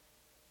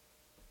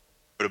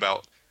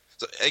about,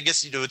 so I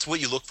guess, it's what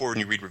you look for when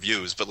you read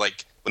reviews, but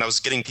like when I was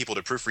getting people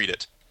to proofread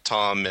it,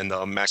 Tom and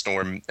Max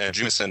Norm and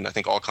Jumison, I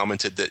think, all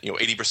commented that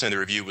 80% of the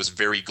review was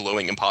very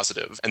glowing and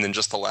positive, and then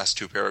just the last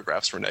 2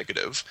 paragraphs were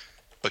negative.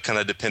 But kind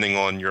of depending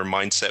on your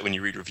mindset when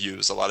you read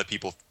reviews, a lot of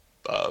people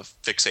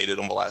fixated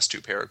on the last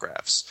 2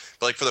 paragraphs.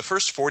 But like for the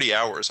first 40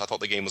 hours, I thought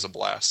the game was a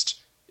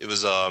blast. It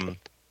was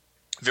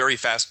very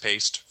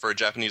fast-paced for a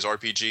Japanese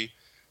RPG.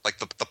 Like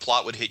the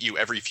plot would hit you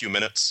every few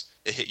minutes.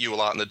 It hit you a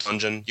lot in the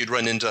dungeon. You'd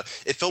run into...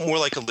 It felt more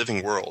like a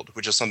living world,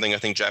 which is something I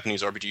think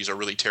Japanese RPGs are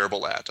really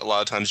terrible at. A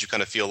lot of times you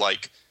kind of feel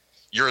like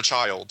you're a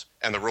child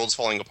and the world's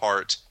falling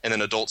apart, and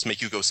then adults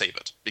make you go save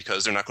it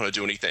because they're not going to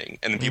do anything.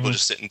 And then people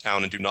just sit in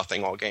town and do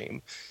nothing all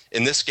game.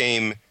 In this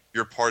game,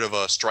 you're part of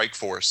a strike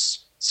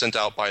force sent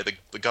out by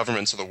the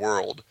governments of the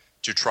world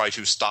to try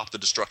to stop the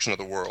destruction of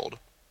the world.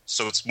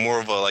 So it's more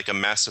of a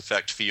Mass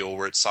Effect feel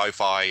where it's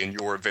sci-fi and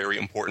you're a very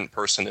important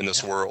person in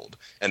this world.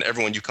 And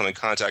everyone you come in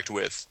contact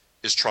with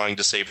is trying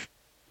to save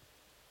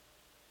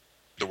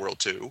the world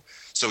too.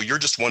 So you're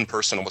just one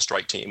person on the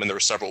strike team, and there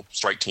are several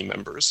strike team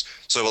members.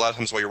 So a lot of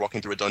times while you're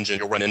walking through a dungeon,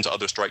 you'll run into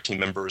other strike team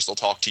members. They'll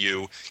talk to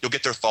you. You'll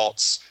get their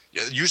thoughts.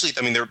 Usually,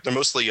 they're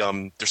mostly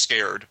they're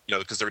scared,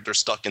 because they're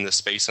stuck in this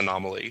space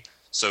anomaly.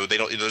 So they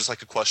don't. There's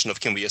like a question of,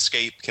 can we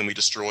escape? Can we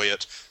destroy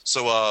it?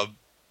 So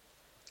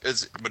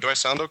but do I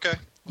sound okay?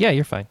 Yeah,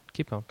 you're fine.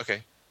 Keep going.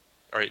 Okay.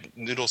 All right.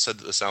 Noodle said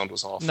that the sound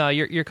was off. No,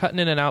 you're cutting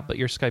in and out, but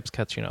your Skype's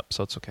catching up,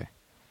 so it's okay.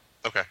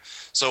 Okay.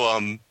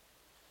 So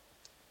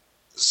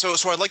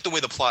So I liked the way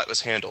the plot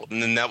was handled,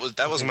 and then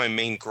that was my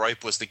main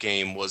gripe. Was the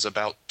game was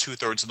about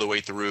 2/3 of the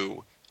way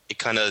through, it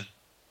kind of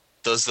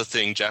does the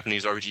thing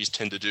Japanese RPGs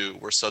tend to do,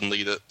 where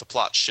suddenly the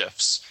plot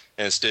shifts,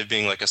 and instead of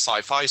being like a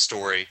sci-fi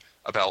story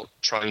about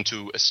trying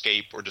to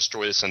escape or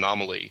destroy this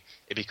anomaly,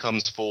 it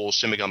becomes full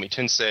Shin Megami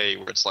Tensei,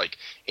 where it's like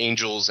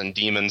angels and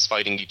demons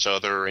fighting each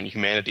other and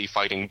humanity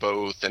fighting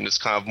both, and it's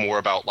kind of more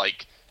about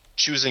like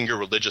choosing your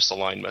religious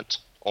alignment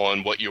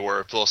on what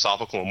your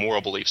philosophical and moral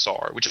beliefs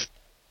are, which is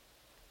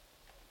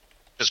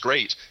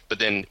great, but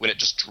then when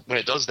it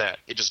does that,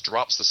 it just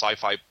drops the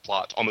sci-fi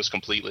plot almost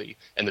completely,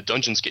 and the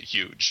dungeons get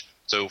huge.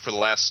 So for the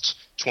last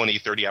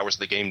 20-30 hours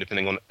of the game,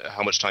 depending on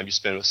how much time you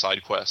spend with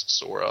side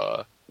quests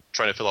or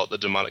trying to fill out the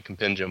demonic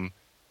compendium,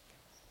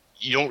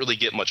 you don't really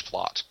get much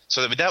plot.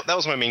 So that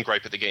was my main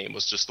gripe at the game,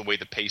 was just the way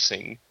the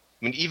pacing.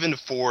 I mean, even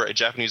for a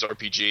Japanese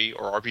RPG,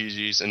 or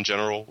RPGs in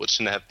general, which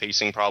tend to have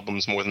pacing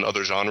problems more than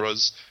other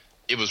genres,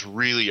 it was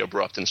really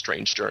abrupt and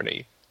strange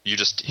journey. You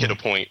just hit a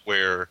point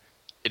where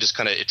it just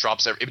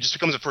drops. It just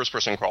becomes a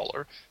first-person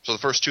crawler. So the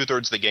first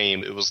 2/3 of the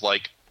game, it was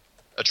like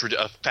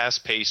a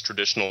fast-paced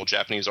traditional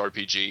Japanese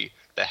RPG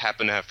that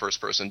happened to have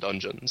first-person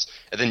dungeons.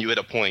 And then you hit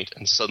a point,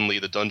 and suddenly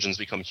the dungeons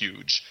become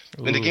huge.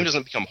 Ooh. And the game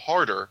doesn't become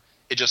harder.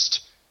 It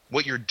just,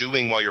 what you're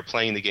doing while you're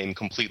playing the game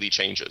completely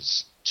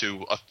changes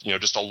to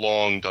just a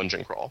long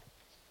dungeon crawl.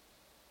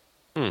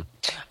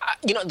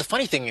 The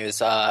funny thing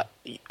is, I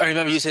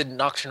remember you said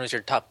Nocturne was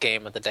your top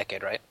game of the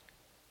decade, right?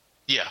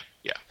 Yeah.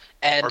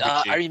 And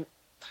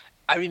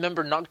I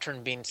remember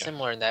Nocturne being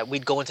similar in that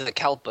we'd go into the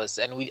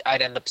Kalpas, and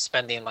I'd end up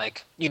spending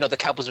the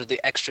Kalpas were the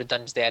extra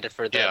dungeons they added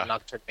for the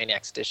Nocturne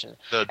Maniacs edition.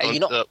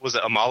 Was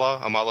it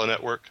Amala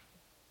Network?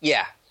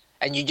 Yeah,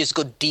 and you just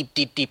go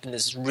deep in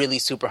this really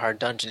super hard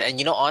dungeon.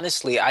 And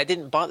honestly, that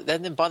didn't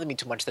bother me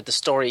too much that the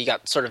story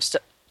got sort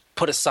of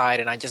put aside,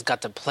 and I just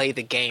got to play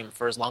the game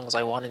for as long as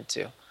I wanted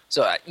to.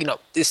 So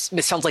this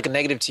sounds like a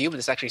negative to you, but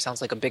this actually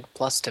sounds like a big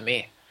plus to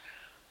me.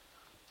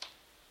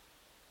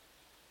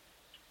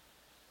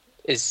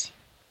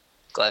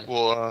 Glenn.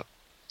 Well,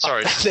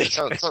 sorry.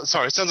 It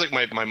sounds like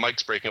my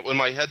mic's breaking. When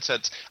my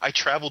headsets, I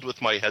traveled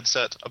with my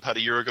headset about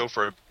a year ago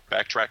for a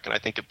backtrack, and I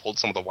think it pulled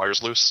some of the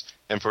wires loose.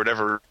 And for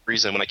whatever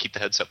reason, when I keep the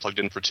headset plugged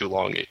in for too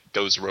long, it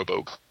goes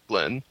Robo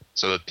Glenn.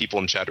 So that people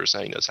in chat are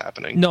saying that's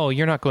happening. No,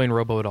 you're not going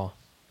Robo at all.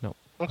 No.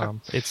 Okay.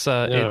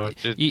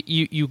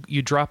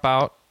 You drop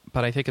out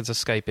but I think it's a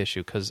Skype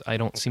issue because I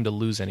don't seem to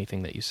lose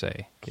anything that you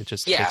say. It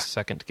just takes a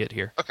second to get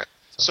here. Okay.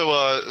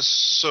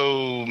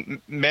 So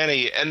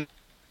Manny, and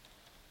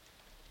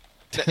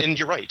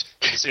you're right.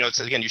 It's,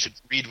 again, you should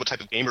read what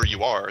type of gamer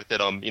you are.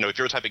 That if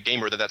you're a type of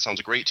gamer that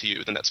sounds great to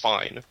you, then that's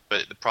fine.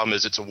 But the problem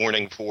is, it's a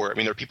warning for.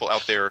 There are people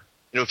out there.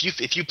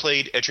 If you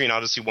played Etrian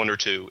Odyssey 1 or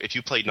 2, if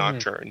you played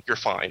Nocturne, you're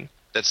fine.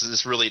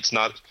 It's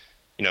not.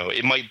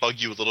 It might bug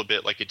you a little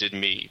bit like it did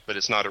me, but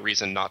it's not a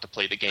reason not to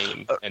play the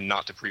game and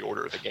not to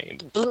pre-order the game.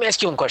 Let me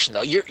ask you one question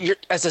though. You're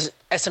as an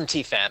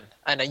SMT fan,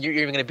 I know you're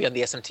even going to be on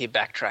the SMT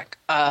backtrack.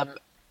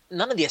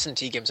 None of the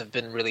SMT games have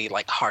been really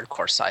like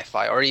hardcore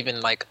sci-fi or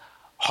even like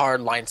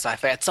hardline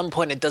sci-fi. At some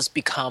point, it does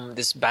become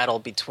this battle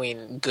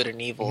between good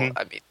and evil.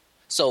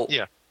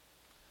 Yeah.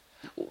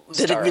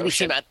 Did it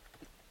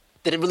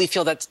really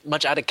feel that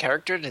much out of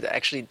character? Did it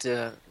actually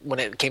when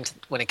it came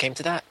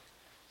to that?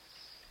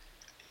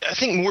 I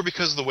think more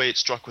because of the way it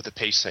struck with the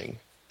pacing.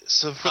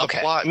 So for the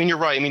plot, you're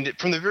right.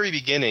 From the very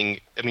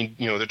beginning,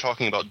 they're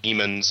talking about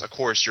demons. Of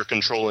course, you're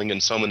controlling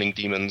and summoning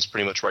demons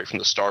pretty much right from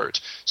the start.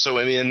 So,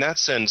 in that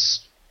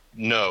sense,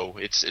 no,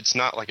 it's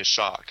not like a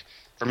shock.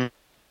 For me,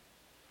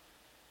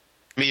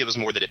 it was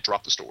more that it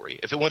dropped the story.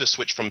 If it wanted to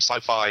switch from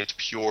sci-fi to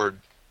pure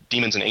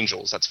demons and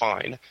angels, that's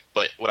fine.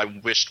 But what I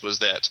wished was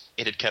that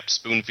it had kept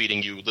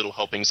spoon-feeding you little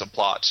helpings of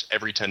plot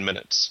every 10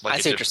 minutes. Like I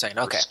see what you're saying.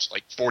 Okay.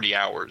 Like 40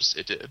 hours,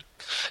 it did.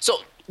 So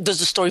does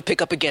the story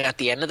pick up again at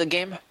the end of the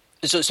game?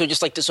 So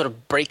just like this sort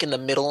of break in the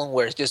middle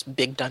where it's just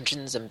big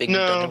dungeons and big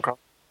dungeon crawl?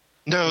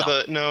 No.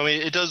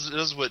 It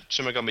does what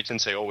Shin Megami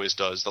Tensei always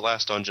does. The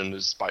last dungeon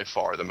is by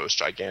far the most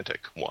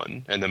gigantic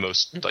one and the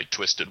most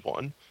twisted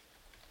one.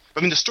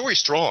 The story's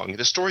strong.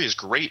 The story is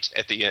great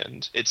at the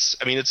end. It's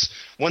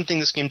one thing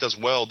this game does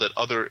well that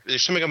other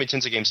Shin Megami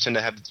Tensei games tend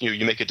to have.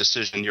 You make a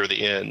decision near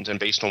the end, and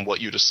based on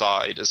what you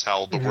decide is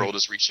how the world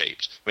is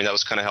reshaped. That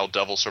was kind of how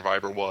Devil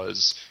Survivor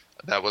was.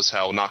 That was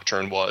how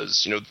Nocturne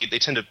was.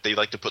 They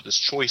like to put this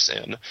choice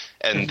in,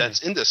 and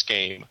that's in this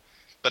game,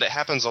 but it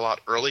happens a lot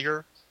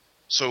earlier.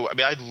 So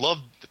I love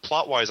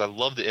plot-wise. I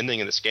love the ending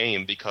in this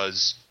game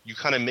because you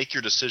kind of make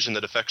your decision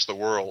that affects the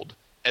world,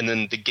 and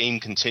then the game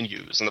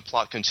continues and the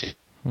plot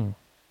continues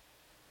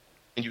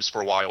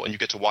for a while, and you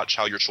get to watch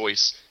how your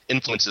choice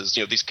influences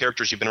these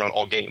characters you've been around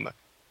all game.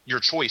 Your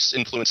choice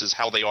influences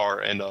how they are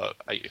and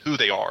who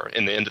they are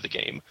in the end of the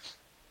game.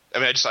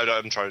 I'm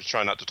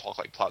trying not to talk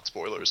like plot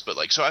spoilers, but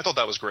so I thought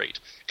that was great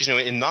because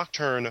in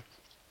Nocturne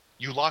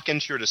you lock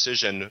into your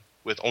decision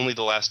with only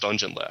the last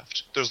dungeon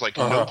left. There's no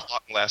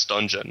plot in the last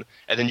dungeon,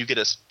 and then you get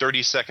a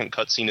 30-second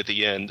cutscene at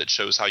the end that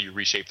shows how you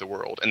reshape the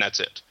world, and that's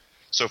it.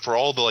 So for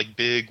all the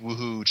big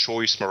woohoo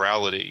choice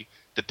morality,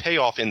 the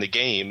payoff in the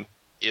game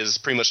is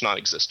pretty much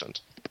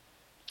non-existent.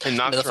 In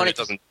Nocturne, it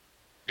doesn't.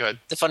 Go ahead.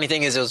 The funny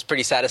thing is, it was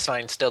pretty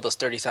satisfying still, those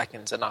 30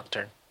 seconds in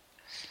Nocturne.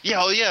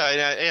 Yeah. Like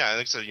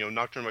I said,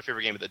 Nocturne, my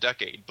favorite game of the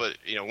decade. But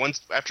once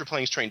after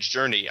playing Strange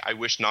Journey, I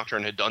wish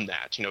Nocturne had done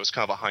that. It's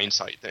kind of a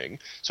hindsight thing.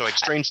 So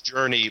Strange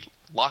Journey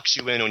locks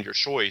you in on your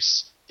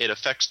choice. It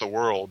affects the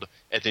world,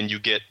 and then you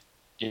get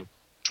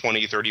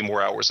 20, 30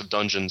 more hours of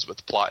dungeons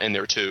with plot in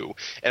there too.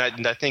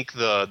 And I think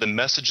the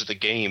message of the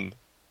game.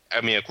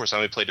 Of course, I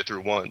only played it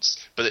through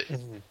once, but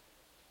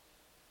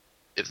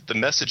the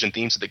message and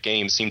themes of the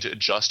game seem to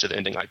adjust to the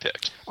ending I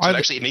picked. So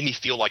it made me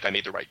feel like I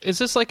made the right thing. Is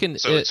this like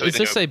is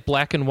this a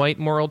black and white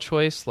moral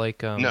choice?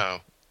 No,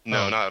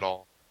 not at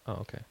all. Oh,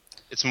 okay.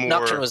 It's more.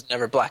 Nocturne was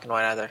never black and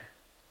white either.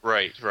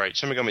 Right.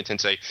 Shin Megami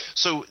Tensei.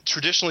 So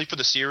traditionally for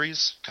the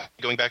series,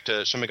 going back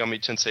to Shin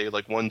Megami Tensei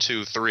 1,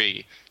 2,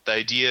 3, the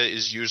idea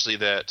is usually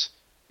that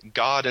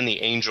God and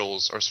the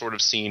angels are sort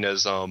of seen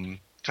as kind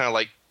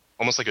of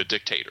almost like a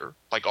dictator,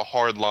 like a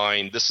hard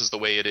line. This is the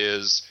way it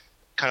is.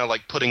 Kind of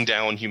putting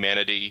down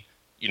humanity.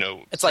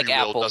 It's like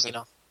Apple,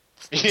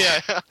 Yeah,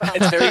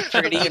 it's very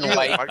pretty and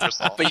white,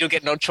 but you'll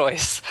get no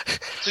choice.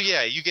 So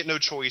you get no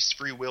choice.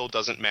 Free will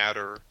doesn't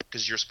matter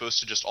because you're supposed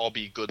to just all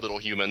be good little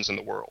humans in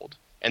the world.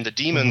 And the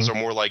demons are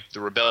more like the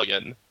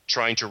rebellion,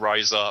 trying to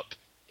rise up,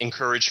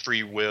 encourage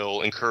free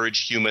will,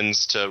 encourage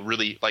humans to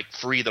really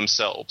free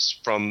themselves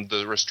from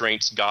the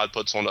restraints God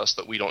puts on us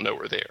that we don't know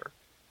are there.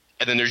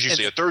 And then there's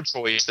usually a third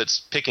choice that's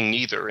picking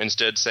neither,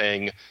 instead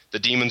saying the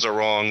demons are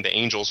wrong, the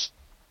angels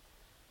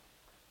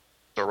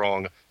are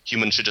wrong,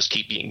 humans should just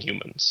keep being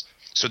humans.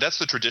 So that's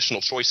the traditional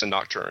choice in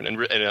Nocturne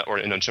or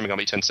in Shin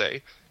Megami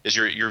Tensei, is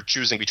you're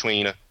choosing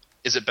between,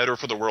 is it better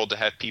for the world to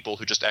have people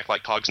who just act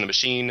like cogs in a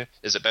machine?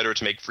 Is it better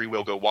to make free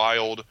will go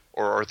wild?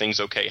 Or are things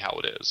okay how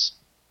it is?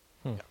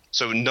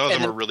 So none of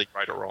them are really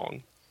right or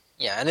wrong.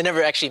 Yeah, and they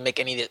never actually make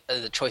any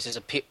of the choices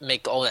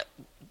make all that.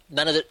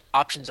 None of the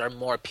options are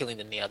more appealing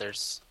than the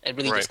others. It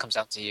really just comes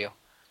down to you.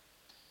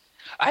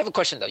 I have a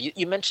question though.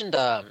 You mentioned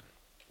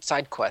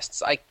side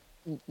quests.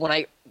 When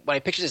I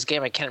picture this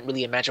game, I can't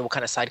really imagine what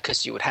kind of side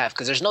quests you would have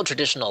because there's no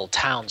traditional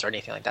towns or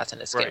anything like that in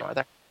this game, are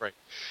there? Right.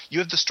 You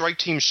have the strike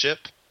team ship,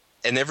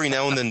 and every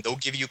now and then they'll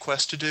give you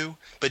quests to do.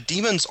 But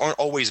demons aren't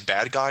always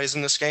bad guys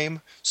in this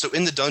game. So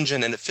in the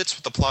dungeon, and it fits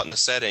with the plot and the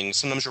setting,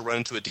 sometimes you'll run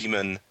into a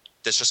demon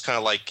that's just kind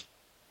of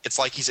it's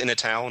like he's in a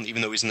town,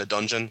 even though he's in a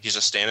dungeon. He's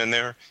just standing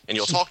there, and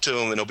you'll talk to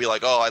him, and he'll be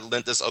like, "Oh, I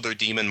lent this other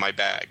demon my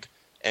bag,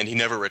 and he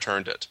never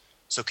returned it.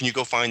 So can you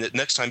go find it?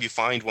 Next time you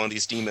find one of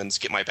these demons,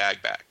 get my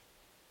bag back."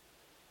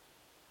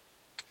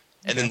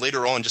 And then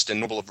later on, just in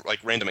normal like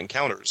random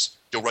encounters,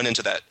 you'll run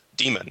into that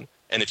demon,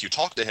 and if you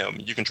talk to him,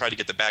 you can try to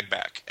get the bag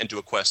back and do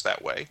a quest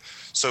that way.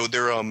 So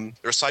there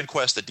are side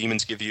quests that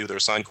demons give you. There are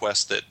side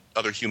quests that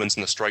other humans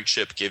in the strike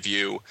ship give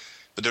you.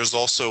 But there's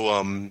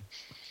also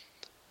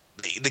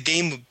the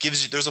game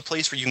gives you. There's a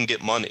place where you can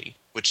get money,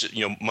 which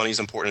money is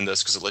important in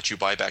this because it lets you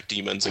buy back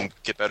demons and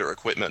get better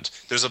equipment.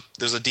 There's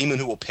a demon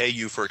who will pay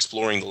you for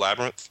exploring the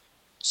labyrinth.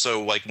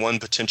 So, like, one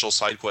potential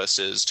side quest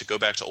is to go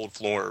back to old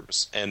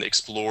floors and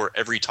explore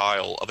every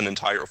tile of an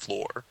entire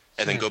floor,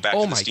 and then go back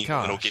to this demon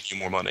and it'll give you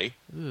more money.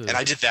 Ugh. And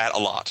I did that a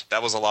lot.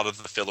 That was a lot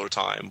of the filler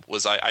time.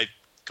 I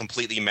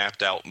completely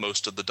mapped out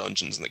most of the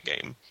dungeons in the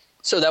game.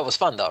 So that was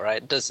fun, though,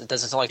 right? It doesn't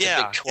sound like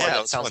a big chore.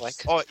 That sounds like.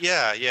 Oh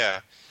yeah.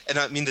 And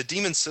I mean, the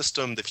demon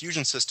system, the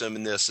fusion system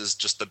in this is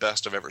just the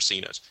best I've ever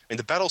seen it. I mean,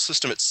 the battle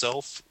system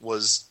itself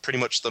was pretty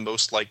much the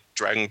most like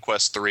Dragon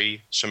Quest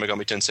III, Shin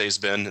Megami Tensei has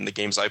been in the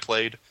games I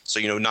played. So,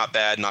 not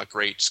bad, not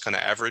great, just kind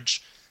of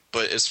average.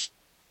 But as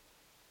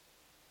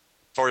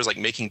far as like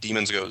making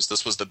demons goes,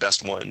 this was the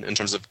best one in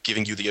terms of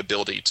giving you the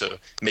ability to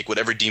make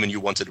whatever demon you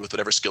wanted with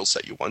whatever skill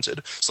set you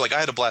wanted. So, like, I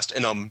had a blast.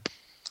 And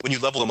when you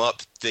level them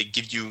up, they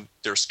give you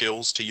their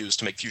skills to use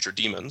to make future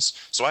demons.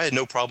 So I had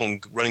no problem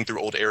running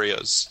through old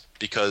areas,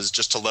 because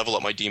just to level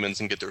up my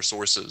demons and get their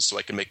sources so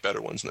I can make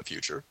better ones in the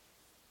future.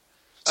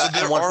 So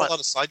there are a lot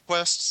of side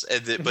quests,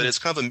 but it's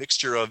kind of a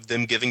mixture of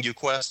them giving you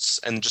quests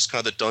and just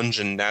kind of the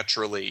dungeon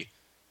naturally.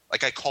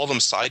 Like, I call them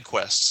side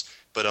quests,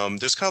 but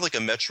there's kind of like a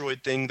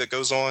Metroid thing that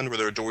goes on where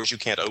there are doors you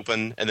can't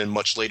open, and then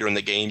much later in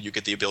the game you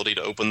get the ability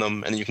to open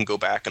them, and then you can go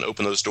back and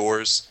open those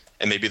doors,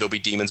 and maybe there'll be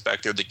demons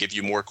back there that give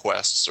you more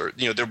quests, or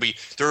there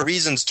are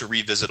reasons to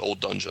revisit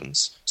old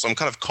dungeons. So I'm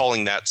kind of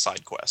calling that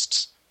side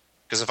quests.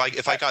 Because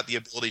if I got the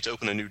ability to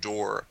open a new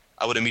door,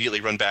 I would immediately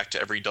run back to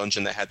every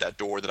dungeon that had that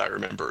door that I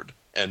remembered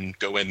and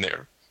go in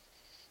there.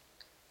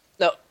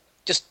 No,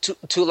 just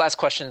two last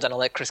questions, and I'll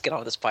let Chris get on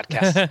with this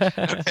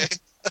podcast.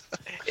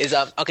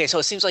 Okay. So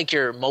it seems like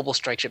your mobile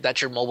strike ship, that's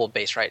your mobile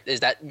base, right?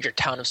 Is that your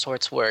town of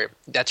sorts where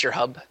that's your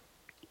hub?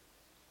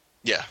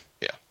 Yeah.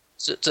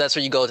 So that's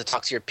where you go to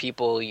talk to your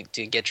people,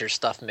 to get your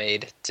stuff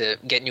made, to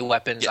get new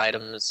weapons,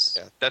 items.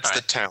 Yeah, that's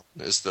the town,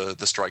 is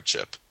the strike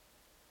ship.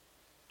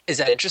 Is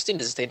that interesting?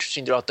 Does it stay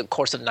interesting throughout the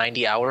course of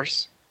 90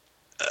 hours?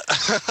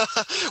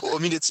 Well, I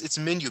mean, it's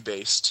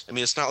menu-based. I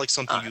mean, it's not like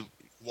something you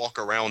walk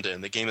around in.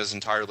 The game is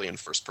entirely in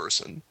first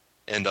person.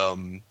 And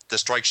the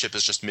strike ship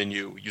is just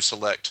menu. You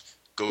select,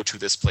 go to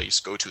this place,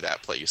 go to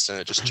that place, and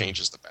it just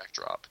changes the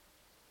backdrop.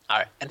 All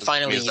right. And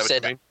finally, you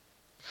said...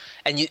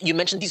 And you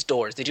mentioned these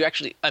doors. Did you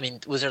actually... I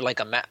mean, was there like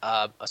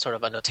a sort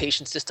of a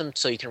notation system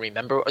so you can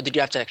remember? Or did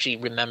you have to actually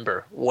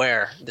remember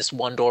where this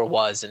one door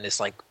was in this,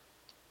 like,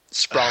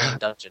 sprawling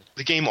dungeon?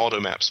 The game auto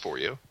maps for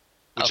you,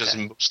 which is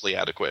mostly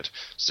adequate.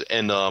 So,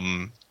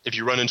 and if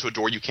you run into a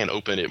door you can't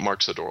open, it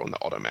marks the door on the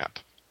auto map.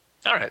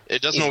 All right.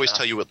 It doesn't always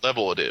tell you what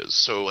level it is.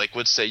 So, like,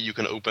 let's say you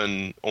can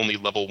open only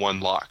level 1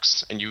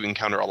 locks, and you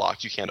encounter a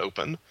lock you can't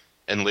open,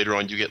 and later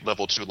on you get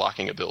level 2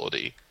 locking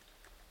ability.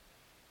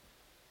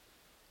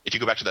 If you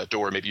go back to that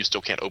door, maybe you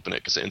still can't open it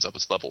because it ends up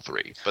as level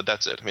 3. But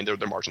that's it. I mean, they're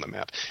marked on the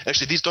map.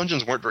 Actually, these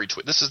dungeons weren't very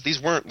these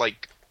weren't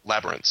like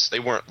labyrinths. They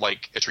weren't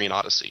like Etrian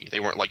Odyssey. They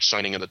weren't like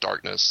Shining in the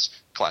Darkness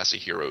classy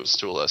heroes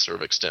to a lesser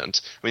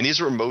extent. I mean, these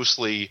were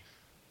mostly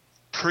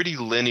pretty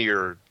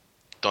linear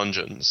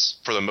dungeons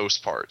for the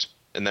most part.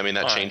 And I mean,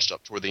 that changed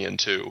up toward the end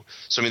too.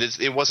 So I mean,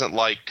 it wasn't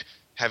like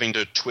having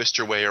to twist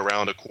your way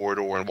around a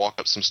corridor and walk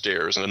up some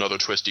stairs and another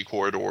twisty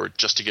corridor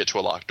just to get to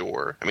a locked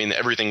door. I mean,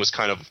 everything was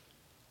kind of,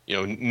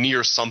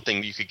 near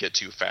something you could get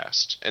to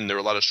fast. And there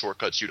were a lot of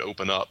shortcuts you'd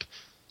open up.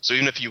 So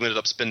even if you ended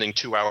up spending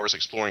 2 hours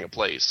exploring a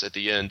place, at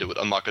the end it would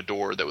unlock a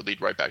door that would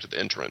lead right back to the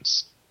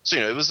entrance. So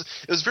it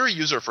was very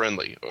user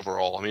friendly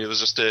overall. I mean, it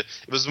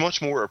was a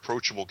much more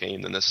approachable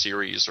game than this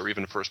series or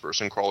even first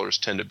person crawlers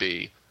tend to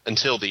be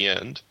until the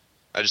end.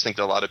 I just think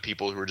that a lot of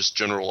people who are just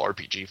general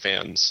RPG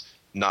fans,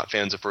 not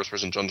fans of first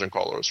person dungeon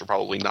crawlers, will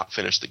probably not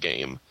finish the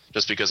game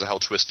just because of how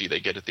twisty they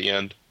get at the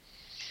end.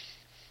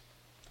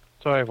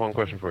 So I have one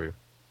question for you.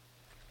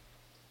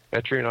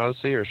 Etrian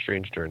Odyssey or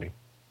Strange Journey?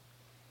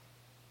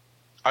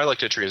 I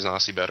liked Etrian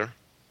Odyssey better.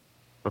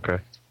 Okay.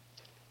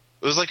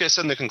 It was like I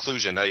said in the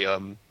conclusion.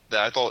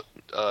 I thought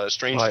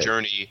Strange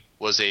Journey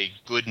was a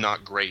good,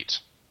 not great,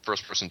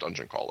 first-person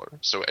dungeon crawler.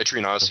 So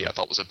Etrian Odyssey I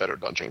thought was a better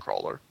dungeon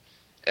crawler.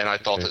 And I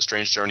thought that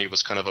Strange Journey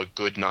was kind of a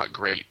good, not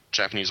great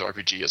Japanese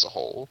RPG as a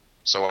whole.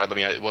 So, I mean,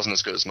 it wasn't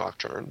as good as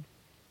Nocturne.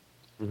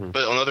 Mm-hmm.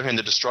 But on the other hand,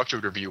 the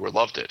Destructive reviewer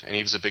loved it, and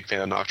he was a big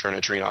fan of Nocturne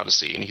and Etrian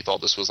Odyssey, and he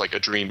thought this was like a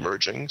dream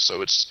merging.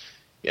 So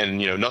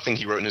nothing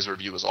he wrote in his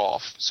review was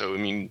off. So, I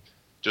mean,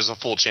 there's a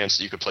full chance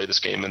that you could play this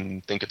game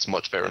and think it's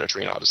much better than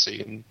Etrian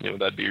Odyssey,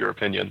 and that'd be your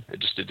opinion. It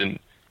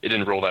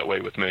didn't roll that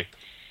way with me.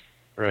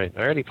 Right.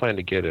 I already planned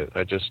to get it.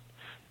 It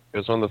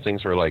was one of the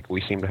things where, like, we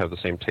seem to have the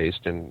same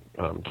taste in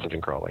dungeon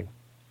crawling.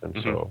 And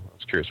so I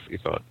was curious what you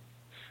thought.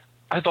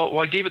 I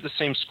gave it the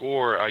same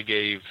score I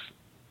gave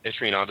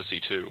Etrian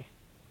Odyssey 2.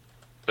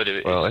 But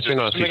Etrian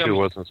Odyssey 2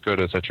 wasn't as good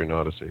as Etrian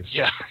Odyssey.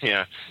 So.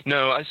 Yeah.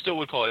 No, I still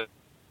would call it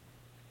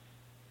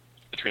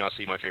Etrian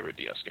Odyssey my favorite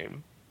DS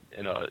game.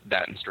 And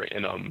that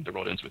and The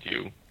World Ends With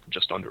You,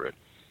 just under it.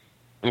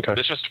 Okay. But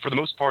it's just, for the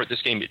most part,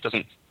 this game, it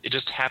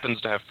just happens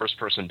to have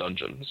first-person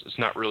dungeons. It's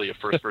not really a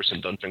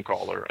first-person dungeon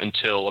crawler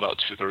until about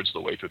 2/3 of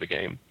the way through the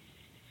game.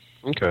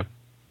 Okay.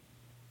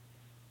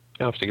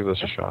 I'll have to give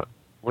this a shot.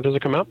 When does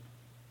it come out?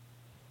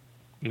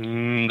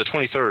 The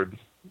 23rd.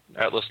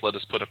 Atlas let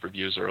us put up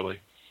reviews early.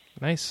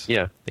 Nice.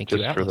 Yeah. Thank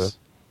just you, for Atlas.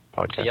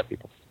 the podcast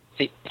people.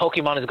 See,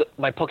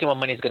 my Pokemon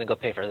money is going to go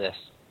pay for this.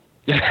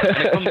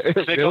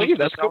 Really?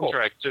 That's cool.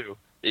 Soundtrack too.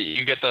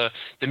 You get the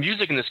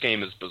music in this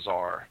game is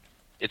bizarre.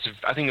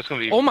 I think it's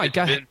going to be. Oh my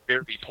God. Been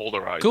very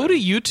polarizing. Go to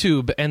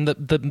YouTube, and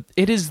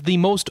it is the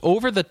most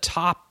over the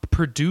top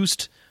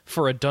produced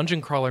for a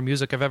dungeon crawler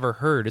music I've ever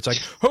heard. It's like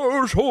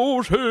yeah.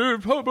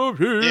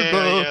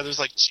 There's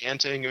like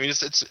chanting. I mean,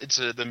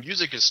 the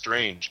music is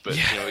strange, but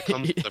it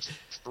comes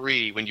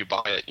free when you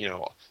buy it.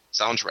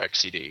 Soundtrack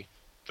CD.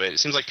 But it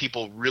seems like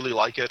people really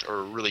like it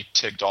or really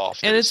ticked off.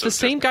 And it's the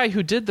same guy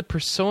who did the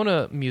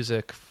Persona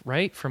music,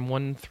 right? From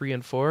 1, 3,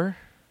 and 4.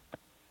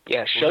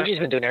 Yeah, Shoji's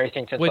been doing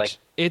everything since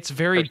it's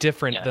very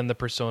different than the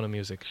Persona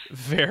music.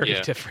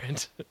 Very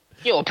different.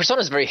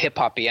 Persona's very hip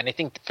hoppy, and I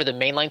think for the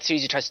mainline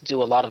series, he tries to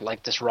do a lot of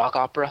this rock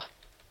opera.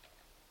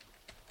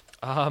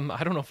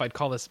 I don't know if I'd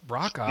call this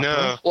rock opera.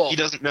 No, Well, he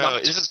doesn't. No,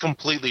 this is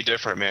completely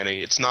different,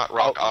 Manny. It's not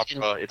rock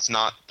opera. It's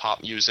not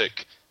pop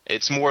music.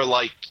 It's more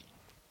like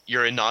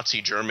you're in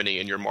Nazi Germany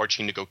and you're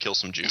marching to go kill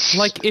some Jews.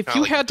 Like if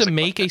you had to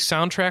make a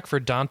soundtrack for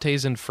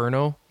Dante's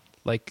Inferno,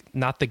 like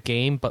not the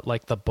game, but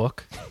like the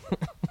book.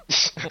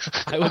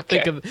 I would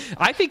think of.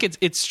 I think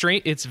it's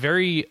straight. It's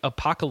very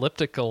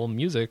apocalyptical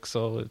music,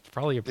 so it's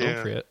probably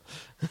appropriate.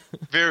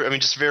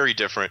 Just very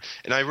different.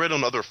 And I read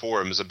on other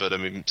forums a bit. I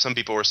mean, some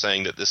people were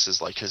saying that this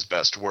is like his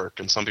best work,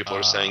 and some people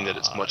are saying that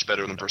it's much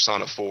better than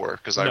Persona 4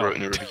 because I wrote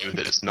in a review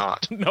that it's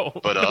not. No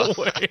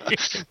way.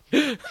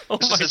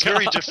 It's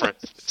very different.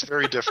 It's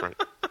very different.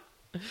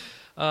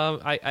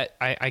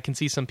 I can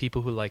see some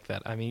people who like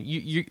that. I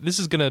mean, this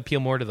is going to appeal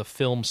more to the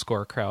film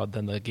score crowd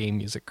than the game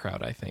music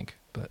crowd, I think.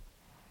 But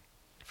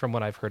from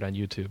what I've heard on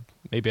YouTube,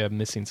 maybe I'm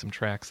missing some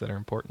tracks that are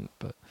important.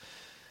 But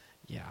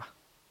yeah,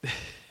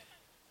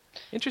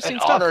 interesting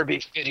An stuff. honor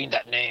befitting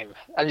that name.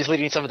 I'm just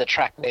leaving some of the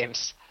track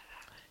names.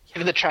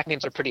 Even the track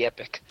names are pretty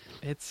epic.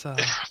 It is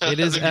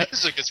The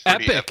music is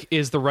pretty epic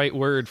is the right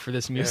word for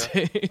this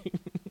music.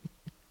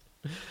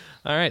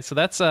 All right, so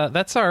that's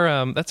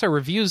our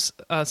reviews.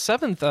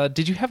 Seventh,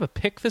 did you have a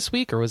pick this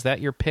week, or was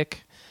that your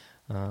pick?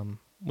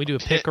 We do a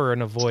pick or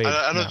an avoid.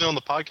 I don't know on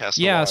the podcast.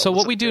 Yeah, so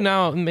what we do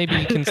now, maybe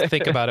you can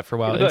think about it for a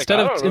while. Instead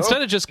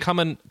of just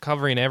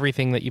covering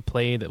everything that you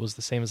played that was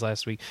the same as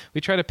last week, we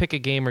try to pick a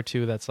game or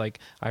two that's like,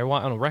 I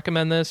want to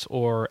recommend this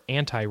or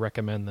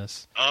anti-recommend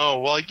this. Oh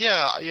well,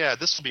 yeah.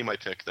 This will be my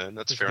pick then.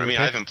 That's fair. I mean,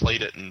 I haven't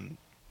played it in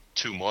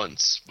 2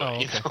 months,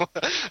 but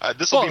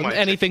this will be my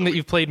anything pick that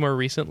you've played more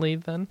recently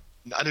then.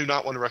 I do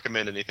not want to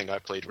recommend anything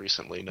I've played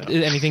recently, no.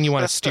 Anything you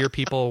want to steer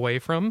people away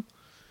from?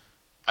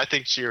 I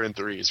think Sheeran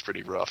 3 is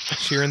pretty rough.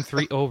 Sheeran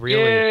 3? Oh,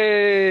 really?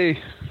 Yay!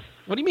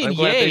 What do you mean,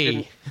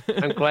 yay?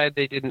 I'm glad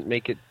they didn't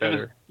make it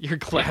better. You're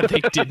glad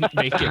they didn't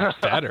make it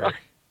better.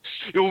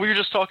 We were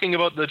just talking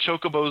about the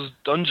Chocobo's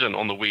dungeon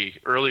on the Wii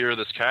earlier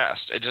this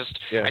cast. I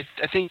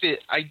think that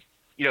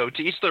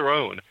to each their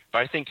own,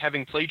 but I think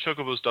having played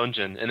Chocobo's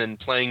dungeon and then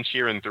playing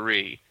Sheeran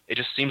 3, it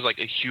just seems like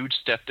a huge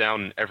step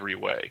down in every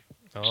way.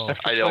 Oh.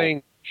 After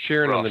playing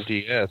Sheeran on the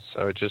DS,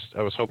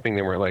 I was hoping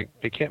they were like,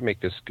 they can't make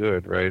this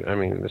good, right? I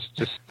mean, this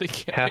just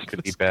has to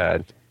be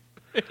bad.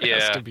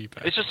 It has to be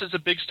bad. It's a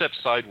big step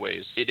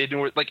sideways. It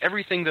ignores like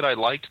everything that I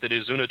liked that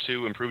Izuna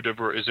 2 improved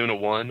over Izuna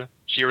 1.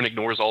 Sheeran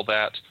ignores all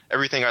that.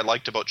 Everything I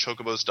liked about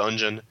Chocobo's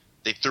dungeon,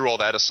 they threw all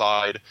that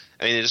aside.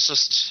 I mean, it's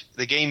just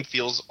the game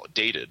feels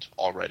dated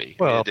already.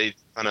 Well, they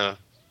kind of.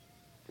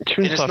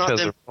 Toonsoft has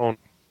their own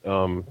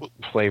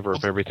flavor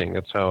of everything.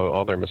 That's how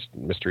all their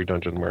mystery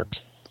dungeon works.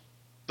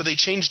 But they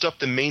changed up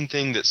the main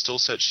thing that still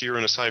sets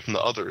Sheeran aside from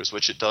the others,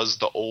 which it does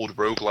the old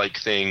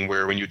roguelike thing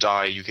where when you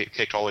die, you get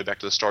kicked all the way back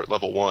to the start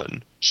level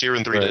 1.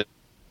 Sheeran 3 did.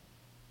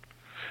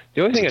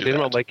 The only thing I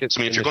didn't like it. So,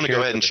 I mean, if you're going to go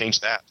ahead and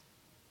change that.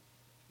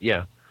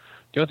 Yeah.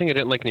 The only thing I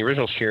didn't like in the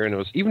original Sheeran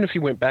was even if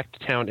you went back to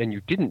town and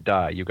you didn't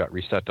die, you got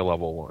reset to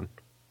level 1.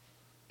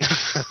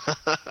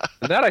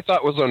 And that I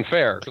thought was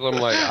unfair, because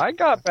I'm like, I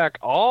got back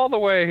all the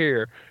way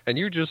here, and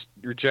you just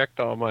reject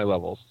all my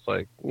levels. It's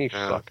like, you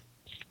suck.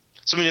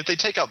 So, I mean, if they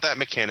take out that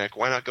mechanic,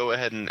 why not go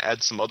ahead and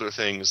add some other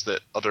things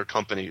that other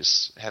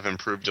companies have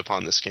improved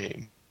upon this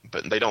game?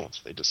 But they don't.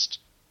 They just...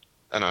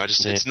 I don't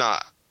know, it's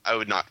not... I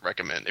would not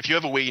recommend. If you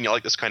have a Wii and you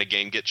like this kind of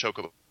game, get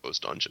Chocobo's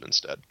Dungeon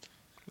instead.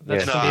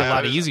 That's going to be a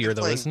lot easier,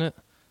 though, isn't it?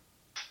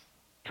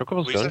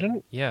 Chocobo's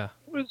Dungeon? Yeah.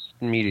 It was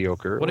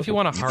mediocre. What if you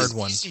want a hard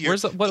one?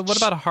 What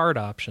about a hard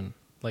option?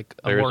 like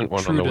a There more isn't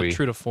one on the Wii.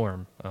 true to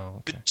form. Oh,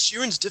 okay. But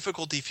Sheeran's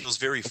difficulty feels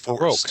very Baroque.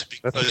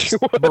 forced. That's Because, what you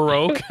want.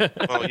 Baroque.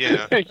 well,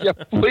 yeah, Yeah,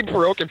 play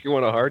Baroque if you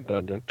want a hard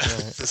dungeon.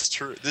 this is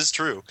true. This is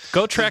true.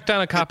 Go track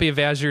down a copy of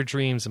Azure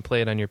Dreams and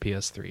play it on your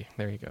PS3.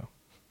 There you go.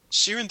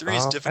 Sheeran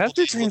 3's Azure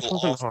difficulty is a Dreams little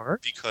wasn't off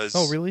hard. because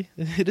Oh, really?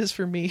 It is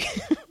for me.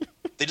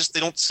 they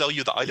don't sell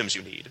you the items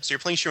you need. So you're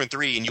playing Sheeran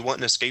 3 and you want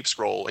an escape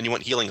scroll and you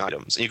want healing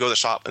items and you go to the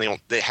shop and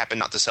they happen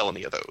not to sell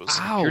any of those.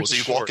 Ouch. So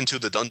you walk into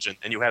the dungeon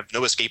and you have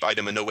no escape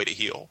item and no way to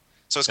heal.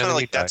 So it's kind of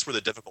Enemy like that's die. where the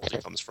difficulty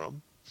comes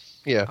from.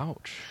 Yeah,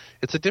 Ouch.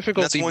 it's a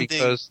difficulty one thing-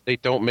 because they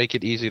don't make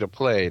it easy to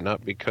play,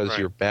 not because Right.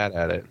 you're bad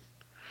at it.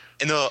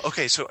 And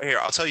okay, so here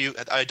I'll tell you.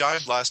 I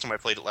died last time I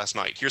played it last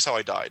night. Here's how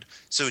I died.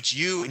 So it's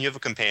you and you have a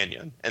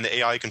companion, and the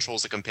AI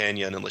controls the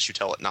companion unless you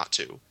tell it not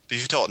to. But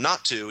if you tell it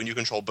not to and you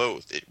control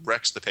both, it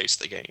wrecks the pace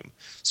of the game.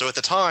 So at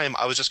the time,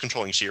 I was just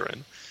controlling Sheeran.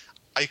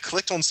 I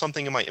clicked on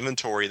something in my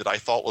inventory that I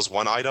thought was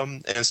one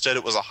item, and instead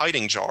it was a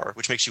hiding jar,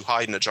 which makes you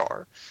hide in a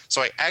jar.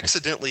 So I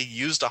accidentally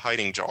used a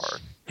hiding jar,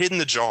 hid in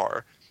the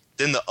jar.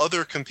 Then the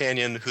other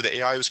companion who the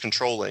AI was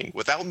controlling,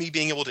 without me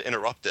being able to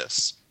interrupt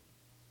this,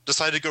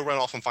 decided to go run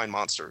off and find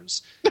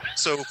monsters.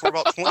 So for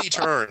about 20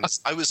 turns,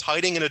 I was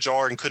hiding in a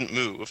jar and couldn't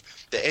move.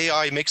 The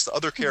AI makes the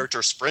other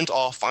character sprint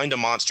off, find a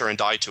monster, and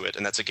die to it,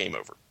 and that's a game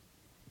over.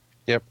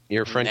 Yep,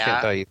 your friend Nah.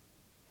 can't die.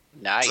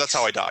 Nice. So that's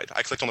how I died.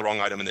 I clicked on the wrong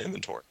item in the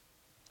inventory.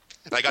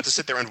 And I got to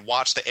sit there and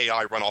watch the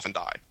AI run off and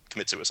die,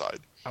 commit suicide.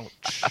 Ouch.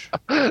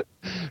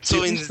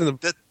 So See,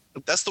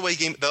 that's the way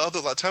game. The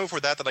other time before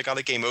that I got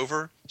a game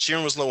over,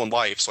 Sheeran was low on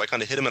life, so I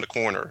kind of hit him in a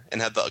corner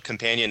and had the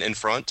companion in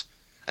front.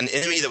 An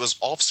enemy that was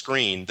off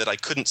screen that I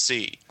couldn't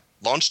see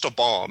launched a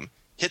bomb,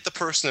 hit the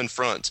person in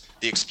front.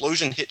 The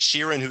explosion hit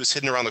Sheeran, who was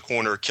hidden around the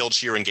corner, killed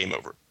Sheeran. Game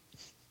over.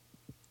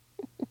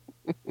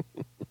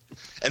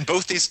 And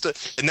both these,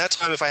 in that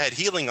time, if I had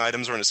healing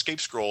items or an escape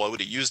scroll, I would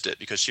have used it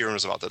because Sheeran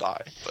was about to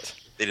die. But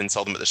they didn't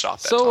sell them at the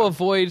shop that So time.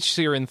 avoid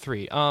Sheeran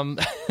 3.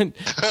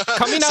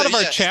 Coming out of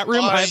our chat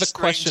room, I have a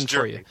question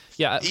for you.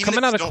 Yeah, Even coming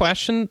if out you of don't-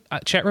 question,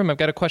 chat room, I've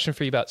got a question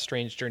for you about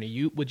Strange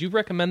Journey. Would you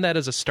recommend that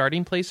as a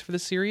starting place for the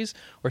series,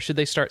 or should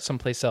they start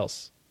someplace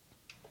else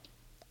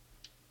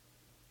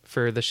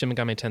for the Shin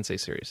Megami Tensei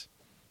series?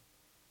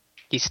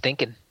 He's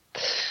thinking.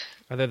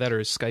 Either that or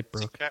his Skype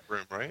broke. Chat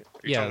room, right? Are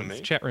you Yeah, talking to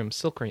me? chat room,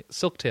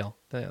 Silktail.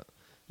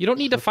 You don't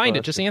need to find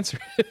it, just answer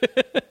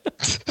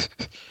it.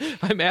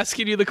 I'm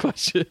asking you the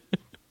question.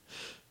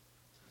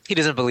 He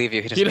doesn't believe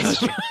you. He He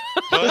doesn't. doesn't-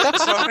 What?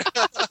 Sorry.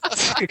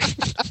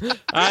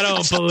 I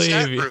don't believe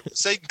Chat you. room.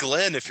 Say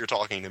Glenn if you're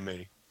talking to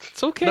me.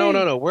 It's okay.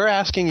 No. We're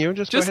asking you.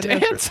 Just go Just ahead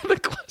and answer. answer the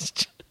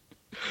question.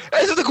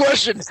 Answer the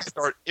question.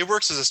 It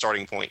works as a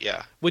starting point,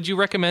 yeah. Would you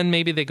recommend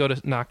maybe they go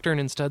to Nocturne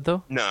instead,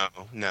 though? No,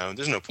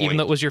 there's no point. Even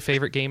though it was your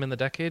favorite game in the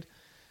decade?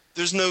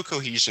 There's no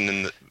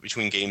cohesion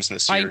between games in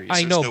the I series. I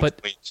There's know, no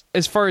but point.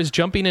 as far as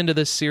jumping into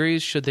this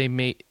series,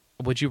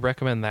 would you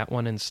recommend that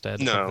one instead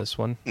No. of this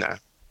one? No.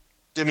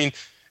 I mean,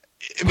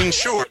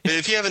 sure.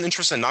 If you have an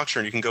interest in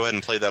Nocturne, you can go ahead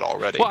and play that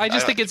already. Well, I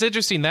just think it's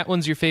interesting. That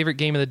one's your favorite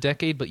game of the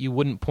decade, but you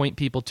wouldn't point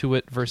people to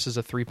it versus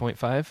a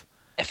 3.5?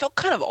 It felt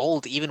kind of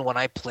old even when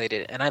I played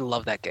it, and I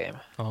love that game.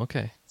 Oh,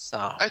 okay. So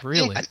I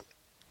Really?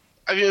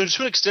 I mean,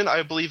 to an extent,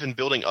 I believe in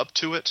building up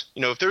to it.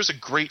 If there's a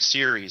great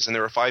series and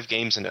there are 5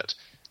 games in it,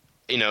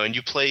 and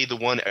you play the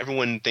one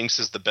everyone thinks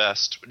is the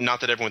best, not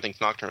that everyone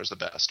thinks Nocturne is the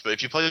best, but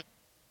if you play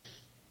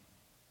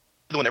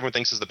the one everyone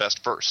thinks is the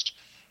best first,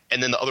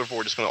 and then the other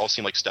 4 are just going to all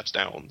seem like steps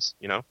downs,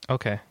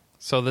 Okay.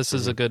 So this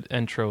is a good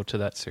intro to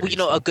that series.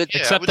 well, a good. Yeah,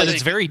 I Except would that say-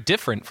 it's very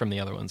different from the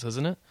other ones,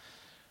 isn't it?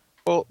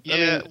 Well, Yeah, I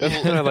mean, that's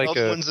well, kind of like of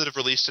the ones that have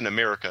released in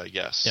America,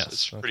 yes. Yes,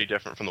 It's okay. pretty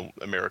different from the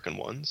American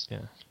ones.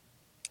 Yeah.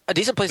 A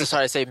decent place to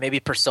start, I'd say maybe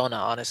Persona.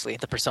 Honestly,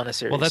 the Persona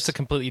series. Well, that's a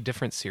completely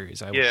different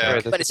series. I would Yeah. think. Right,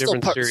 that's but a it's still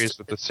different series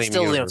with the same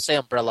still universe. same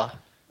umbrella.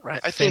 Right.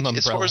 I think Same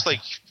as far umbrella. as like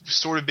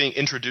sort of being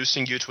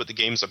introducing you to what the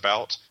game's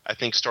about, I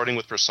think starting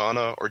with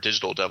Persona or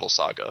Digital Devil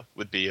Saga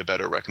would be a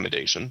better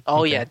recommendation.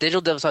 Oh Okay. yeah,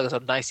 Digital Devil Saga is a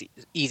nice,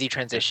 easy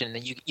transition,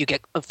 and you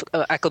get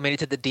acclimated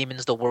to the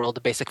demons, the world,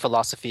 the basic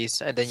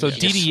philosophies, and then So you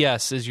just,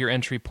 DDS is your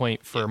entry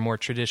point for a more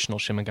traditional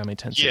Shin Megami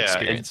Tensei Yeah,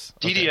 experience.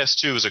 and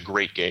DDS2 is a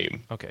great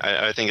game. Okay.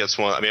 I think that's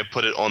one. I mean, I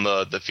put it on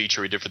the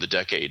feature we did for the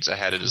decades. I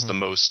had it Mm-hmm. as the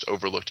most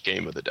overlooked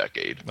game of the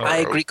decade. I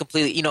agree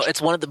completely.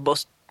 It's one of the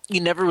most. You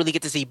never really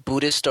get to see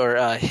Buddhist or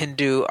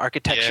Hindu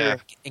architecture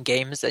in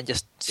games, and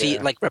just see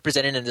it like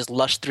represented in this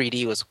lush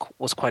 3D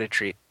was quite a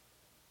treat.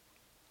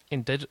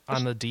 On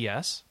the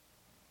DS?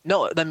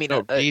 No, I mean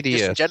No, just in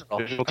DDS. general.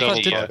 Digital I thought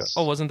Devil DDS. Saga.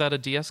 Oh, wasn't that a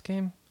DS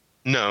game?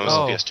 No, it was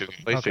Oh. a PS2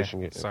 game. PlayStation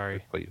Okay, game.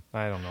 sorry. Play-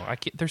 I don't know.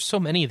 There's so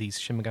many of these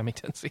Shin Megami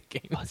Tensei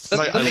games.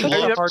 Like, I That's the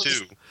love hard-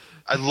 too.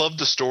 I love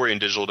the story in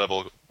Digital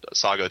Devil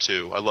Saga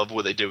 2. I love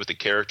what they did with the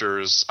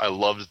characters. I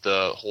loved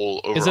the whole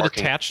overarching Is it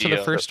attached to the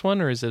idea first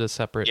one, or is it a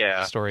separate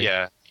yeah, story?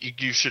 Yeah,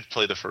 you should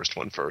play the first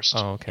one first.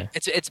 Oh, okay.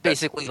 It's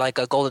basically like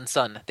a Golden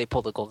Sun. They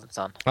pulled the Golden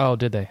Sun. Oh,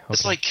 did they? Okay.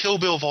 It's like Kill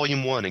Bill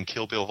Volume 1 and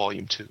Kill Bill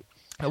Volume 2.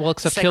 Well,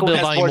 except Second Kill Bill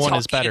has Volume more 1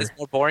 is talking, better. it's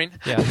more boring.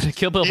 Yeah,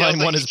 Kill Bill Volume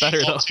 1 is better,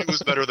 though. 2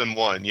 is better than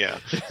 1, yeah.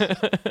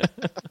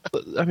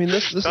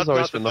 this has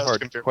always been the hard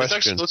question. It's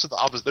actually close to the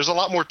opposite. There's a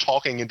lot more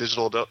talking in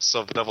Digital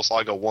Devil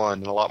Saga 1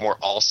 and a lot more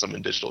awesome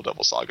in Digital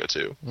Devil Saga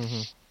 2.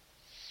 Mm-hmm.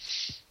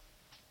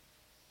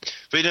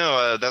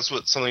 But that's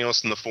what something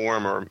else in the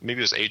forum, or maybe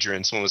it was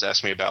Adrian, someone was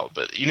asking me about.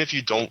 But even if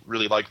you don't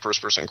really like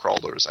first-person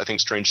crawlers, I think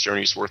Strange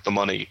Journey is worth the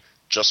money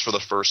just for the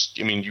first.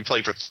 I mean, you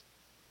play for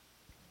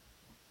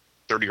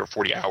 30 or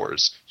 40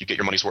 hours, you get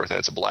your money's worth, and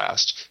it's a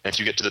blast. And if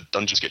you get to the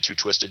dungeons get too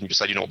twisted and you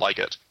decide you don't like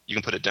it, you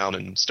can put it down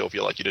and still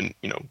feel like you didn't,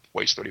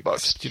 waste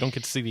 $30. You don't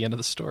get to see the end of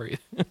the story.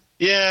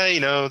 Yeah,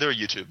 there are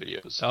YouTube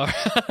videos. Oh,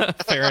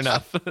 fair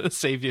enough.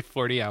 Save you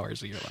 40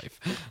 hours of your life.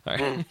 All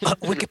right.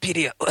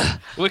 Wikipedia.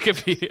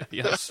 Wikipedia,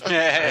 yes.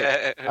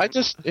 I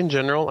just, in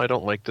general, I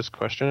don't like this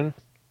question.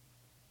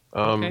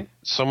 Okay.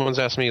 Someone's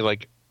asked me,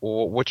 like,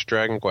 which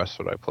Dragon Quest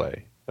would I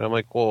play? And I'm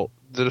like, well,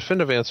 the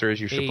definitive answer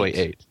is you should play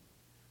 8.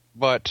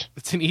 But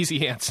it's an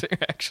easy answer,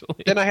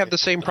 actually. Then I have the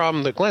same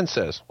problem that Glenn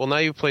says. Well, now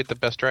you've played the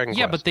best Dragon Quest.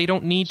 Yeah, but they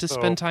don't need to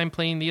spend time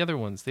playing the other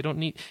ones. They don't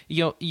need.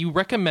 You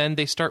recommend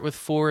they start with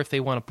 4 if they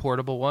want a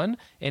portable one,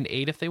 and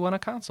 8 if they want a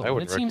console.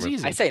 And it seems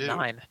easy. I say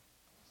 9.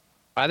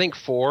 I think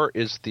 4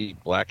 is the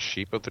black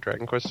sheep of the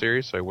Dragon Quest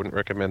series, so I wouldn't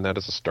recommend that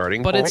as a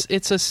starting point. But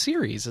it's a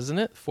series, isn't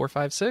it? 4,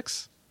 5,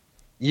 6?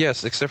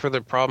 Yes, except for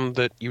the problem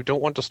that you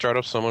don't want to start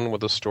off someone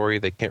with a story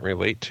they can't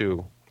relate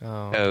to.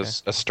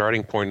 As a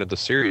starting point of the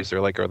series.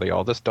 They're like, are they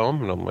all this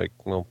dumb? And I'm like,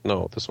 well,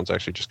 no, this one's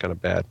actually just kind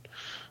of bad.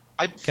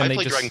 I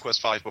played Dragon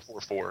Quest V before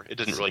 4. It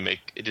didn't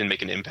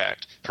make an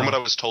impact. From what I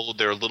was told,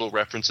 there are little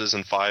references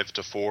in 5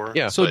 to 4.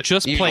 Yeah, so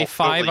just play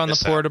 5 on the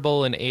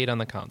portable and 8 on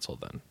the console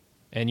then.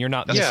 And you're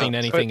not missing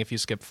anything if you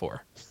skip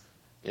 4.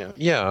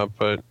 Yeah,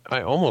 but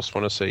I almost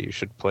want to say you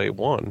should play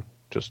 1.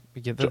 Just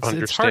to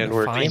understand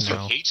where games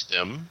hate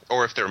them,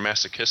 or if they're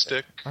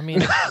masochistic. I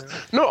mean,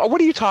 no. What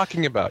are you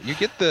talking about? You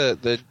get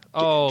the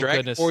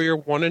Dragon Warrior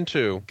 1 and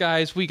 2.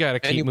 Guys, we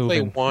gotta keep moving.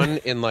 And you play 1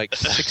 in like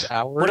 6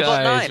 hours. What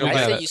about 9?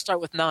 I say you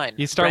start with 9.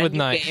 You start with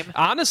 9.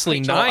 Honestly,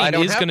 9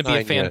 is going to be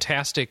a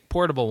fantastic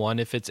portable one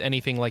if it's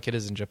anything like it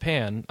is in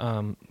Japan,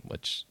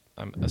 which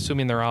I'm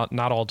assuming they're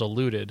not all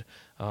diluted.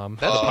 The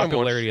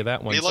popularity of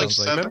that one sounds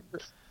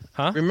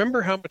like.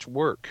 Remember how much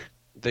work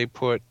they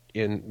put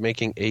in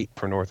making 8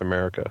 for North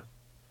America.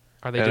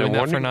 Are they doing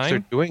that for 9? If they're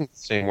doing the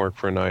same work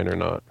for 9 or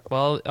not.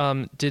 Well,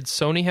 did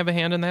Sony have a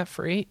hand in that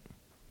for 8?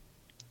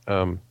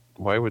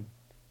 Why would...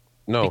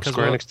 No,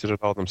 Square Enix did it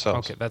all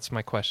themselves. Okay, that's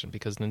my question,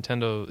 because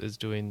Nintendo is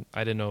doing...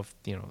 I didn't know if,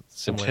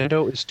 similar...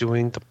 Nintendo is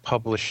doing the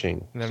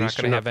publishing. They're not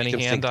going to have any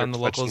hand on the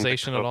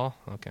localization at all?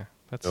 Okay.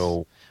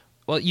 No.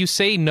 Well, you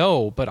say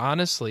no, but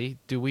honestly,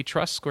 do we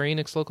trust Square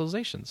Enix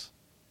localizations?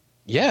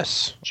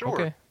 Yes. Sure.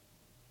 Okay.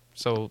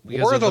 So,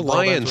 War of the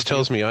Lions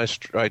tells me I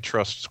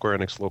trust Square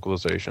Enix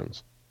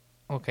localizations.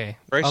 Okay.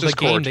 Crisis the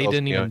game they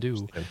didn't even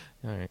do.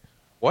 All right.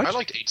 What? I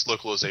liked 8's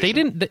localization. They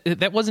didn't.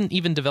 That wasn't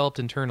even developed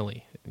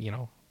internally.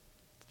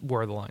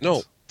 War of the Lions.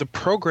 No, the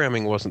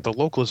programming wasn't. The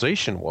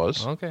localization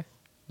was. Okay.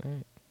 All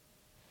right.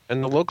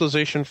 And the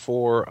localization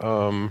for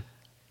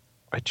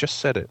I just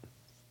said it.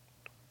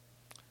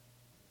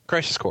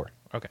 Crisis Core.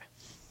 Okay.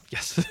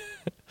 Yes.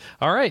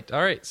 All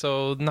right.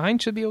 So 9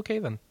 should be okay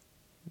then.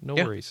 No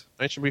worries.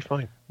 That should be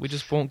fine. We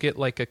just won't get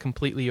like a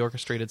completely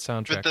orchestrated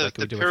soundtrack like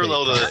we do. The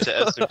parallel to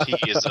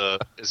SMT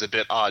is a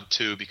bit odd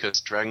too, because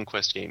Dragon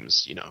Quest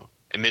games,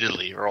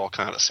 admittedly, are all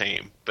kind of the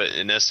same. But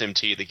in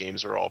SMT, the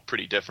games are all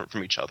pretty different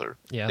from each other.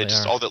 Yeah, they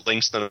just are. all that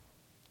links them.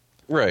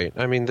 Right.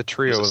 I mean, the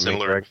trio of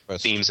similar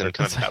themes and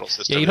kind of battle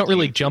system. Yeah, you don't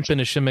really jump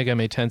into Shin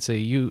Megami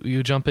Tensei.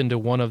 You jump into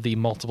one of the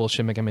multiple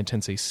Shin Megami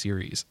Tensei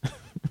series.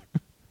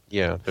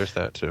 Yeah, there's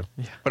that too.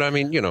 Yeah. But I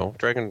mean,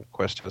 Dragon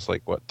Quest has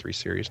 3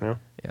 series now.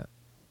 Yeah.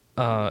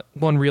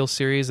 One real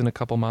series and a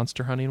couple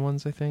monster hunting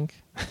ones, I think.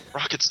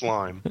 Rocket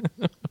Slime.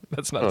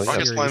 That's not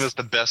Rocket Slime is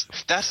the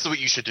best. That's what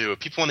you should do. If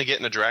people want to get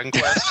into Dragon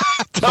Quest,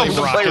 play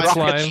Rocket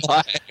Slime.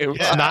 Yeah.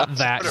 It's not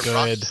that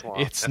good.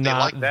 It's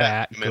not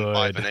that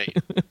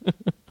good.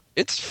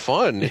 It's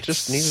fun. It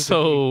just needs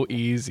so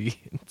easy.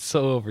 It's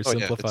so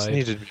oversimplified. It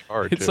needed to be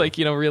hard. It's like,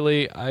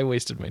 really, I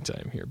wasted my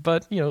time here.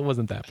 But, it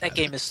wasn't that bad. That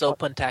game is so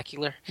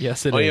puntacular.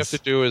 Yes, it is. All you have to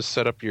do is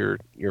set up your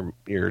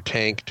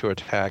tank to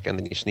attack, and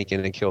then you sneak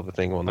in and kill the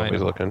thing while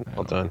nobody's looking.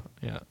 Well done.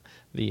 Yeah,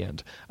 the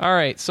end. All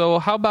right, so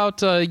how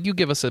about you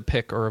give us a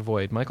pick or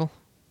avoid, Michael?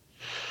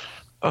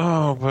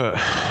 Oh, but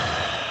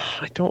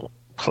I don't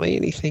play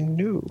anything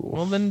new.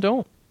 Well, then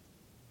don't.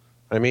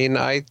 I mean,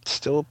 I'm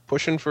still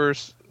pushing for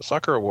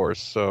Sakura Wars,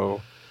 so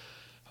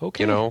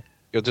okay.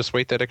 You'll just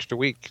wait that extra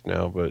week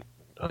now. But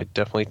I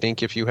definitely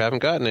think if you haven't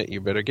gotten it, you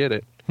better get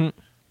it.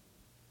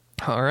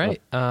 All right,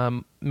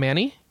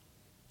 Manny.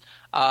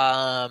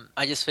 I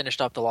just finished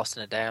up The Lost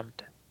and the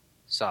Damned,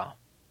 so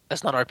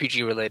that's not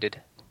RPG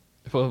related.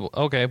 Well,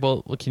 okay.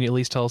 Well, can you at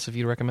least tell us if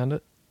you recommend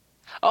it?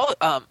 Oh,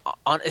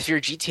 if you're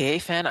a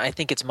GTA fan, I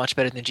think it's much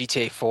better than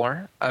GTA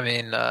 4. I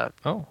mean,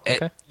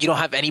 okay. You don't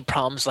have any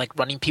problems like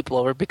running people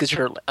over because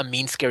you're a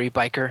mean, scary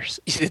biker.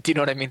 Do you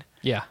know what I mean?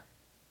 Yeah.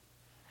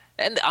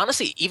 And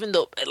honestly, even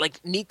though,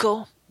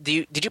 Nico,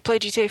 did you play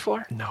GTA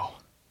 4? No.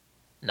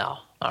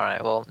 All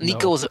right. Well,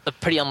 Nico was a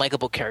pretty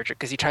unlikable character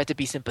because he tried to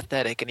be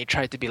sympathetic and he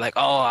tried to be like,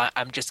 "Oh,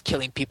 I'm just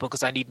killing people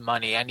because I need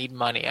money. I need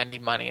money. I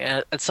need money."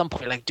 And at some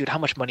point, like, dude, how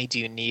much money do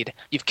you need?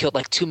 You've killed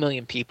like 2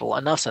 million people.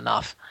 Enough's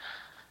enough.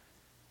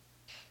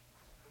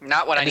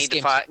 Not when I need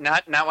to buy.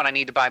 Not when I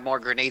need to buy more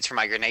grenades for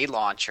my grenade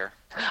launcher.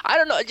 I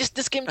don't know.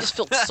 This game just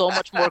felt so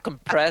much more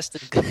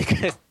compressed.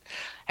 And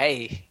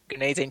hey,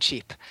 grenades ain't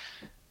cheap.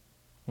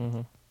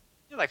 They're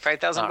like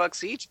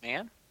 $5,000 each,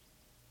 man.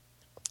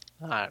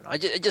 I don't know.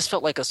 It just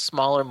felt like a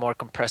smaller, more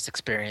compressed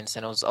experience,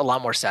 and it was a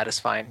lot more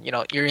satisfying. You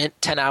know, you're in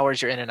 10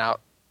 hours, you're in and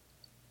out.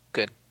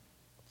 Good.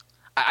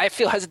 I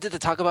feel hesitant to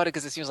talk about it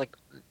because it seems like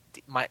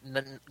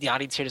the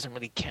audience here doesn't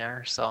really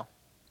care. So,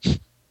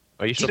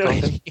 are you still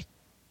talking?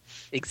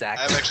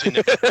 Exactly. I've actually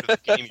never heard of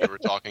the game you were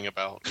talking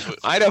about.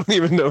 I don't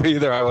even know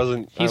either.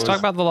 He's talking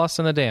about The Lost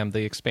in the Dam,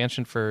 the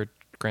expansion for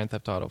Grand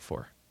Theft Auto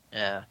 4.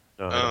 Yeah.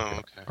 Oh,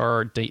 okay.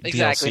 Or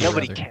exactly. DLC,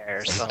 Nobody rather.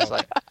 cares. So I was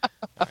like,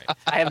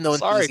 I have no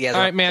enthusiasm.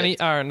 All right, Manny.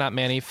 Not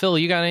Manny. Phil,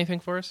 you got anything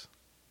for us?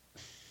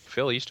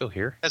 Phil, are you still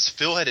here? Has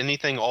Phil had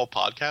anything all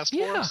podcast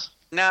for us?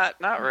 Not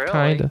really.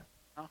 Kinda.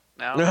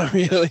 No. Not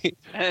really.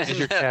 Is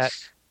your cat?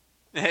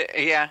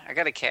 Yeah, I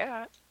got a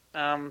cat.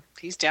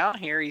 He's down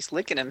here. He's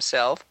licking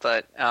himself,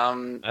 but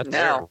That's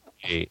no.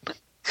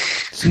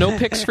 So no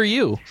picks for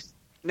you.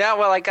 No,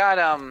 well, I got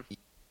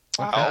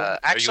Wow.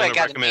 actually, I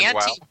got an recommend anti.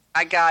 WoW?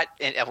 I got.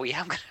 I'm going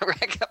to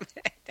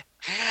recommend.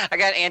 I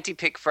got an anti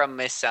pick from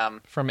Miss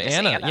From Miss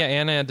Anna. Yeah,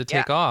 Anna had to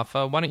take off.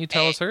 Why don't you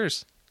tell us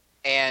hers?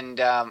 And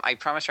I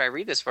promised her I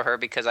read this for her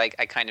because I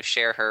kind of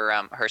share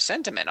her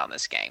sentiment on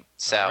this game.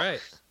 So, All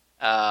right.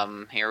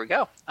 here we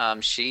go.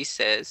 She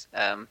says,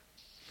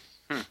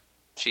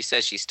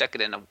 she stuck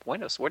it in a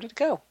window. So where did it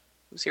go?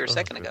 It was here a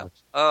second ago.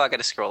 Oh, I got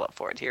to scroll up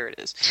for it. Here it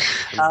is.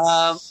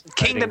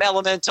 Kingdom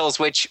Elementals,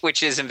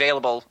 which is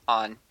available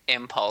on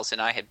Impulse, and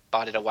I had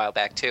bought it a while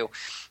back too.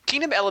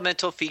 Kingdom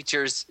Elemental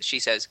features, she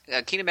says,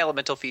 Kingdom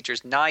Elemental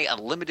features nigh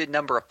unlimited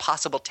number of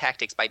possible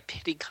tactics by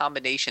pitting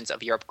combinations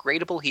of your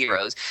upgradable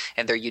heroes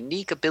and their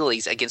unique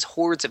abilities against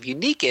hordes of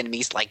unique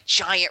enemies like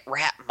giant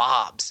rat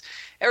mobs.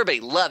 Everybody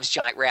loves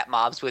giant rat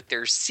mobs with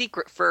their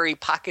secret furry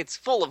pockets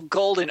full of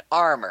golden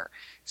armor.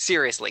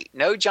 Seriously,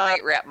 no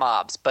giant rat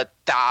mobs, but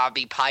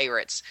be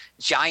pirates,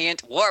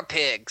 giant war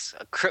pigs,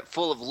 a crypt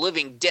full of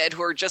living dead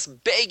who are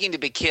just begging to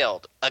be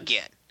killed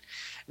again.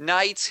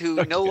 Knights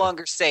who no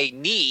longer say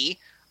knee,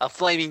 a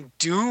flaming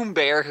doom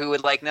bear who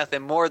would like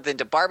nothing more than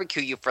to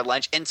barbecue you for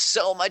lunch, and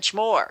so much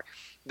more.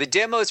 The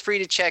demo is free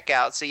to check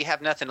out, so you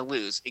have nothing to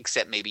lose,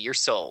 except maybe your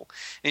soul.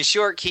 In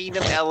short,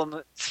 Kingdom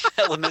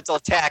Elemental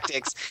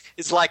Tactics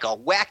is like a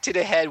whack to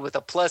the head with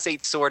a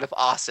 +8 sword of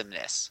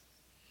awesomeness.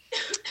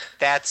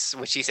 That's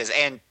what she says.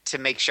 And to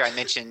make sure I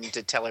mention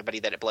to tell everybody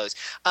that it blows.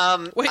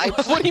 Wait,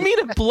 what do you mean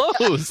it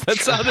blows? That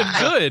sounded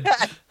good.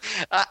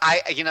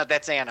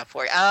 That's Anna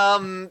for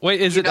you. Wait,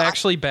 is it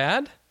actually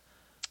bad?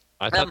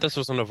 I thought this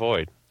was an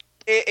avoid.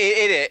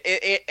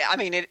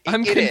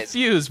 I'm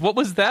confused. What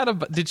was that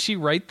about? Did she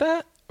write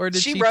that? Or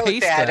did she wrote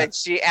paste that, and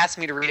she asked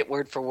me to read it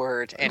word for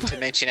word and to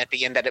mention at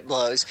the end that it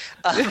blows.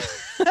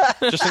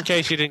 Just in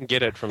case you didn't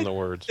get it from the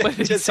words. But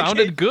it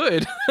sounded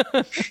good.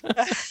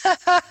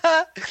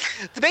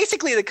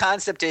 Basically, the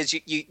concept is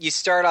you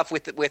start off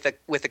with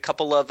a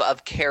couple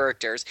of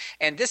characters,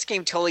 and this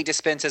game totally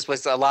dispenses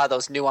with a lot of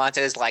those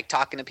nuances, like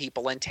talking to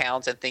people in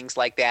towns and things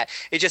like that.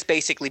 It just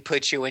basically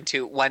puts you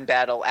into one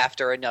battle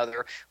after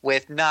another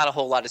with not a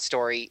whole lot of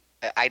story.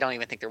 I don't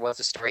even think there was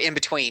a story in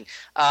between.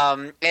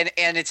 And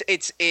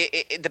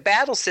the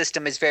battle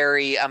system is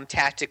very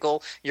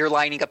tactical. You're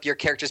lining up your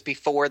characters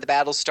before the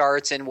battle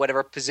starts in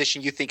whatever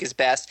position you think is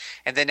best,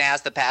 and then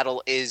as the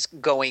battle is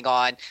going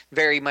on,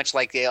 very much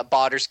like the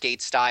Baldur's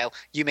Gate style,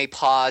 you may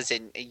pause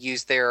and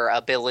use their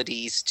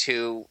abilities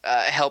to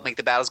help make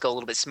the battles go a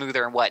little bit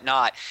smoother and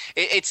whatnot.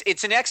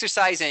 It's an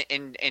exercise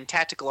in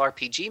tactical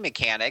RPG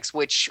mechanics,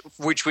 which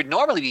would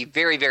normally be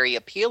very, very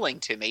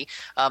appealing to me.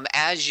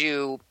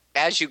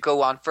 As you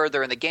go on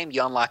further in the game,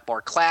 you unlock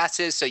more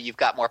classes, so you've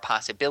got more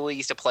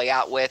possibilities to play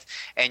out with,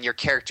 and your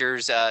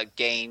characters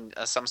gain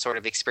some sort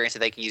of experience that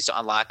they can use to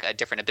unlock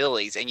different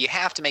abilities. And you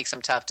have to make some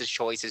tough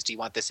choices. Do you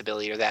want this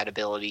ability or that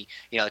ability,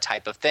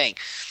 type of thing.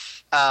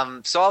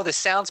 So all this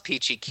sounds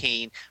peachy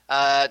keen,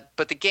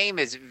 but the game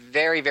is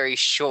very, very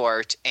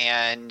short,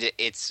 and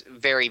it's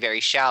very, very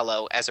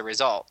shallow as a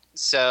result.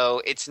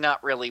 So it's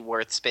not really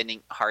worth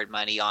spending hard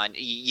money on.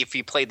 If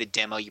you play the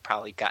demo, you've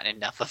probably gotten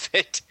enough of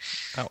it.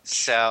 Ouch.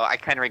 So I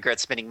kind of regret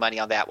spending money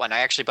on that one.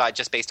 I actually bought it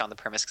just based on the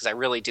premise because I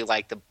really do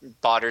like the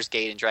Baldur's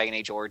Gate and Dragon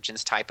Age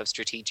Origins type of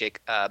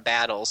strategic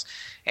battles.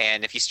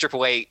 And if you strip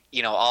away,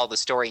 all the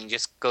story and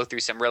just go through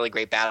some really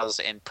great battles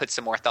and put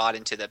some more thought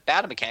into the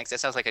battle mechanics, that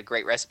sounds like a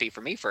great recipe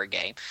for me for a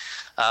game.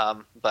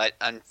 But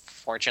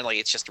unfortunately,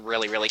 it's just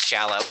really, really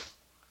shallow.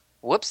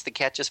 Whoops, the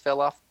cat just fell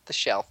off the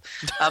shelf.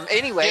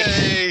 Anyway.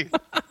 Yay!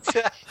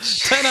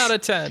 10 out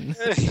of 10.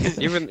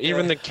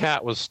 Even the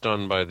cat was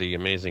stunned by the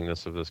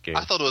amazingness of this game.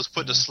 I thought it was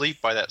put to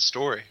sleep by that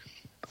story.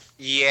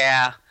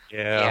 Yeah.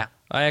 Yeah.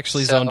 I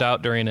actually zoned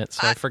out during it,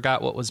 so I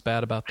forgot what was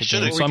bad about the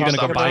game. So I'm going to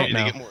go buy it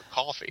now. To get more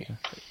coffee.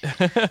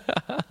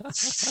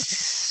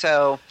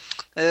 So,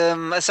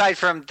 aside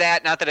from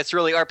that, not that it's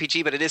really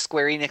RPG, but it is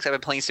Square Enix. I've been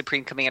playing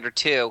Supreme Commander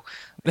 2.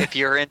 If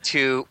you're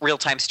into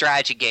real-time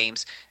strategy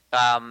games,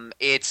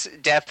 it's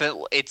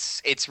definitely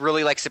it's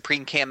really like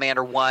Supreme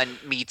Commander 1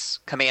 meets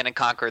Command and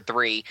Conquer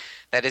 3.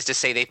 That is to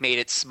say, they've made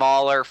it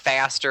smaller,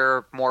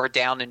 faster, more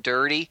down and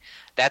dirty.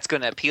 That's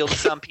going to appeal to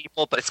some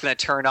people, but it's going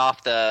to turn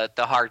off the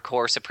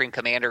hardcore Supreme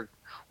Commander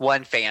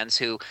 1 fans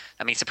who,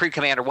 I mean, Supreme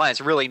Commander 1 is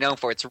really known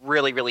for its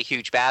really, really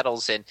huge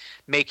battles and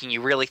making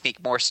you really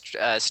think more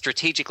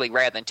strategically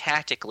rather than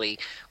tactically,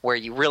 where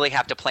you really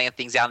have to plan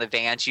things out in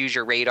advance, use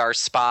your radar,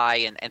 spy,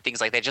 and things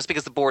like that. Just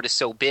because the board is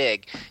so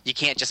big, you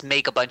can't just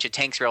make a bunch of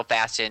tanks real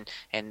fast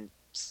and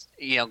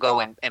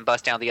go and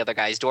bust down the other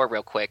guy's door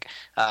real quick.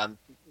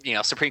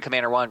 Supreme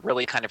Commander 1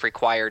 really kind of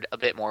required a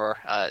bit more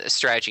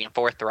strategy and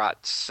forethought.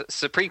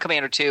 Supreme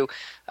Commander 2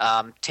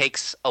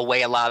 takes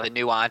away a lot of the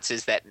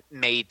nuances that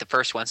made the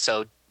first one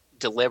so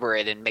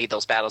deliberate and made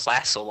those battles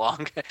last so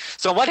long.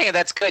 So on one hand,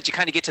 that's good. You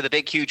kind of get to the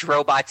big, huge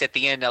robots at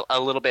the end a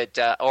little bit,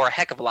 or a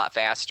heck of a lot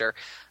faster.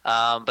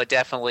 But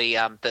definitely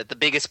the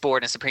biggest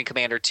board in Supreme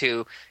Commander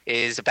 2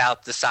 is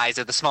about the size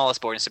of the smallest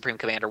board in Supreme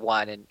Commander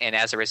 1. And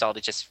as a result,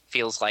 it just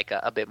feels like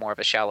a bit more of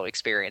a shallow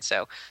experience.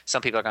 So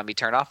some people are going to be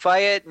turned off by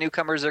it.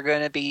 Newcomers are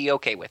going to be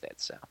okay with it.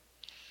 So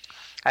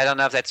I don't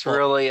know if that's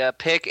really a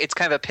pick. It's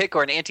kind of a pick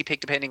or an anti-pick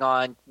depending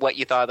on what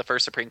you thought of the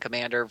first Supreme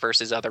Commander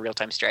versus other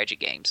real-time strategy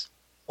games.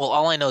 Well,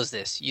 all I know is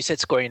this. You said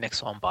Square Enix,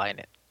 so I'm buying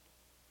it.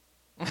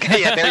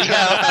 Yeah, there you go.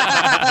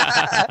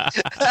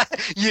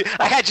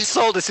 I had you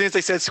sold as soon as they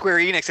said Square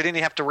Enix. I didn't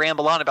even have to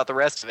ramble on about the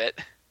rest of it.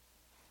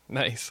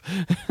 Nice.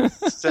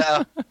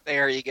 So,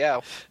 there you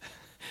go.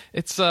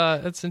 It's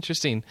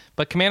interesting.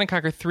 But Command &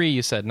 Conquer 3,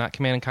 you said, not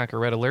Command & Conquer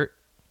Red Alert?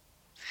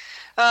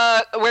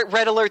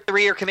 Red Alert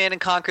 3 or Command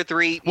 & Conquer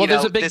 3. Well,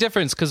 there's a big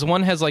difference, because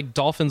one has, like,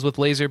 dolphins with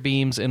laser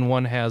beams, and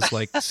one has,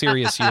 like,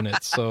 serious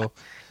units, so...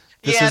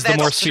 This is the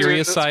more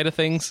serious side of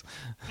things.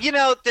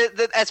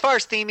 As far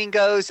as theming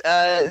goes,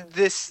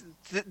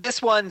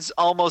 this one's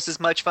almost as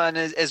much fun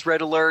as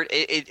Red Alert.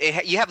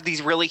 You have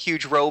these really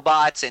huge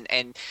robots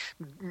and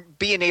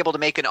being able to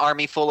make an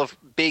army full of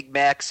big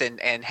mechs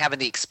and having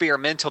the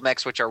experimental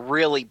mechs, which are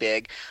really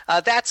big.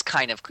 That's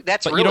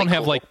but really you don't cool.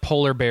 have like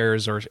polar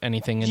bears or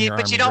anything in your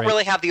army. But you don't right?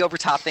 really have the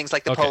overtop things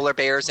like the polar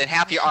bears, and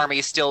half your army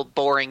is still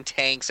boring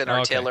tanks and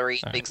artillery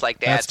and things like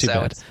that. That's too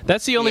bad.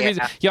 That's the only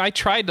reason. Yeah, I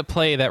tried to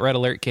play that Red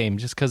Alert game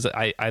just because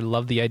I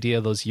love the idea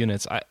of those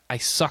units. I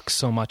suck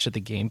so much at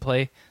the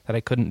gameplay that I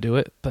couldn't do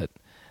it, but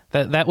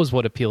that was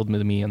what appealed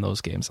to me in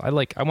those games. I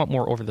want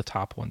more over the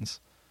top ones.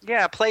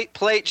 Yeah, play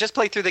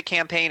through the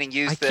campaign and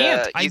use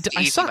I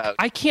suck. mode.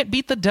 I can't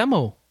beat the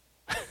demo.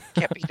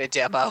 Can't beat the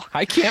demo.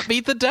 I can't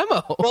beat the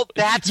demo. Well,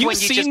 that's You've when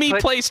you seen just me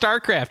play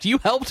StarCraft. You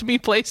helped me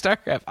play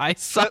StarCraft. I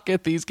suck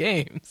at these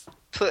games.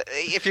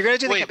 If you're going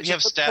to do Wait, you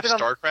have staff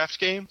StarCraft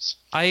games?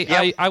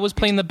 I was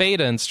playing the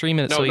beta and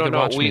streaming it so you could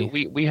watch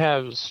me. We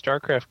have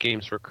StarCraft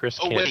games where Chris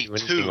can't do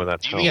anything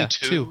without You mean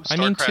two? I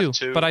mean two, StarCraft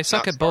 2, but I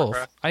suck not at both.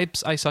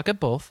 StarCraft? I suck at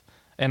both,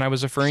 and I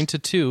was referring to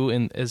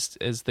 2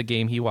 as the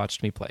game he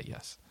watched me play.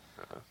 Yes,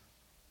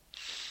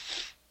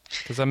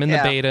 because I'm in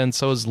the beta and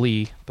so is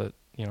Lee. But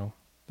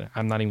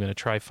I'm not even going to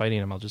try fighting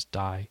him. I'll just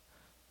die.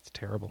 It's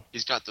terrible.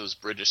 He's got those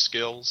British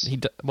skills.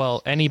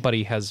 Well,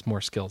 anybody has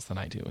more skills than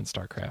I do in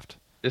StarCraft.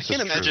 I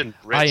can't imagine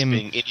Brits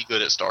being any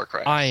good at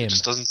StarCraft. It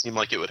just doesn't seem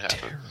like it would happen.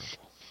 Terrible.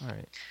 All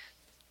right.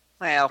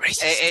 Well,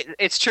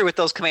 it's true with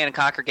those Command and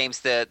Conquer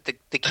games. The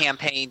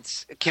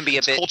campaigns can be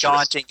a bit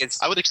daunting.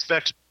 I would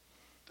expect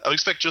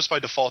just by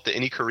default that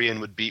any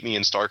Korean would beat me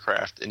in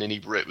StarCraft and any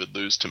Brit would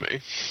lose to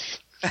me.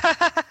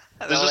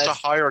 There's just a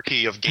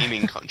hierarchy of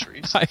gaming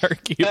countries.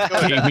 Hierarchy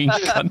of gaming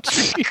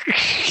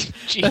countries.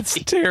 That's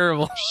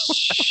terrible.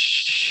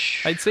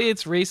 I'd say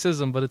it's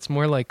racism, but it's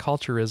more like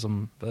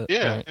culturism. But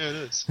yeah, right. Yeah, it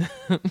is.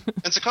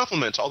 It's a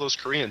compliment to all those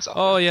Koreans out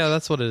there. Oh yeah,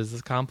 that's what it is.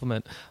 It's a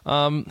compliment.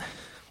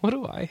 What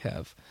do I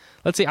have?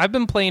 Let's see. I've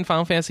been playing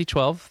Final Fantasy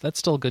 12. That's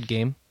still a good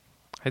game.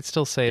 I'd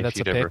still say that's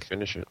a pick. If you ever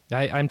finish it.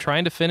 I'm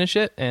trying to finish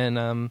it, and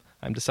I'm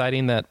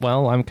deciding that,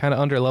 well, I'm kind of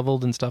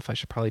under-leveled and stuff. I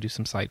should probably do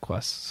some side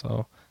quests.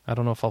 So I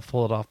don't know if I'll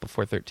pull it off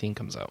before 13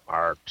 comes out.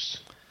 Marks.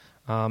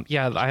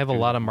 Yeah, I have a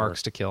lot of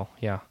marks to kill.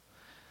 Yeah.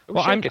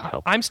 Well,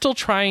 I'm still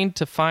trying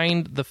to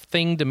find the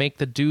thing to make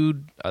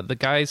the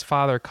guy's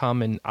father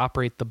come and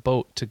operate the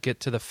boat to get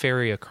to the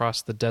ferry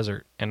across the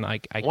desert, and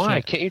I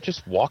Why? Can't you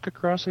just walk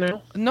across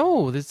now?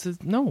 No,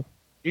 no.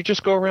 You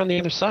just go around the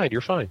other side.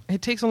 You're fine.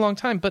 It takes a long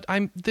time, but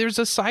there's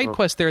a side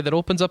quest there that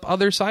opens up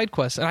other side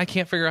quests, and I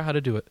can't figure out how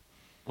to do it.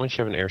 Once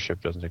you have an airship,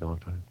 it doesn't take a long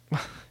time.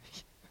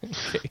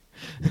 Okay.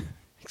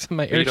 Except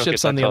my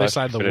airship's on the other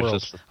side of the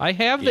world. I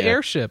have the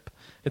airship.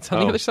 It's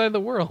on the other side of the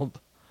world.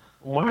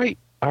 Why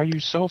are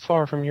you so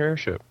far from your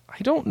airship? I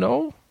don't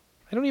know.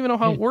 I don't even know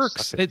how it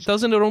works. It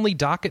only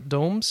dock at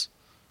domes?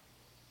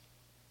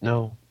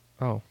 No.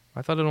 Oh,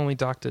 I thought it only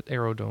docked at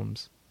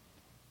aerodomes.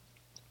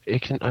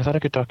 I thought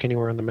it could dock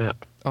anywhere on the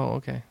map. Oh,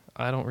 okay.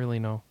 I don't really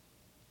know.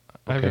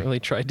 I haven't really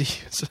tried to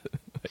use it.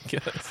 I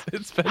guess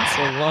it's been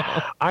so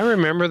long. I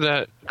remember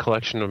that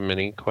collection of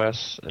mini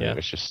quests, and Yeah. it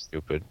was just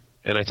stupid.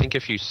 And I think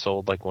if you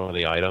sold like one of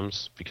the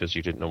items because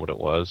you didn't know what it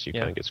was, you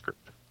Yeah. kind of get screwed.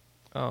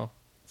 Oh,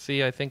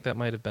 see, I think that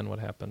might have been what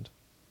happened.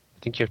 I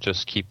think you have to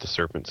just keep the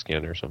serpent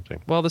skin or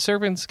something. Well, the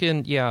serpent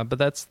skin, yeah, but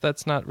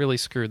that's not really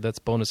screwed. That's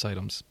bonus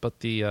items. But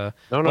the No,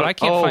 what I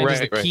can't find is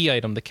the right. key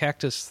item, the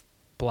cactus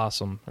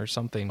blossom or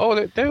something.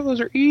 Oh, those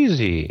are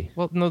easy.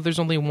 Well, no, there's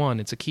only one.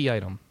 It's a key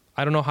item.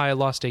 I don't know how I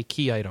lost a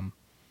key item.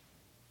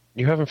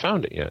 You haven't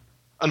found it yet.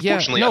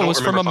 Unfortunately, yeah, no, I don't it was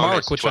from a remember mark,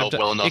 Final which Fantasy I've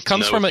 12 well enough it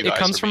comes to from know a, if you it guys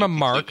comes are from a being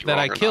mark completely that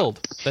I wrong or not.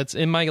 killed. That's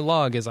in my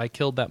log. Is I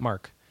killed that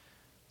mark.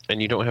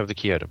 And you don't have the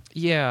key item.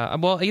 Yeah,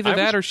 well, either I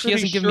that was or she pretty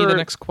hasn't given me the sure-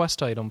 next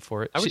quest item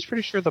for it. I was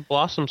pretty sure the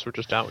blossoms were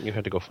just out and you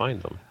had to go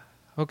find them.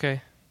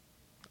 Okay,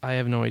 I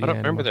have no idea. I don't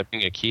remember anymore. that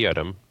being a key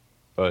item,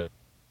 but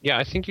yeah,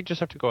 I think you just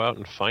have to go out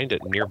and find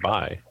it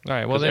nearby. All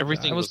right. Well, 'Cause then,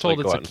 everything I was was told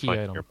like, it's go a out and key find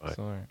it item. nearby.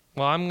 So, all right.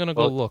 Well, I'm gonna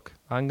go look.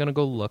 I'm gonna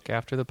go look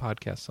after the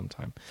podcast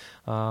sometime.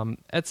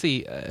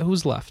 Etsy,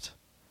 who's left?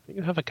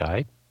 You have a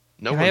guide.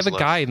 No I have a one's left.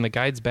 guide, and the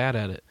guide's bad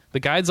at it. The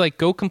guide's like,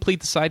 go complete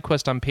the side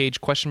quest on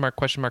page question mark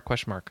question mark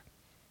question mark.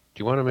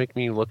 Do you want to make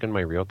me look in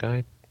my real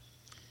guide?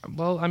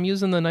 Well, I'm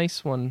using the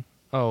nice one.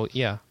 Oh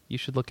yeah, you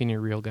should look in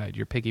your real guide,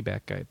 your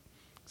piggyback guide.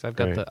 Because I've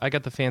got Right. I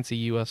got the fancy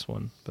US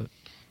one, but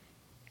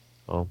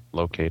I'll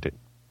locate it.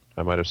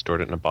 I might have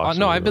stored it in a box.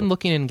 no, somewhere. I've been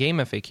looking in game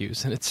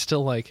FAQs, and it's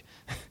still like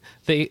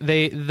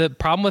the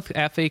problem with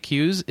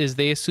FAQs is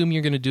they assume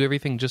you're going to do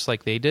everything just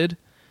like they did.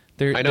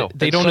 I know.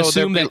 They And don't so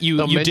assume they'll that you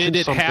mention did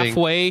it something-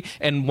 halfway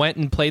and went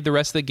and played the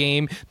rest of the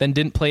game, then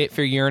didn't play it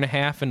for a year and a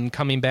half, and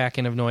coming back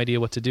and have no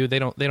idea what to do. They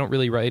don't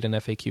really write an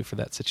FAQ for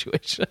that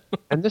situation.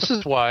 And this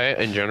is why,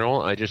 in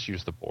general, I just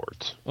use the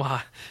boards.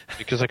 Why?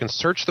 Because I can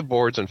search the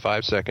boards in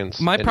 5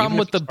 seconds. My and problem even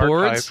with if the it's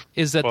boards archived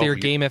is that 12 they're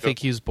years game ago-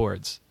 FAQs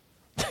boards.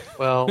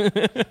 Well,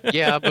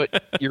 yeah,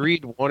 but you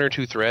read 1 or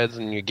 2 threads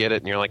and you get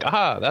it, and you're like,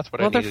 aha, that's what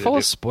I Well, they're needed full to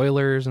of do.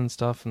 spoilers and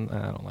stuff, and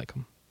I don't like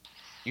them.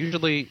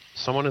 Usually,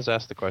 someone has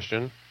asked the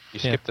question, you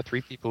Yeah. skip the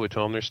 3 people who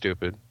tell them they're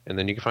stupid, and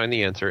then you can find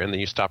the answer, and then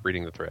you stop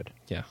reading the thread.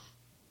 Yeah,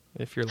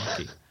 if you're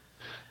lucky.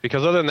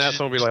 Because other than that,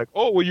 someone will be like,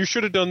 oh, well, you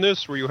should have done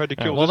this where you had to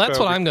kill Well, this that's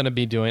guy what over I'm going to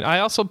be doing. I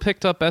also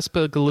picked up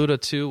Espagaluda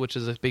 2, which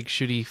is a big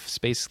shooty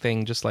space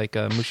thing, just like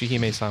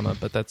Mushihime-sama,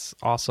 but that's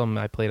awesome.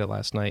 I played it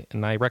last night,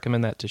 and I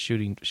recommend that to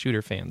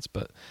shooter fans,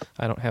 but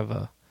I don't have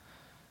a...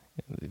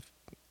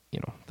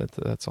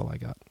 that's all I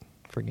got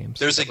for games.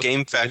 There's a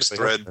Game Facts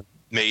thread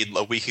made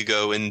a week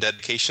ago in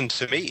dedication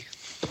to me.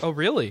 Oh,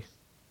 really?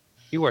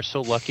 You are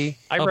so lucky.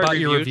 I How read about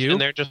your reviews, review?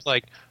 and they're just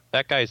like,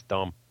 that guy's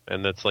dumb.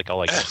 And that's like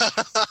all I get.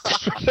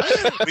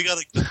 We got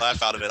a good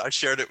laugh out of it. I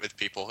shared it with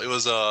people. It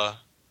was I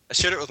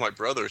shared it with my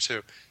brother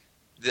too.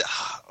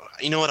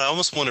 You know what? I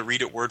almost want to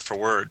read it word for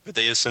word, but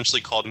they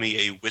essentially called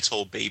me a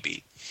whittle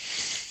baby.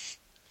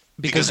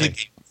 Because the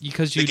you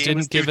game didn't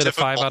was give too it a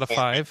 5 difficult out of for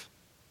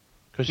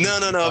me.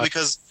 5? No,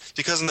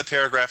 because in the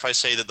paragraph I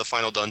say that the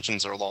final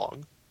dungeons are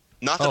long.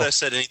 Not that Oh. I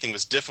said anything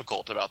was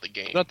difficult about the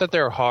game. Not that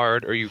they're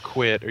hard, or you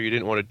quit, or you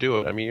didn't want to do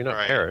it. I mean, you're not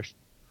Right. perished.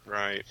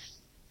 Right.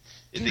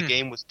 Hmm. The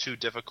game was too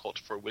difficult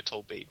for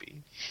whittle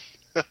baby.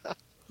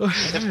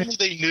 If only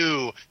they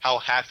knew how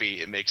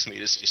happy it makes me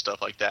to see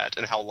stuff like that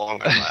and how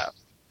long I laugh,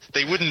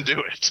 they wouldn't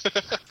do it.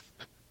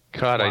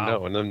 God, Wow. I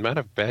know. And the amount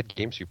of bad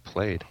games you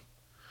played.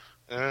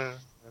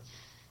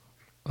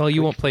 Well,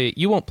 you won't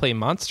play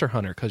Monster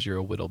Hunter because you're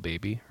a whittle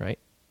baby, right?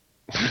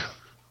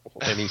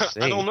 And he's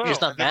I don't know.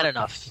 He's not man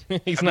enough.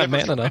 He's I've not never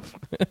man tried. enough.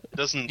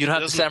 Doesn't You don't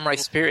have the doesn't- samurai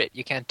spirit.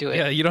 You can't do it.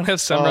 Yeah, you don't have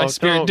samurai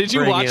spirit. don't Did you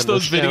bring watch in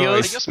those the samurai I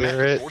videos? guess Matt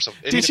Spirit. Force of-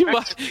 I mean, Did you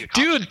watch? effectively, you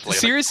Dude, constantly play it.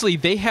 seriously,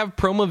 they have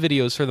promo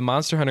videos for the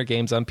Monster Hunter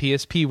games on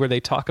PSP where they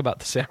talk about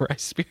the samurai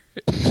spirit.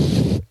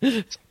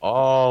 That's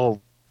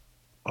all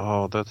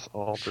this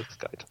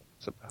guy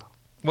talks about.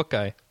 What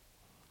guy?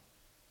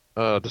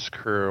 The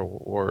Sakura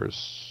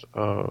Wars.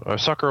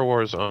 Sakura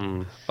Wars,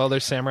 Oh,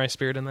 there's samurai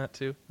spirit in that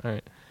too? All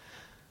right.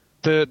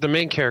 the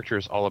main character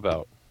is all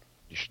about,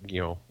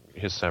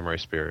 his samurai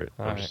spirit.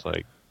 All I'm right. just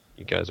like,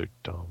 you guys are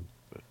dumb,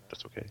 but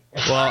that's okay.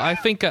 Well, I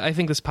think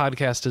this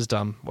podcast is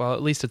dumb. Well,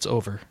 at least it's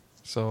over.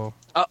 So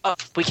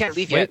We can't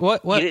leave Wait, yet.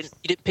 what? You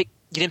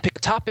didn't pick a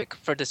topic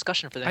for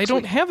discussion for the next I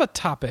don't week. have a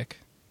topic.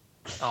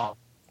 Oh,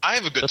 I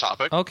have a good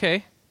topic.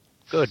 Okay.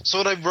 Good. So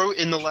what I wrote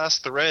in the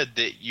last thread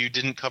that you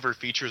didn't cover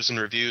features and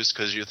reviews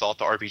because you thought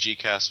the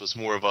RPGcast was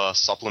more of a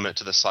supplement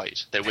to the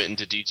site that went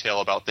into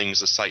detail about things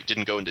the site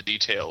didn't go into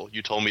detail.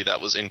 You told me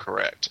that was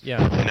incorrect.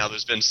 Yeah. And now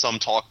there's been some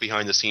talk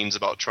behind the scenes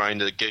about trying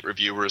to get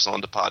reviewers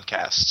onto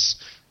podcasts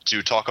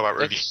to talk about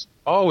reviews.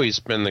 Always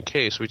been the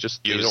case. We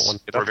just you don't want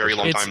to get for a up very there.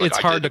 long It's time. Like it's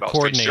I hard did to about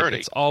Strange coordinate. Journey.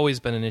 It's always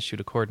been an issue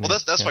to coordinate. Well,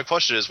 that's Yeah. my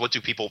question: is what do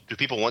people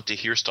want to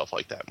hear stuff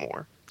like that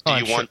more? Do Oh,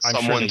 you want I'm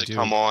sure someone they to do.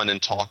 come on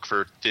and talk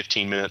for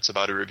 15 minutes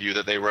about a review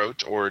that they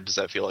wrote, or does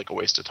that feel like a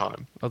waste of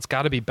time? Well, it's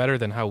got to be better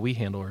than how we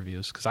handle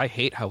reviews because I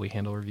hate how we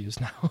handle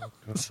reviews now.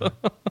 So-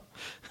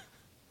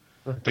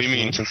 What do you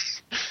mean?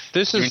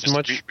 This You mean is just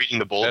much reading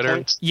the bullet better.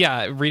 points?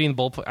 Yeah, reading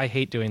bullet I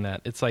hate doing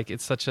that. It's like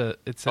it's a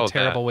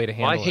terrible way to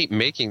handle I hate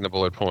making the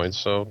bullet points,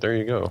 so there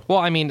you go. Well,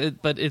 I mean,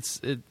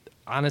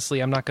 honestly,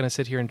 I'm not going to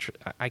sit here and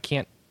I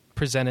can't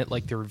present it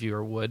like the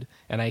reviewer would,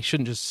 and I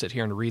shouldn't just sit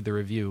here and read the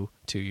review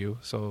to you.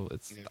 So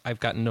I've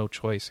got no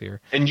choice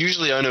here. And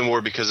usually I know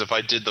more because if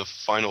I did the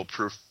final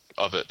proof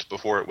of it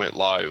before it went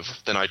live,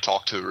 then I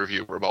talked to the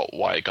reviewer about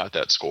why I got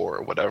that score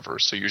or whatever.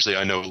 So usually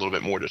I know a little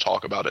bit more to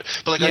talk about it.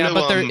 But like, yeah, I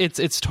know, but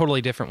it's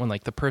totally different when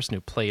like the person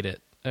who played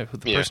it,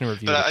 person who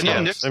reviewed but it. I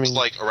know Nick was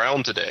like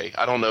around today.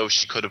 I don't know if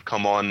she could have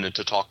come on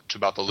to talk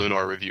about the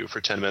Lunar review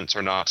for 10 minutes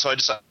or not. So I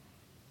just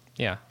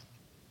yeah.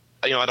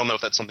 I don't know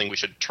if that's something we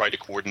should try to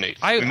coordinate.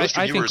 I most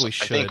think reviewers, we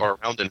should. I think, are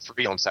around and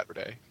free on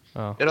Saturday.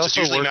 Oh. It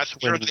also usually works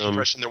not when, the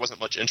impression there wasn't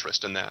much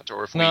interest in that,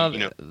 or if no,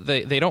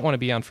 they don't want to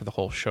be on for the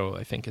whole show,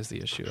 I think, is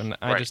the issue, and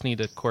I Right. just need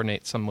to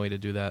coordinate some way to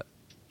do that.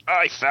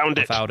 I found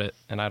it without it,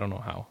 and I don't know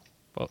how.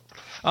 But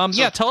So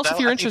yeah, tell us if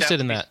you're I think interested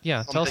in that'd that. be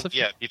Yeah, tell us something,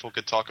 if people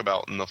could talk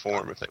about in the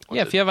forum if they wanted.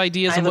 yeah, if you have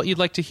ideas on what you'd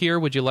like to hear,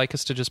 would you like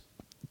us to just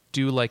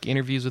do like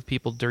interviews with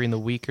people during the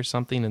week or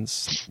something, and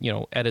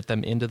edit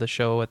them into the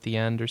show at the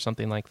end or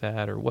something like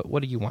that, or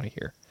what do you want to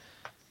hear?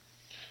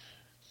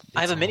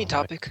 I have a mini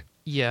topic.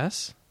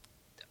 Yes.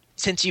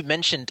 Since you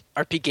mentioned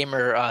RP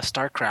Gamer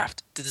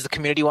StarCraft, does the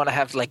community want to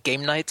have like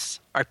game nights?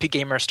 RP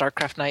Gamer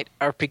StarCraft night,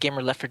 RP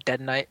Gamer Left 4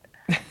 Dead night.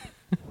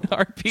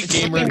 RP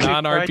Gamer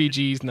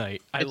non-RPGs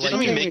night. Didn't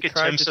we make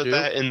attempts at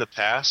that in the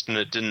past, and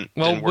it didn't?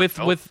 Well, didn't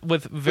work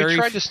with very we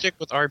tried to stick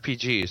with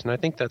RPGs, and I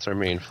think that's our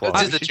main flaw.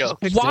 This is the joke.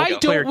 Why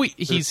don't we?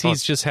 He's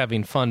just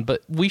having fun,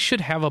 but we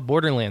should have a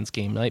Borderlands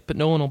game night, but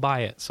no one will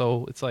buy it.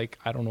 So it's like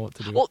I don't know what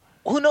to do. Well,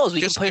 who knows?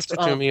 We Just can play gift it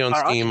to me on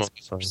our Steam.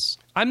 audience.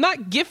 I'm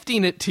not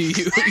gifting it to you.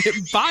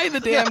 Buy the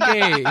damn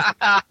game.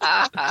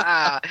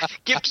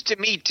 Gift it to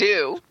me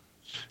too.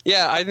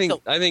 Yeah, I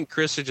think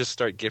Chris should just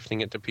start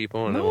gifting it to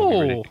people, and it won't be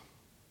No. ridiculous.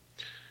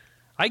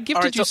 I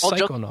gifted you all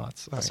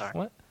Psychonauts. Sorry.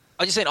 What?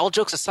 I was just saying, all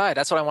jokes aside,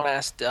 that's what I want to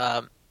ask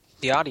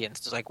the audience.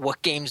 It's like, what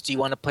games do you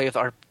want to play with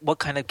what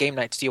kind of game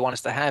nights do you want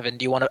us to have, and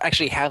do you want to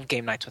actually have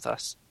game nights with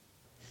us?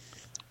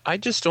 I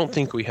just don't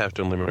think we have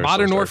to limit ourselves.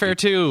 Modern to Warfare RPGs.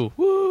 2.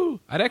 Woo!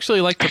 I'd actually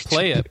like to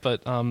play it,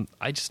 but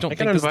I just don't I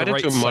think got this is the invited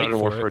right to a site Modern for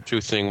Warfare it.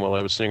 2 thing while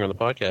I was sitting on the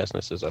podcast, and I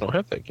says, I don't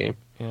have that game.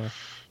 Yeah,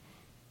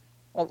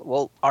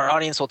 Well, our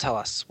audience will tell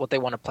us what they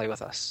want to play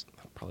with us.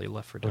 probably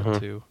Left 4 Dead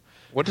 2.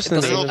 What is It the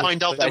doesn't name Then of we'll the-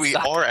 find out that we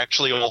That's not- are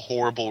actually all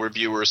horrible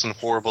reviewers and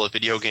horrible at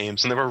video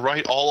games, and they were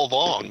right all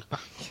along.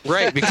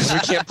 Right, because we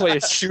can't play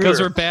a shooter. Because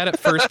we're bad at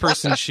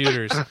first-person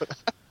shooters.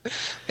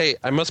 Hey,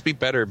 I must be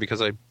better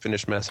because I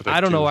finished Mass Effect.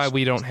 I don't know 2, why so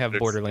we don't have it's-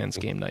 Borderlands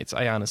game nights.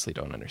 I honestly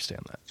don't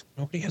understand that.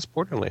 Nobody has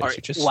Borderlands. Or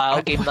You just WoW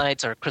game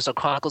nights, or Crystal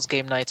Chronicles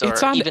game nights, or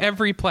It's on even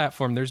every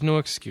platform. There's no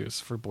excuse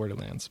for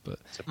Borderlands, but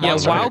yeah,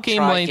 Monster WoW Hunter game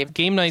Tri night,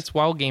 game nights.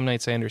 WoW game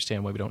nights. I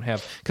understand why we don't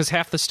have because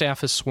half the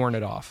staff has sworn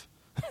it off.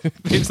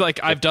 It's like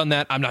I've done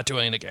that. I'm not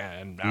doing it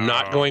again. No.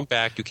 not going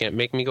back. You can't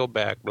make me go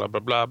back. Blah blah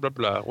blah blah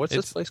blah. What's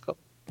It's- this place called?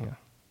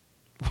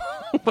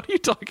 What are you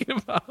talking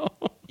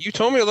about? You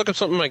told me to look up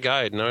something in my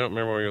guide, and I don't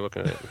remember what you're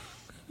looking at.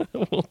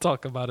 We'll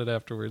talk about it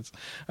afterwards.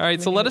 All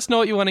right, so let us know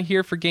what you want to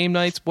hear for game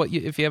nights.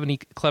 If you have any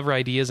clever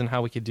ideas on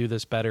how we could do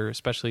this better,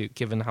 especially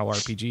given how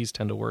RPGs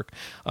tend to work.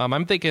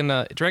 I'm thinking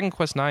Dragon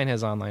Quest IX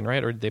has online,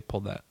 right? Or did they pull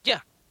that? yeah.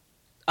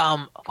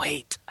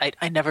 Wait,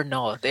 I never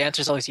know. The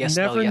answer is always yes,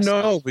 Never no, yes,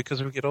 know no.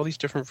 because we get all these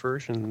different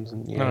versions.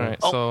 And, All right,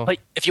 Oh, so but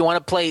if you want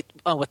to play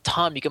with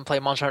Tom, you can play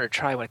Monster Hunter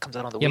Tri when it comes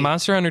out on the yeah, Wii.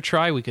 Monster Hunter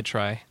Tri we could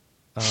try.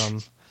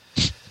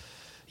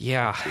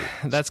 Yeah,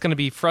 that's going to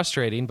be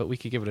frustrating, but we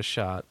could give it a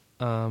shot.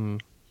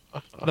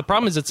 The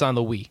problem is it's on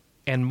the Wii,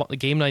 and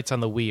game nights on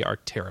the Wii are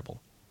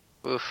terrible.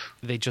 Oof.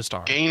 They just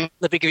are. Games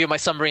Let me give you my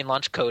submarine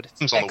launch code.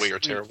 Games on the Wii are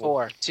terrible.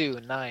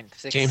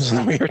 42996. games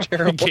on the Wii are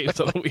terrible. Games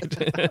on the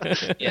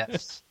Wii.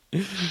 Yes.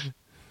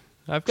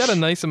 I've got a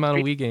nice amount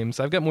of Wii games.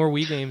 I've got more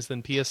Wii games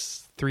than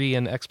PS3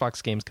 and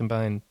Xbox games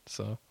combined.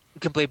 So We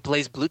can play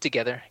Blaze Blue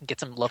together and get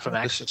some love from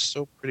This action. is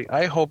so pretty.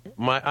 I hope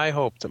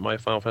that my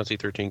Final Fantasy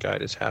 13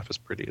 guide is half as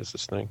pretty as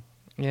this thing.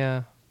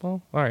 yeah,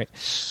 well, all right.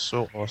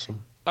 So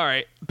awesome. All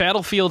right,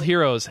 Battlefield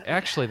Heroes.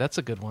 Actually, that's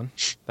a good one.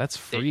 That's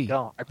There free. you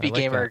go. I RP like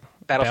Gamer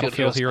that.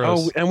 Battlefield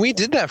Heroes. Oh, and we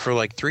did that for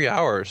like 3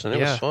 hours, and it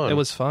yeah, was fun. it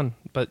was fun.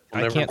 But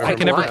We'll I never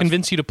can never live.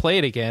 convince you to play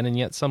it again, and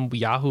yet some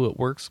Yahoo at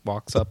work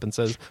walks up and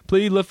says,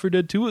 "Play Left 4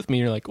 Dead 2 with me."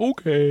 And you're like,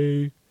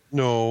 "Okay."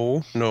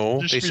 No.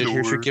 Just They said,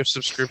 here's your lower. gift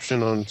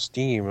subscription on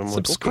Steam. I'm like, okay,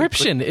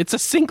 Subscription. It's a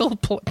single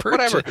purchase.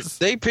 whatever.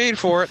 They paid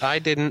for it. I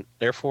didn't.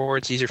 Therefore,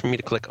 it's easier for me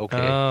to click OK.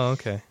 Oh,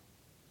 okay.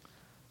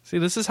 See,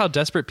 this is how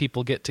desperate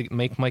people get to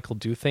make Michael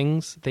do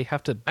things. They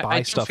have to buy I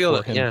do stuff feel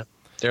for it. him. Yeah.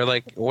 They're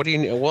like, what do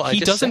you? Well, I He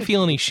just doesn't said-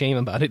 feel any shame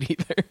about it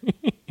either.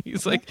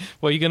 He's like,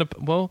 "Well, you gonna?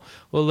 Well,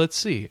 let's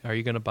see. Are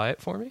you gonna buy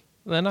it for me?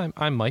 Then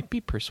I might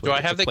be persuaded." Do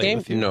I have to the play game?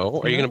 with you. No.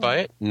 Are you going to buy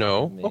it?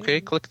 No. Maybe.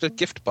 Okay, click the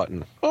gift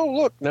button. Oh,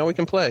 look, now we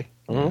can play.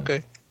 Oh,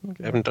 okay.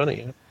 I haven't done it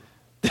yet.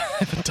 I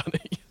haven't done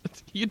it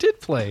yet. You did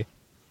play.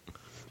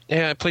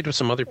 Yeah, I played with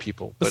some other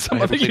people. But I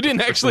haven't You played with didn't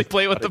the person actually who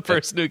play with bought the it yet.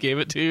 person who gave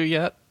it to you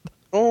yet.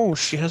 Oh,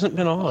 she hasn't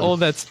been on. Oh,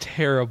 that's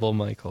terrible,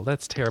 Michael.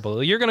 That's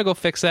terrible. You're going to go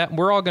fix that.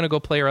 We're all going to go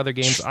play our other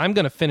games. I'm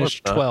going to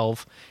finish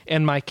 12,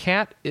 and my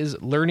cat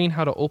is learning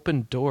how to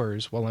open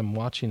doors while I'm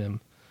watching him.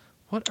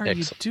 What are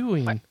you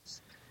doing?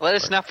 Let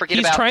us not forget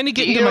He's about trying to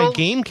get into my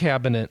game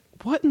cabinet.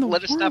 What in the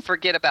world? Let us not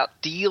forget about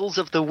deals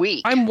of the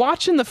week. I'm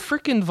watching the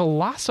frickin'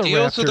 Velociraptor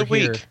Deals of the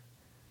here. week.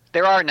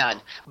 There are none.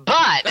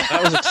 But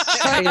That was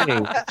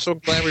exciting. I'm so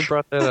glad we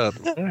brought that up.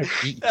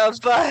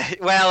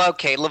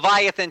 okay.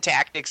 Leviathan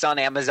Tactics on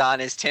Amazon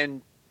is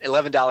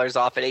 $11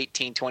 off at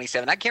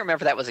 $18.27. I can't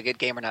remember if that was a good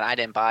game or not. I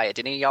didn't buy it.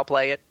 Did any of y'all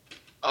play it?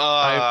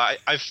 I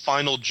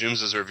final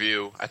Jim's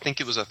review. I think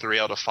it was a 3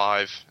 out of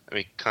 5. I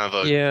mean, kind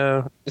of a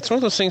Yeah, it's one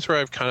of those things where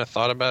I've kind of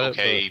thought about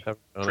okay, it.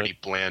 But pretty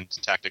bland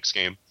tactics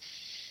game.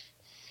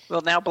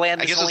 Well, now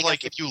bland. I guess is it's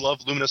like if you love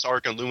Luminous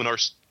Arc and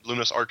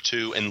Luminous Arc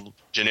 2 and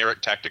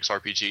generic tactics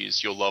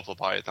RPGs, you'll love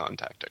Leviathan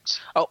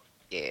Tactics. Oh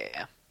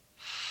yeah.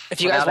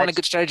 If you guys want a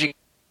good strategy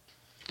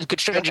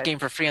game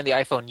for free on the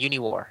iPhone,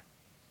 Uniwar.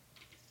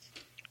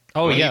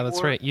 Oh, yeah,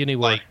 that's right. Uniwar.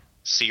 Like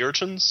sea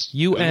urchins?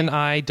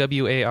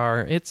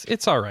 UNIWAR.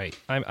 It's all right.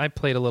 I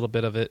played a little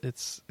bit of it.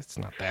 It's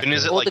not that And good.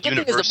 is it like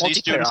university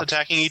students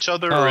attacking each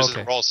other, or is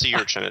it all sea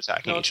urchin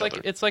attacking each other?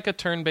 It's like a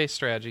turn-based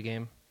strategy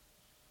game.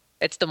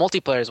 It's the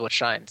multiplayer is what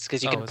shines,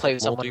 because you can play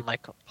with someone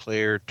like...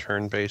 Player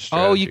turn-based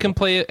strategy. Oh, you can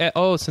play it...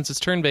 since it's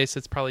turn-based,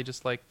 it's probably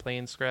just like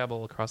playing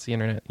Scrabble across the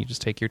internet. You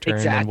just take your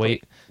turn and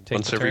wait.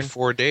 Once every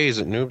 4 days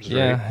at Noobs,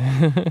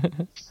 yeah.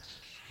 right?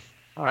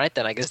 All right,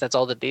 then. I guess that's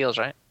all the deals,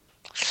 right?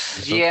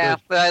 Yeah,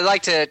 but I'd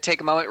like to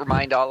take a moment to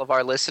remind all of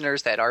our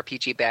listeners that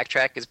RPG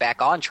Backtrack is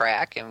back on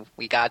track, and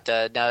we got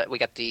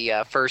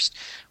the first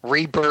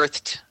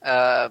rebirthed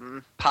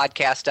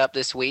podcast up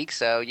this week,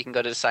 so you can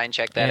go to the site and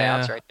check that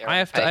out. It's right there. I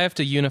have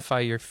to unify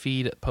your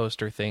feed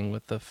poster thing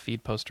with the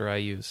feed poster I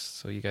use,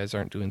 so you guys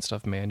aren't doing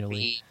stuff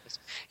manually.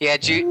 Yeah,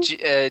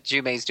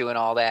 Jume's doing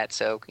all that,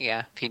 so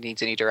yeah, if he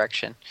needs any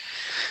direction.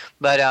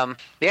 But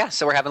yeah,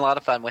 so we're having a lot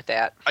of fun with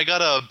that. I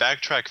got a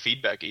Backtrack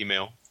feedback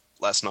email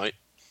last night.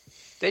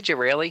 Did you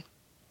really?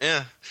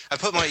 Yeah, I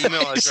put my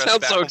email address. You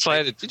sound back so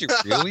excited. Did you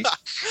really?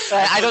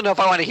 I don't know if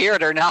I want to hear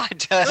it or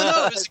not.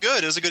 No, it was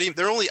good. It was a good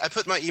email. I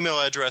put my email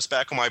address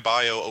back on my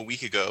bio a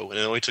week ago, and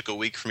it only took a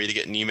week for me to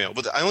get an email.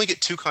 But I only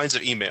get 2 kinds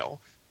of email: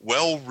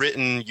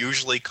 well-written,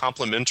 usually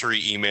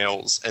complimentary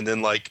emails, and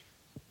then like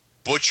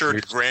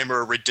butchered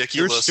grammar,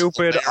 ridiculous. You're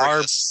stupid.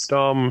 hilarious.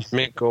 Dumb.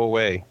 Make go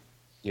away.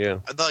 Yeah.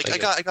 Like I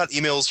got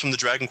emails from the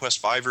Dragon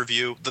Quest V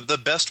review. The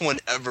best one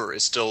ever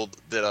is still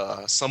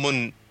that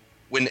someone.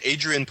 When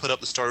Adrian put up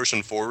the Star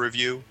Ocean 4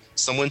 review,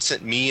 someone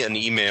sent me an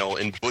email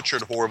in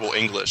butchered, horrible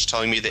English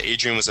telling me that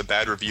Adrian was a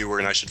bad reviewer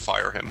and I should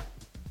fire him.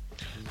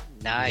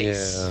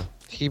 Nice. Yeah.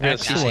 He said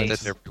that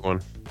to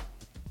everyone.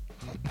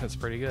 That's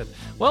pretty good.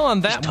 Well,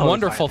 on that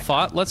wonderful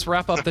thought, let's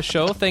wrap up the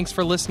show. Thanks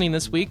for listening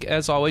this week.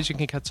 As always, you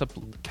can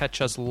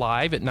catch us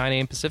live at 9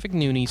 a.m. Pacific,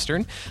 noon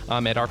Eastern,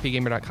 at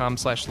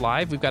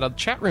rpgamer.com/live. We've got a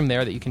chat room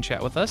there that you can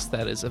chat with us.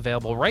 That is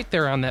available right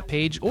there on that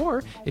page.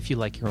 Or if you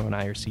like your own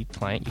IRC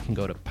client, you can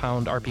go to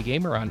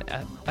 #RPGamer on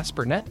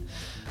Espernet.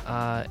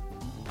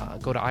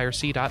 Go to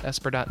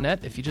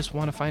irc.esper.net if you just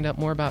want to find out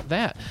more about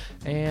that.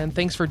 And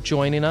thanks for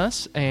joining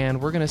us, and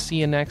we're going to see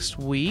you next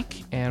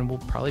week, and we'll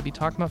probably be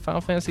talking about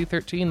Final Fantasy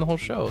 13 the whole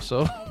show,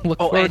 so look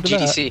forward to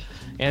GDC. that.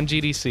 And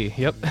GDC.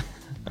 Yep. All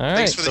right.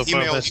 Thanks for the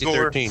email,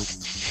 Igor. 13.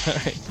 All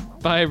right.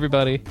 Bye,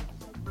 everybody.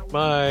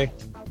 Bye.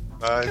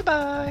 Bye.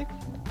 Goodbye.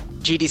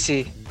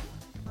 GDC.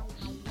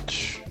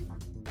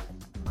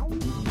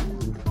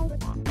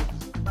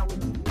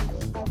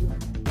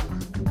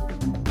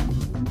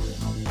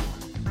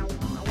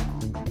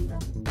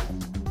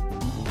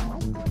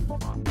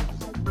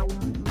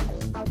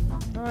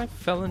 I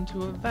fell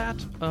into a vat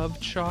of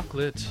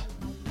chocolate.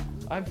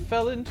 I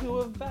fell into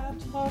a vat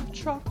of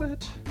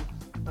chocolate.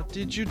 What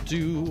did you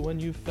do when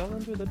you fell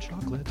into the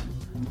chocolate?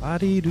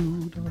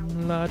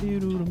 La-dee-doo-dum,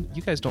 la-dee-doo-dum.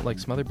 You guys don't like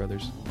Smother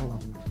Brothers. Oh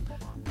well.